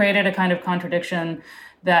that created a kind of contradiction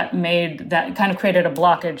that kind of created a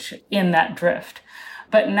blockage in that drift.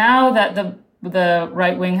 But now that the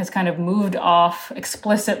right wing has kind of moved off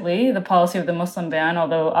explicitly the policy of the Muslim ban,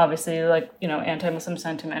 although obviously anti-Muslim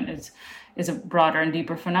sentiment is a broader and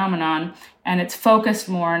deeper phenomenon. And it's focused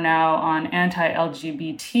more now on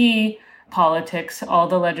anti-LGBT politics, all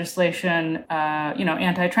the legislation,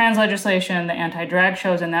 anti-trans legislation, the anti-drag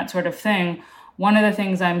shows and that sort of thing. One of the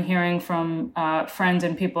things I'm hearing from friends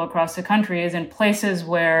and people across the country is in places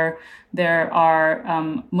where there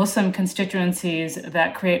are Muslim constituencies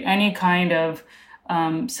that create any kind of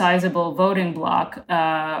sizable voting bloc,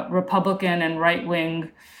 Republican and right-wing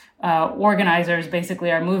organizers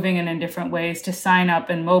basically are moving in different ways to sign up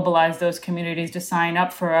and mobilize those communities to sign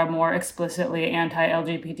up for a more explicitly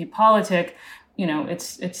anti-LGBT politic.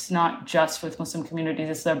 It's not just with Muslim communities,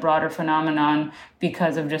 it's a broader phenomenon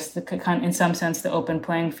because of just in some sense, the open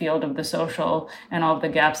playing field of the social and all of the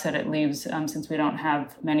gaps that it leaves, since we don't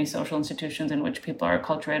have many social institutions in which people are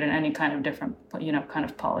acculturated in any kind of different, kind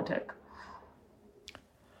of politic.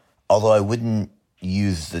 Although I wouldn't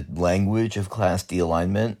use the language of class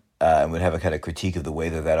de-alignment, and would have a kind of critique of the way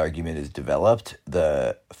that argument is developed,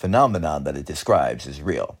 the phenomenon that it describes is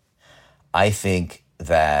real. I think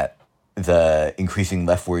that the increasing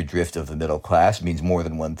leftward drift of the middle class means more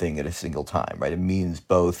than one thing at a single time, right? It means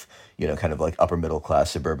both, kind of like upper middle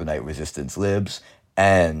class suburbanite resistance libs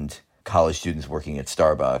and college students working at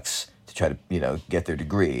Starbucks to try to, get their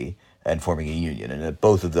degree and forming a union. And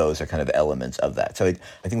both of those are kind of elements of that. So I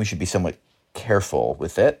think we should be somewhat careful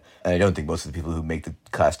with it. And I don't think most of the people who make the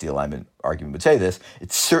class de-alignment argument would say this.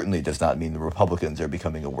 It certainly does not mean the Republicans are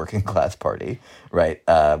becoming a working class party, right?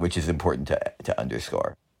 Which is important to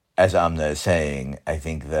underscore. As Amna is saying, I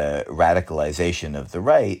think the radicalization of the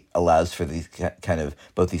right allows for these kind of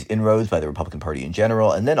both these inroads by the Republican Party in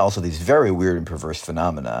general, and then also these very weird and perverse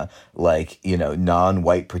phenomena like,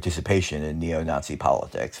 non-white participation in neo-Nazi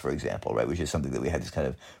politics, for example, right? Which is something that we had these kind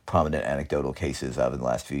of prominent anecdotal cases of in the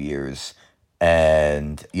last few years.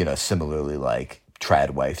 And, similarly like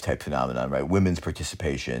trad wife type phenomenon, right? Women's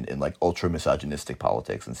participation in like ultra misogynistic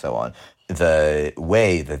politics and so on. The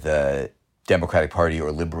way that the Democratic Party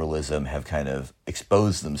or liberalism have kind of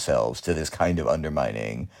exposed themselves to this kind of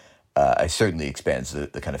undermining, certainly expands the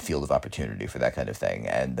kind of field of opportunity for that kind of thing.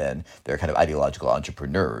 And then there are kind of ideological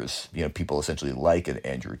entrepreneurs, people essentially like an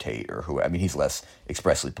Andrew Tate or he's less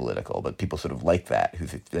expressly political, but people sort of like that who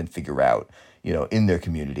then figure out, in their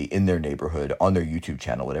community, in their neighborhood, on their YouTube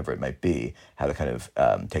channel, whatever it might be, how to kind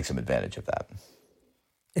of take some advantage of that.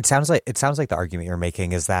 It sounds like the argument you're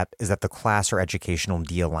making is that the class or educational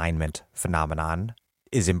de-alignment phenomenon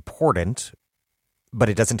is important, but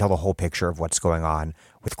it doesn't tell the whole picture of what's going on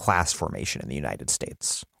with class formation in the United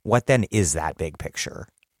States. What then is that big picture?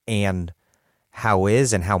 And how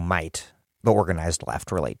might the organized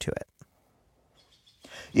left relate to it?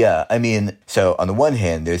 Yeah, so on the one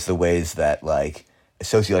hand, there's the ways that like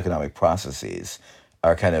socioeconomic processes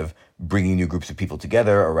are kind of bringing new groups of people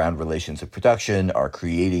together around relations of production, are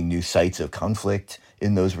creating new sites of conflict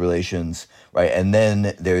in those relations, right? And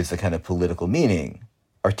then there's the kind of political meaning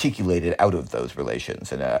articulated out of those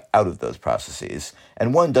relations and out of those processes.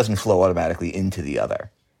 And one doesn't flow automatically into the other.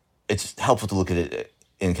 It's helpful to look at it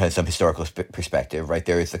in kind of some historical perspective, right?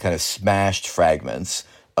 There is the kind of smashed fragments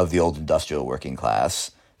of the old industrial working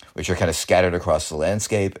class, which are kind of scattered across the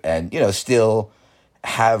landscape and, still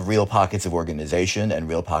have real pockets of organization and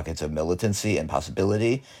real pockets of militancy and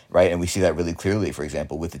possibility, right? And we see that really clearly, for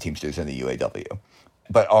example, with the Teamsters and the UAW,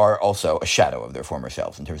 but are also a shadow of their former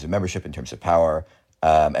selves in terms of membership, in terms of power,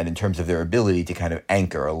 and in terms of their ability to kind of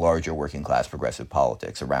anchor a larger working class progressive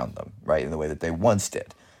politics around them, right, in the way that they once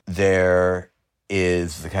did. There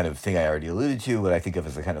is the kind of thing I already alluded to, what I think of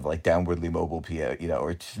as the kind of like downwardly mobile,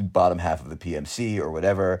 or bottom half of the PMC or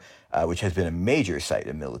whatever, which has been a major site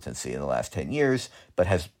of militancy in the last 10 years, but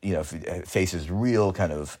has, faces real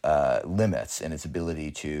kind of limits in its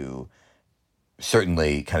ability to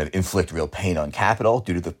certainly kind of inflict real pain on capital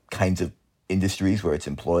due to the kinds of industries where it's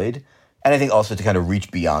employed. And I think also to kind of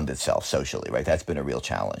reach beyond itself socially, right? That's been a real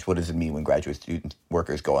challenge. What does it mean when graduate student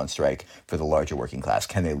workers go on strike for the larger working class?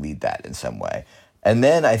 Can they lead that in some way? And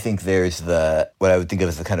then I think there's what I would think of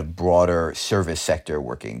as the kind of broader service sector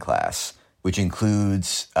working class, which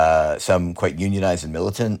includes some quite unionized and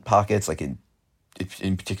militant pockets, like in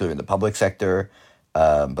particular in the public sector,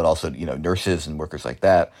 but also, nurses and workers like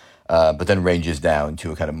that, but then ranges down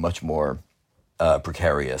to a kind of much more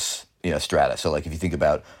precarious, strata. So like if you think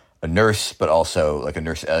about a nurse, but also like a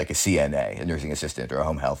nurse, like a CNA, a nursing assistant or a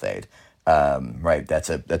home health aide. Right, that's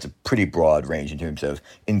a pretty broad range in terms of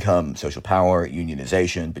income, social power,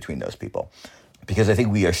 unionization between those people. Because I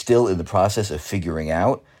think we are still in the process of figuring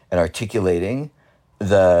out and articulating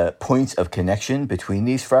the points of connection between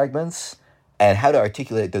these fragments and how to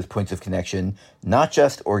articulate those points of connection, not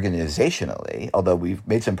just organizationally, although we've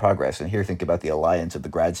made some progress. And here, think about the alliance of the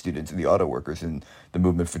grad students and the auto workers and the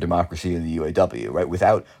movement for democracy in the UAW, right?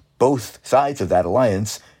 Without both sides of that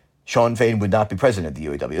alliance, Shawn Fain would not be president of the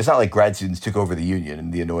UAW. It's not like grad students took over the union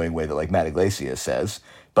in the annoying way that like Matt Iglesias says,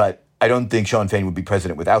 but I don't think Shawn Fain would be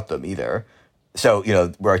president without them either. So,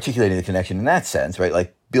 we're articulating the connection in that sense, right?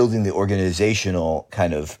 Like building the organizational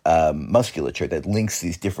kind of musculature that links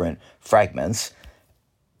these different fragments,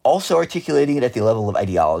 also articulating it at the level of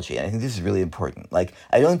ideology. And I think this is really important. Like,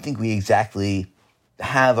 I don't think we exactly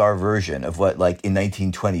have our version of what, like, in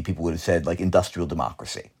 1920 people would have said, like, industrial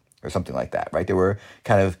democracy or something like that, right? There were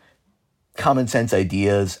kind of common sense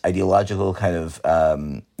ideas, ideological kind of,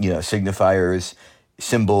 signifiers,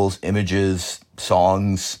 symbols, images,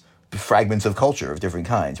 songs, fragments of culture of different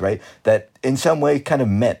kinds, right? That in some way kind of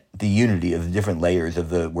met the unity of the different layers of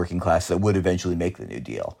the working class that would eventually make the New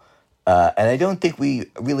Deal. And I don't think we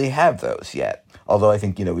really have those yet, although I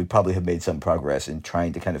think, we probably have made some progress in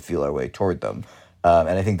trying to kind of feel our way toward them. And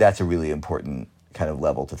I think that's a really important kind of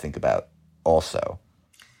level to think about also.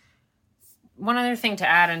 One other thing to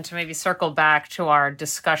add, and to maybe circle back to our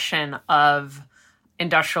discussion of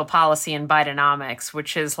industrial policy and Bidenomics,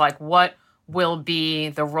 which is like, what will be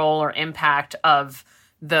the role or impact of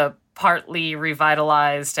the partly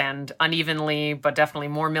revitalized and unevenly, but definitely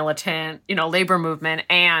more militant, labor movement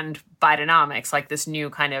and Bidenomics, like this new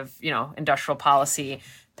kind of, industrial policy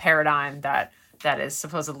paradigm that is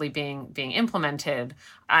supposedly being implemented.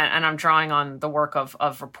 And I'm drawing on the work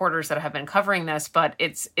of reporters that have been covering this, but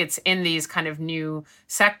it's in these kind of new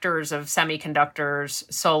sectors of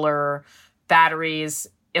semiconductors, solar, batteries,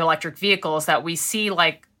 electric vehicles that we see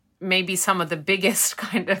like maybe some of the biggest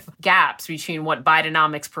kind of gaps between what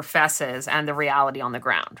Bidenomics professes and the reality on the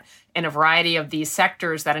ground. In a variety of these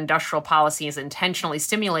sectors that industrial policy is intentionally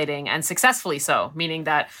stimulating, and successfully so, meaning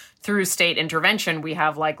that through state intervention, we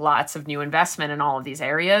have like lots of new investment in all of these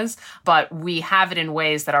areas, but we have it in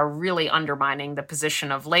ways that are really undermining the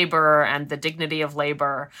position of labor and the dignity of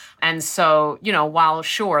labor. And so, while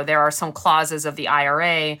sure, there are some clauses of the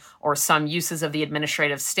IRA or some uses of the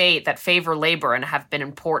administrative state that favor labor and have been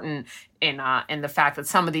important in the fact that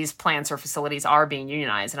some of these plants or facilities are being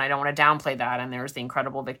unionized. And I don't want to downplay that. And there's the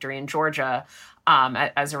incredible victory in Georgia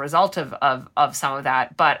as a result of some of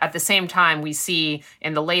that. But at the same time, we see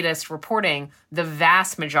in the latest reporting, the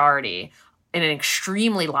vast majority, in an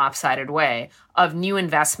extremely lopsided way, of new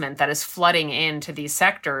investment that is flooding into these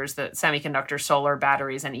sectors, the semiconductor, solar,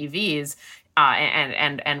 batteries, and EVs,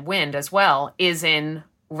 and wind as well, is in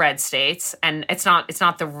red states. And it's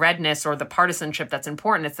not the redness or the partisanship that's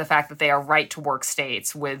important. It's the fact that they are right to work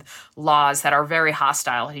states with laws that are very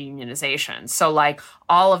hostile to unionization. So like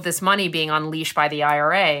all of this money being unleashed by the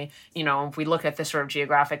IRA, if we look at this sort of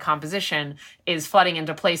geographic composition, is flooding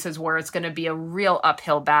into places where it's going to be a real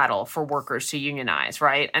uphill battle for workers to unionize,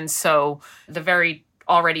 right? And so the very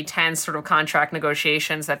already tense sort of contract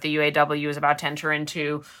negotiations that the UAW is about to enter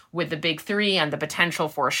into with the big three and the potential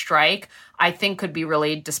for a strike, I think could be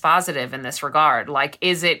really dispositive in this regard. Like,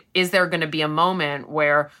 is there going to be a moment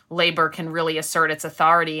where labor can really assert its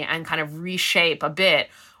authority and kind of reshape a bit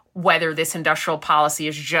whether this industrial policy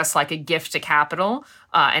is just like a gift to capital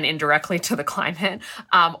and indirectly to the climate,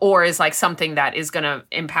 or is like something that is going to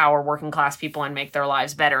empower working class people and make their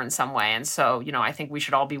lives better in some way. And so, I think we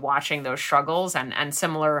should all be watching those struggles, and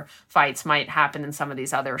similar fights might happen in some of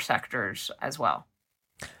these other sectors as well.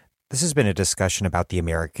 This has been a discussion about the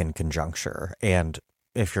American conjuncture. And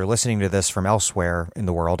if you're listening to this from elsewhere in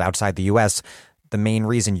the world outside the U.S., the main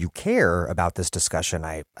reason you care about this discussion,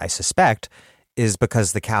 I suspect, is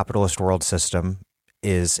because the capitalist world system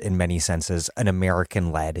is, in many senses, an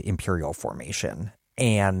American-led imperial formation.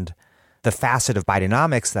 And the facet of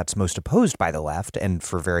Bidenomics that's most opposed by the left, and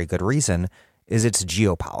for very good reason, is its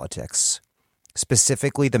geopolitics,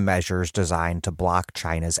 specifically the measures designed to block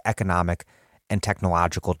China's economic and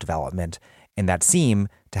technological development, and that seem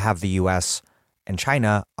to have the U.S. and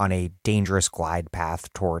China on a dangerous glide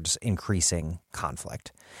path towards increasing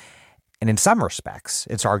conflict. And in some respects,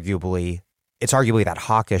 it's arguably that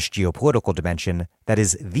hawkish geopolitical dimension that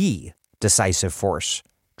is the decisive force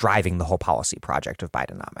driving the whole policy project of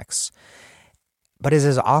Bidenomics. But as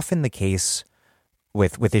is often the case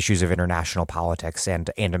with issues of international politics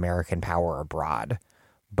and American power abroad,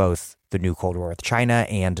 both the new Cold War with China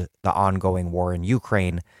and the ongoing war in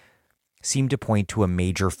Ukraine, seem to point to a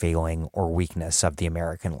major failing or weakness of the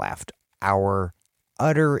American left, our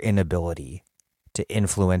utter inability to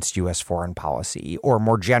influence U.S. foreign policy, or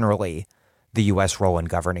more generally, the U.S. role in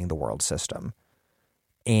governing the world system.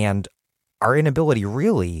 And our inability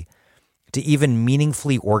really to even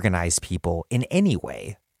meaningfully organize people in any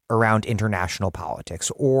way around international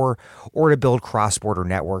politics or to build cross-border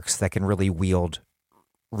networks that can really wield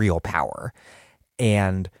real power.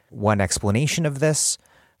 And one explanation of this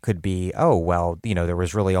could be, there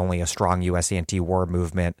was really only a strong U.S. anti-war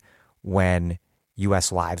movement when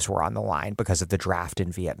U.S. lives were on the line because of the draft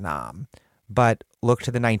in Vietnam. But look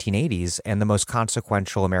to the 1980s, and the most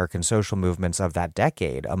consequential American social movements of that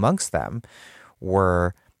decade, amongst them,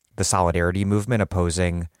 were the Solidarity movement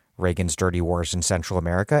opposing Reagan's dirty wars in Central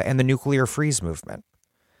America and the nuclear freeze movement.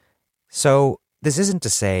 So this isn't to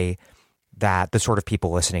say that the sort of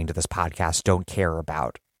people listening to this podcast don't care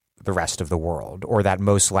about the rest of the world, or that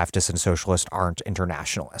most leftists and socialists aren't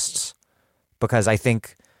internationalists. Because I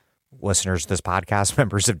think listeners to this podcast,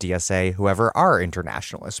 members of DSA, whoever, are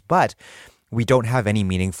internationalists, but we don't have any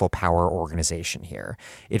meaningful power organization here.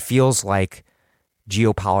 It feels like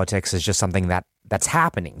geopolitics is just something that's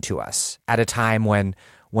happening to us at a time when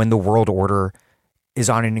the world order is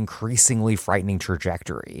on an increasingly frightening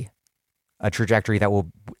trajectory, a trajectory that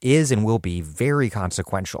is and will be very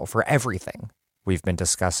consequential for everything we've been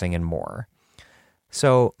discussing and more.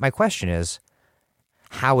 So my question is,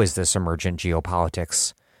 how is this emergent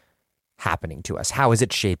geopolitics happening to us? How is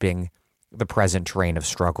it shaping the present terrain of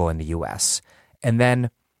struggle in the U.S.? And then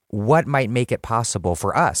what might make it possible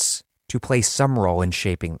for us to play some role in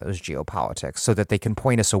shaping those geopolitics so that they can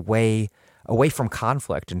point us away from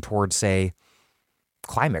conflict and towards, say,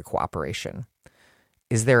 climate cooperation?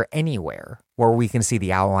 Is there anywhere where we can see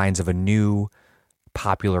the outlines of a new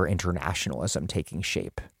popular internationalism taking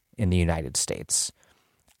shape in the United States?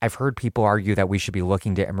 I've heard people argue that we should be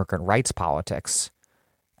looking to immigrant rights politics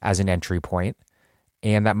as an entry point,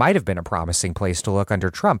 and that might have been a promising place to look under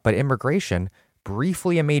Trump, but immigration,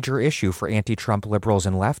 briefly a major issue for anti-Trump liberals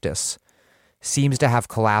and leftists, seems to have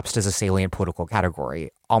collapsed as a salient political category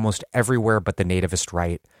almost everywhere but the nativist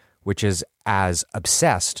right, which is as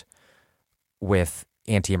obsessed with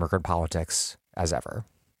anti-immigrant politics as ever.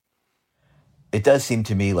 It does seem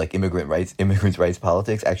to me like immigrants' rights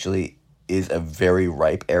politics actually is a very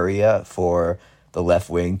ripe area for the left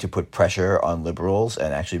wing to put pressure on liberals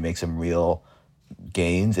and actually make some real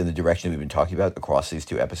gains in the direction we've been talking about across these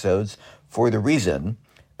two episodes, for the reason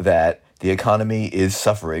that the economy is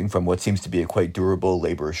suffering from what seems to be a quite durable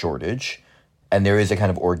labor shortage, and there is a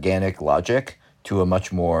kind of organic logic to a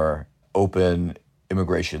much more open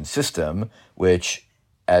immigration system, which,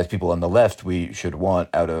 as people on the left, we should want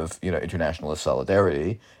out of internationalist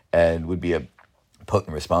solidarity, and would be a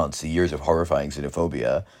potent response to years of horrifying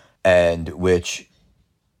xenophobia, and which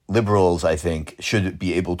liberals, I think, should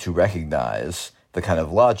be able to recognize the kind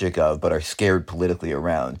of logic of, but are scared politically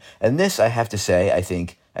around. And this, I have to say, I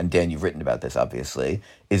think, and Dan, you've written about this, obviously,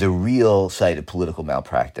 is a real site of political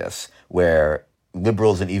malpractice, where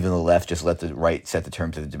liberals and even the left just let the right set the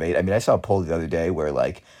terms of the debate. I mean, I saw a poll the other day where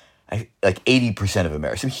like 80% of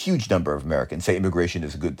Americans, a huge number of Americans, say immigration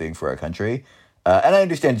is a good thing for our country. And I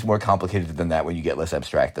understand it's more complicated than that when you get less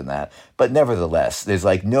abstract than that. But nevertheless, there's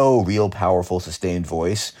like no real powerful, sustained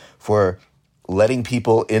voice for letting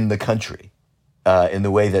people in the country in the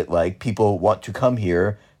way that like people want to come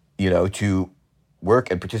here, to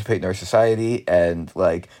work and participate in our society and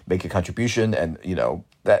like make a contribution. And,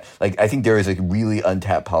 that like I think there is a really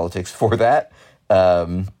untapped politics for that.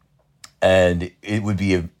 And it would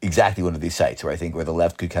be exactly one of these sites where the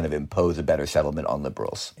left could kind of impose a better settlement on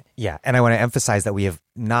liberals. Yeah, and I want to emphasize that we have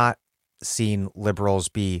not seen liberals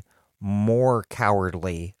be more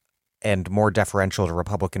cowardly and more deferential to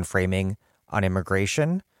Republican framing on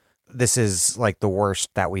immigration. This is like the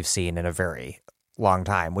worst that we've seen in a very long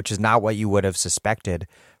time, which is not what you would have suspected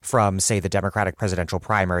from, say, the Democratic presidential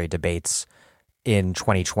primary debates in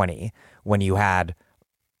 2020, when you had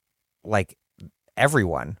like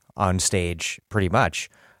everyone on stage pretty much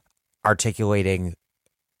articulating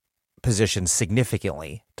positions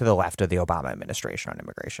significantly to the left of the Obama administration on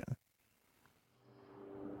immigration.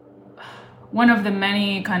 One of the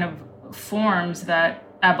many kind of forms that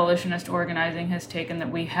abolitionist organizing has taken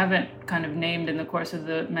that we haven't kind of named in the course of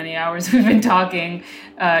the many hours we've been talking,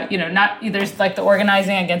 there's like the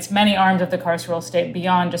organizing against many arms of the carceral state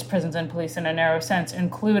beyond just prisons and police in a narrow sense,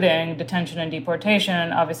 including detention and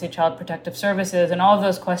deportation, obviously child protective services, and all of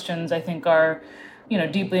those questions I think are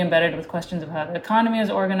deeply embedded with questions of how the economy is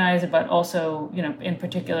organized, but also, in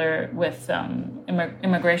particular with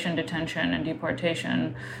immigration detention and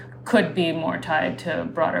deportation, could be more tied to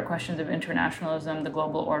broader questions of internationalism, the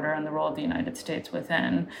global order, and the role of the United States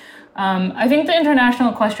within. I think the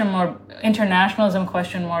internationalism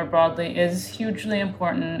question more broadly is hugely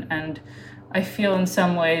important, and I feel in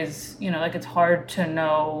some ways, like it's hard to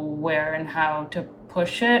know where and how to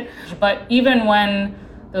push it. But even when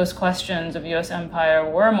those questions of U.S. empire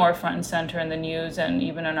were more front and center in the news and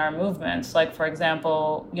even in our movements, like, for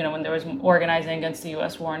example, when there was organizing against the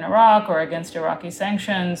U.S. war in Iraq or against Iraqi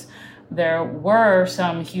sanctions, there were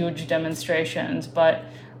some huge demonstrations. But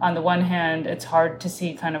on the one hand, it's hard to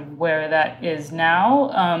see kind of where that is now.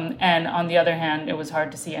 And on the other hand, it was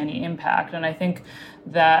hard to see any impact. And I think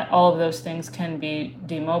that all of those things can be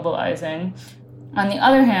demobilizing. On the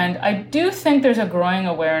other hand, I do think there's a growing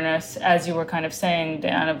awareness, as you were kind of saying,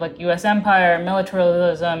 Dan, of like U.S. empire,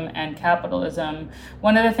 militarism, and capitalism.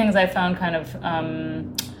 One of the things I found kind of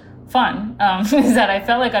fun is that I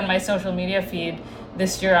felt like on my social media feed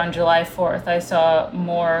this year on July 4th, I saw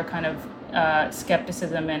more kind of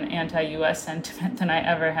skepticism and anti-U.S. sentiment than I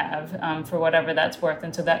ever have, for whatever that's worth.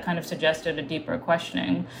 And so that kind of suggested a deeper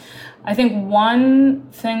questioning. I think one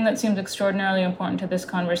thing that seems extraordinarily important to this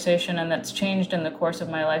conversation and that's changed in the course of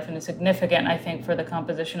my life and is significant, I think, for the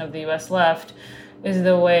composition of the U.S. left is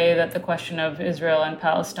the way that the question of Israel and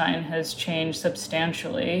Palestine has changed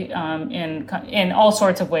substantially in all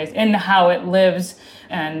sorts of ways, in how it lives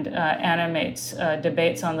and animates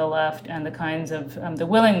debates on the left and the kinds of the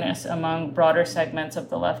willingness among broader segments of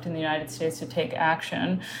the left in the United States to take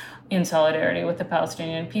action in solidarity with the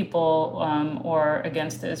Palestinian people or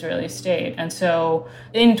against the Israeli state. And so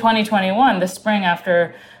in 2021, the spring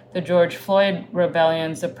after the George Floyd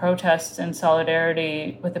rebellions, the protests in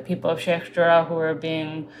solidarity with the people of Sheikh Jarrah who were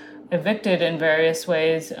being evicted in various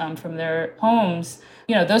ways from their homes,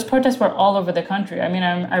 those protests were all over the country. I mean,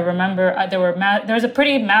 I remember there was a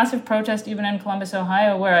pretty massive protest even in Columbus,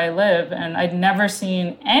 Ohio, where I live, and I'd never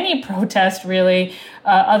seen any protest really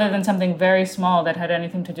other than something very small that had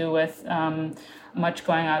anything to do with much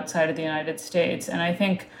going outside of the United States. And I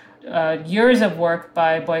think years of work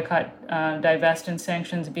by Boycott, Divest, and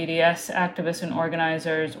Sanctions BDS activists and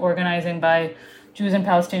organizers, organizing by Jews and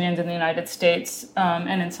Palestinians in the United States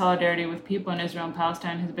and in solidarity with people in Israel and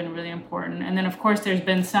Palestine has been really important. And then, of course, there's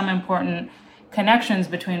been some important connections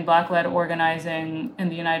between Black-led organizing in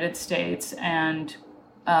the United States and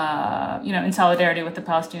in solidarity with the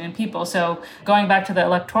Palestinian people. So going back to the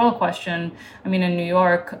electoral question, I mean, in New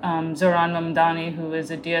York, Zohran Mamdani, who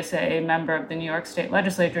is a DSA member of the New York State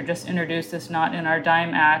Legislature, just introduced this Not in Our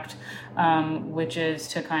Dime Act, which is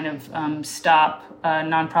to kind of stop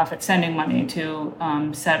nonprofits sending money to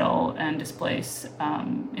settle and displace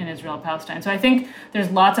in Israel and Palestine. So I think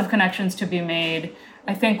there's lots of connections to be made.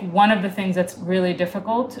 I think one of the things that's really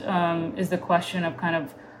difficult is the question of kind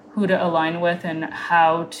of who to align with and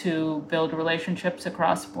how to build relationships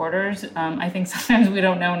across borders. I think sometimes we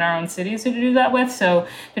don't know in our own cities who to do that with. So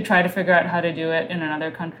to try to figure out how to do it in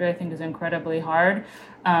another country, I think is incredibly hard.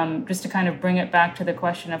 Just to kind of bring it back to the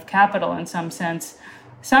question of capital in some sense,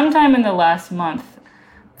 sometime in the last month,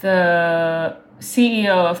 the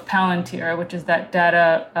CEO of Palantir, which is that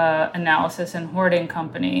data analysis and hoarding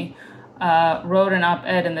company, wrote an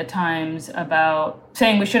op-ed in the Times about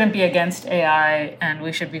saying we shouldn't be against AI and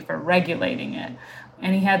we should be for regulating it.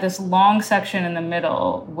 And he had this long section in the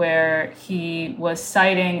middle where he was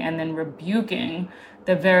citing and then rebuking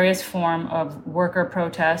the various form of worker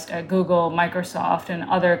protest at Google, Microsoft, and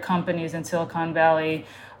other companies in Silicon Valley,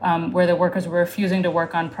 where the workers were refusing to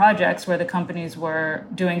work on projects where the companies were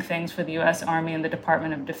doing things for the U.S. Army and the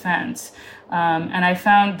Department of Defense. And I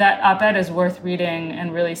found that op-ed is worth reading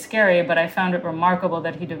and really scary, but I found it remarkable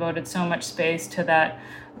that he devoted so much space to that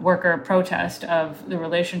worker protest of the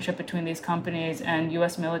relationship between these companies and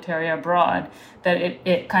U.S. military abroad, that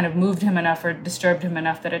it kind of moved him enough or disturbed him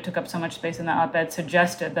enough that it took up so much space in the op-ed,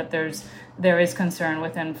 suggested that there is concern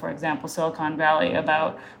within, for example, Silicon Valley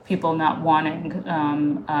about people not wanting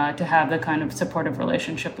to have the kind of supportive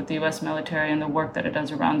relationship with the U.S. military and the work that it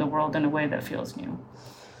does around the world in a way that feels new.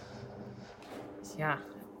 Yeah.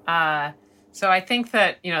 So I think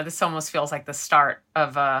that, this almost feels like the start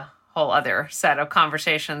of a whole other set of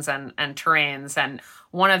conversations and terrains. And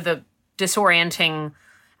one of the disorienting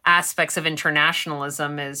aspects of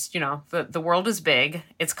internationalism is, the world is big,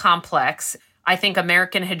 it's complex. I think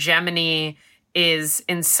American hegemony is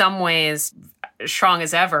in some ways strong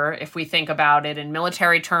as ever if we think about it in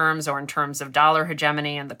military terms or in terms of dollar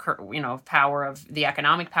hegemony and the power of the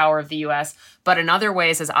economic power of the U.S. But in other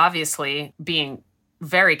ways is obviously being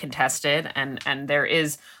very contested, and there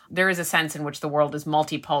is a sense in which the world is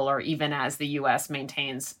multipolar, even as the U.S.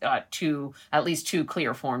 maintains at least two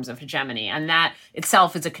clear forms of hegemony. And that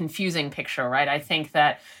itself is a confusing picture, right? I think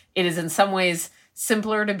that it is in some ways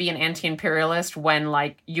simpler to be an anti-imperialist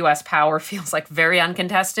when U.S. power feels very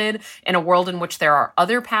uncontested. In a world in which there are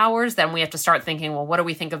other powers, then we have to start thinking, well, what do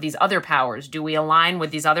we think of these other powers? Do we align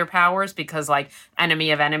with these other powers because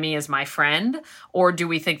enemy of enemy is my friend? Or do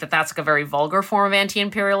we think that that's a very vulgar form of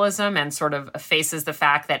anti-imperialism and sort of faces the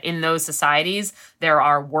fact that in those societies, there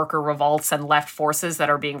are worker revolts and left forces that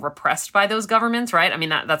are being repressed by those governments, right? I mean,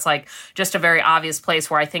 that's just a very obvious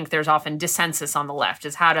place where I think there's often dissensus on the left,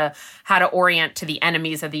 is how to orient to the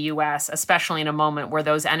enemies of the U.S., especially in a moment where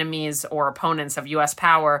those enemies or opponents of U.S.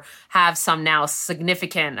 power have some now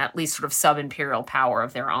significant, at least sort of sub-imperial power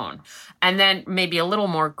of their own. And then maybe a little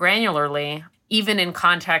more granularly, even in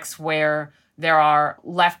contexts where there are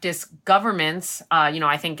leftist governments,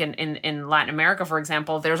 I think in Latin America, for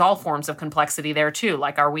example, there's all forms of complexity there too.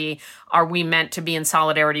 Are we meant to be in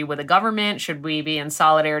solidarity with a government? Should we be in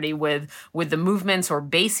solidarity with the movements or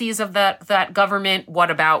bases of that government?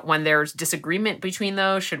 What about when there's disagreement between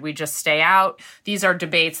those? Should we just stay out? These are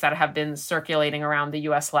debates that have been circulating around the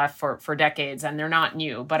U.S. left for decades, and they're not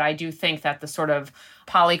new. But I do think that the sort of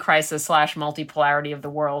polycrisis / multipolarity of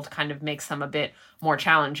the world kind of makes them a bit more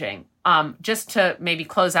challenging. Just to maybe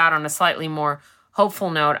close out on a slightly more hopeful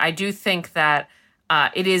note, I do think that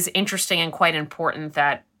it is interesting and quite important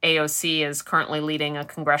that AOC is currently leading a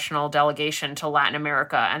congressional delegation to Latin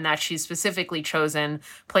America, and that she's specifically chosen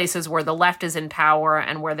places where the left is in power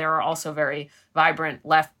and where there are also very vibrant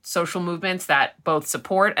left social movements that both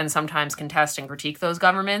support and sometimes contest and critique those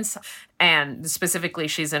governments. And specifically,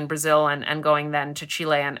 she's in Brazil and going then to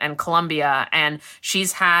Chile and Colombia. And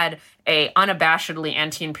she's had a unabashedly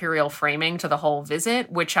anti-imperial framing to the whole visit,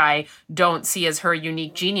 which I don't see as her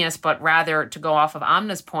unique genius, but rather, to go off of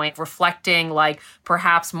Amna's point, reflecting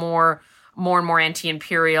perhaps more and more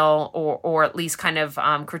anti-imperial or at least kind of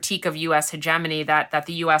critique of U.S. hegemony that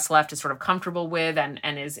the U.S. left is sort of comfortable with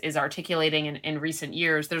and is articulating in recent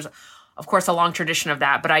years. There's, of course, a long tradition of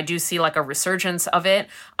that, but I do see a resurgence of it.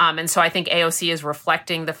 And so I think AOC is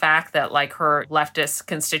reflecting the fact that her leftist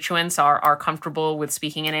constituents are comfortable with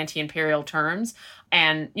speaking in anti-imperial terms.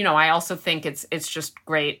 And, I also think it's just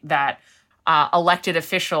great that elected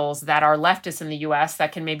officials that are leftists in the U.S.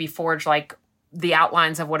 that can maybe forge the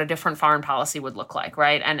outlines of what a different foreign policy would look like,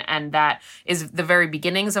 right? And that is the very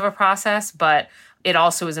beginnings of a process, but it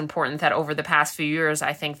also is important that over the past few years,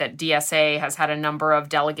 I think that DSA has had a number of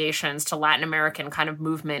delegations to Latin American kind of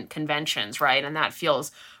movement conventions, right? And that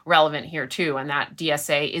feels relevant here too. And that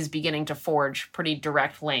DSA is beginning to forge pretty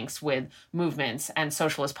direct links with movements and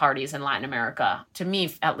socialist parties in Latin America. To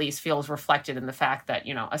me, at least, feels reflected in the fact that,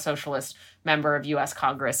 a socialist member of U.S.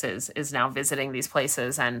 Congress is now visiting these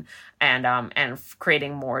places and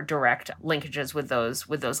creating more direct linkages with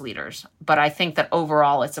those leaders. But I think that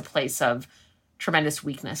overall, it's a place of tremendous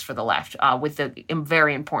weakness for the left, with the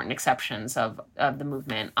very important exceptions of the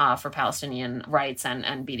movement for Palestinian rights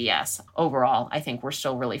and BDS. Overall, I think we're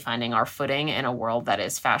still really finding our footing in a world that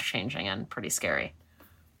is fast-changing and pretty scary.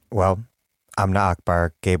 Well, Amna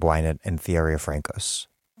Akbar, Gabe Winant, and Thea Riofrancos,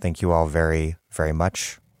 thank you all very, very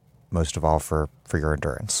much, most of all for your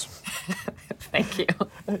endurance. Thank you.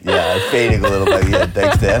 Yeah, fading a little by the end.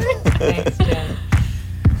 Thanks, Dan. Thanks, Dan.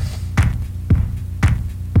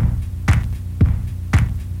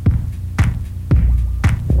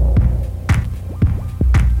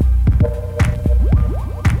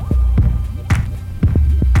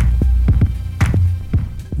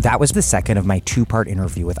 That was the second of my two-part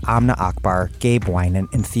interview with Amna Akbar, Gabe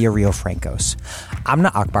Winant, and Thea Riofrancos.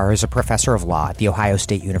 Amna Akbar is a professor of law at The Ohio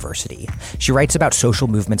State University. She writes about social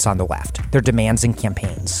movements on the left, their demands and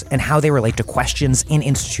campaigns, and how they relate to questions in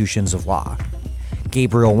institutions of law.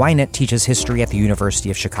 Gabriel Winant teaches history at the University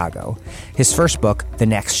of Chicago. His first book, The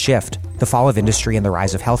Next Shift, The Fall of Industry and the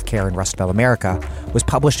Rise of Healthcare in Rust Belt America, was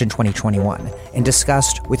published in 2021 and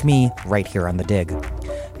discussed with me right here on The Dig.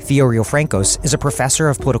 Thea Riofrancos is a professor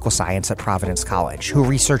of political science at Providence College who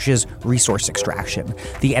researches resource extraction,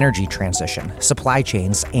 the energy transition, supply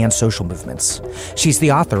chains, and social movements. She's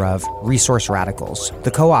the author of Resource Radicals, the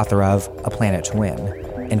co-author of A Planet to Win,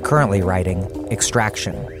 and currently writing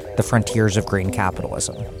Extraction, The Frontiers of Green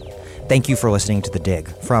Capitalism. Thank you for listening to The Dig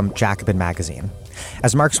from Jacobin Magazine.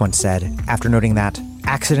 As Marx once said, after noting that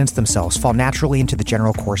accidents themselves fall naturally into the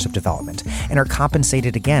general course of development and are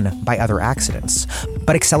compensated again by other accidents,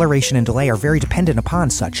 but acceleration and delay are very dependent upon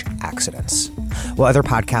such accidents. While other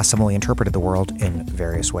podcasts similarly interpreted the world in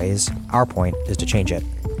various ways, our point is to change it.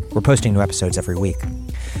 We're posting new episodes every week.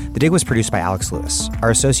 The Dig was produced by Alex Lewis.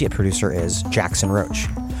 Our associate producer is Jackson Roach.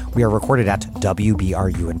 We are recorded at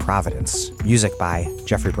WBRU in Providence. Music by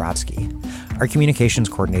Jeffrey Brodsky. Our communications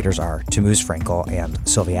coordinators are Tamuz Frankel and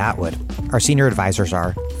Sylvia Atwood. Our senior advisors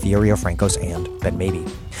are Thea Riofrancos and Ben Mabey.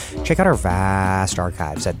 Check out our vast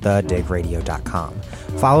archives at thedigradio.com.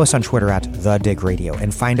 Follow us on Twitter at thedigradio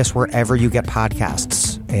and find us wherever you get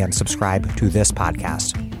podcasts and subscribe to this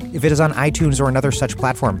podcast. If it is on iTunes or another such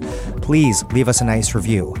platform, please leave us a nice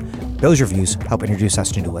review. Those reviews help introduce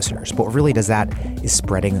us to new listeners, but what really does that is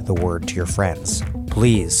spreading the word to your friends.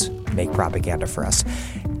 Please make propaganda for us.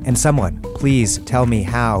 And someone, please tell me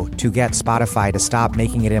how to get Spotify to stop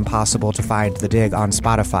making it impossible to find The Dig on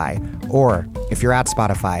Spotify. Or, if you're at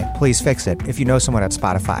Spotify, please fix it. If you know someone at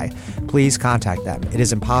Spotify, please contact them. It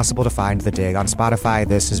is impossible to find The Dig on Spotify.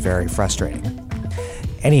 This is very frustrating.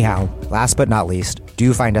 Anyhow, last but not least,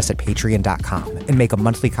 do find us at patreon.com and make a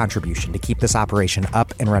monthly contribution to keep this operation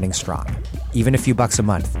up and running strong. Even a few bucks a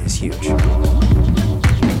month is huge.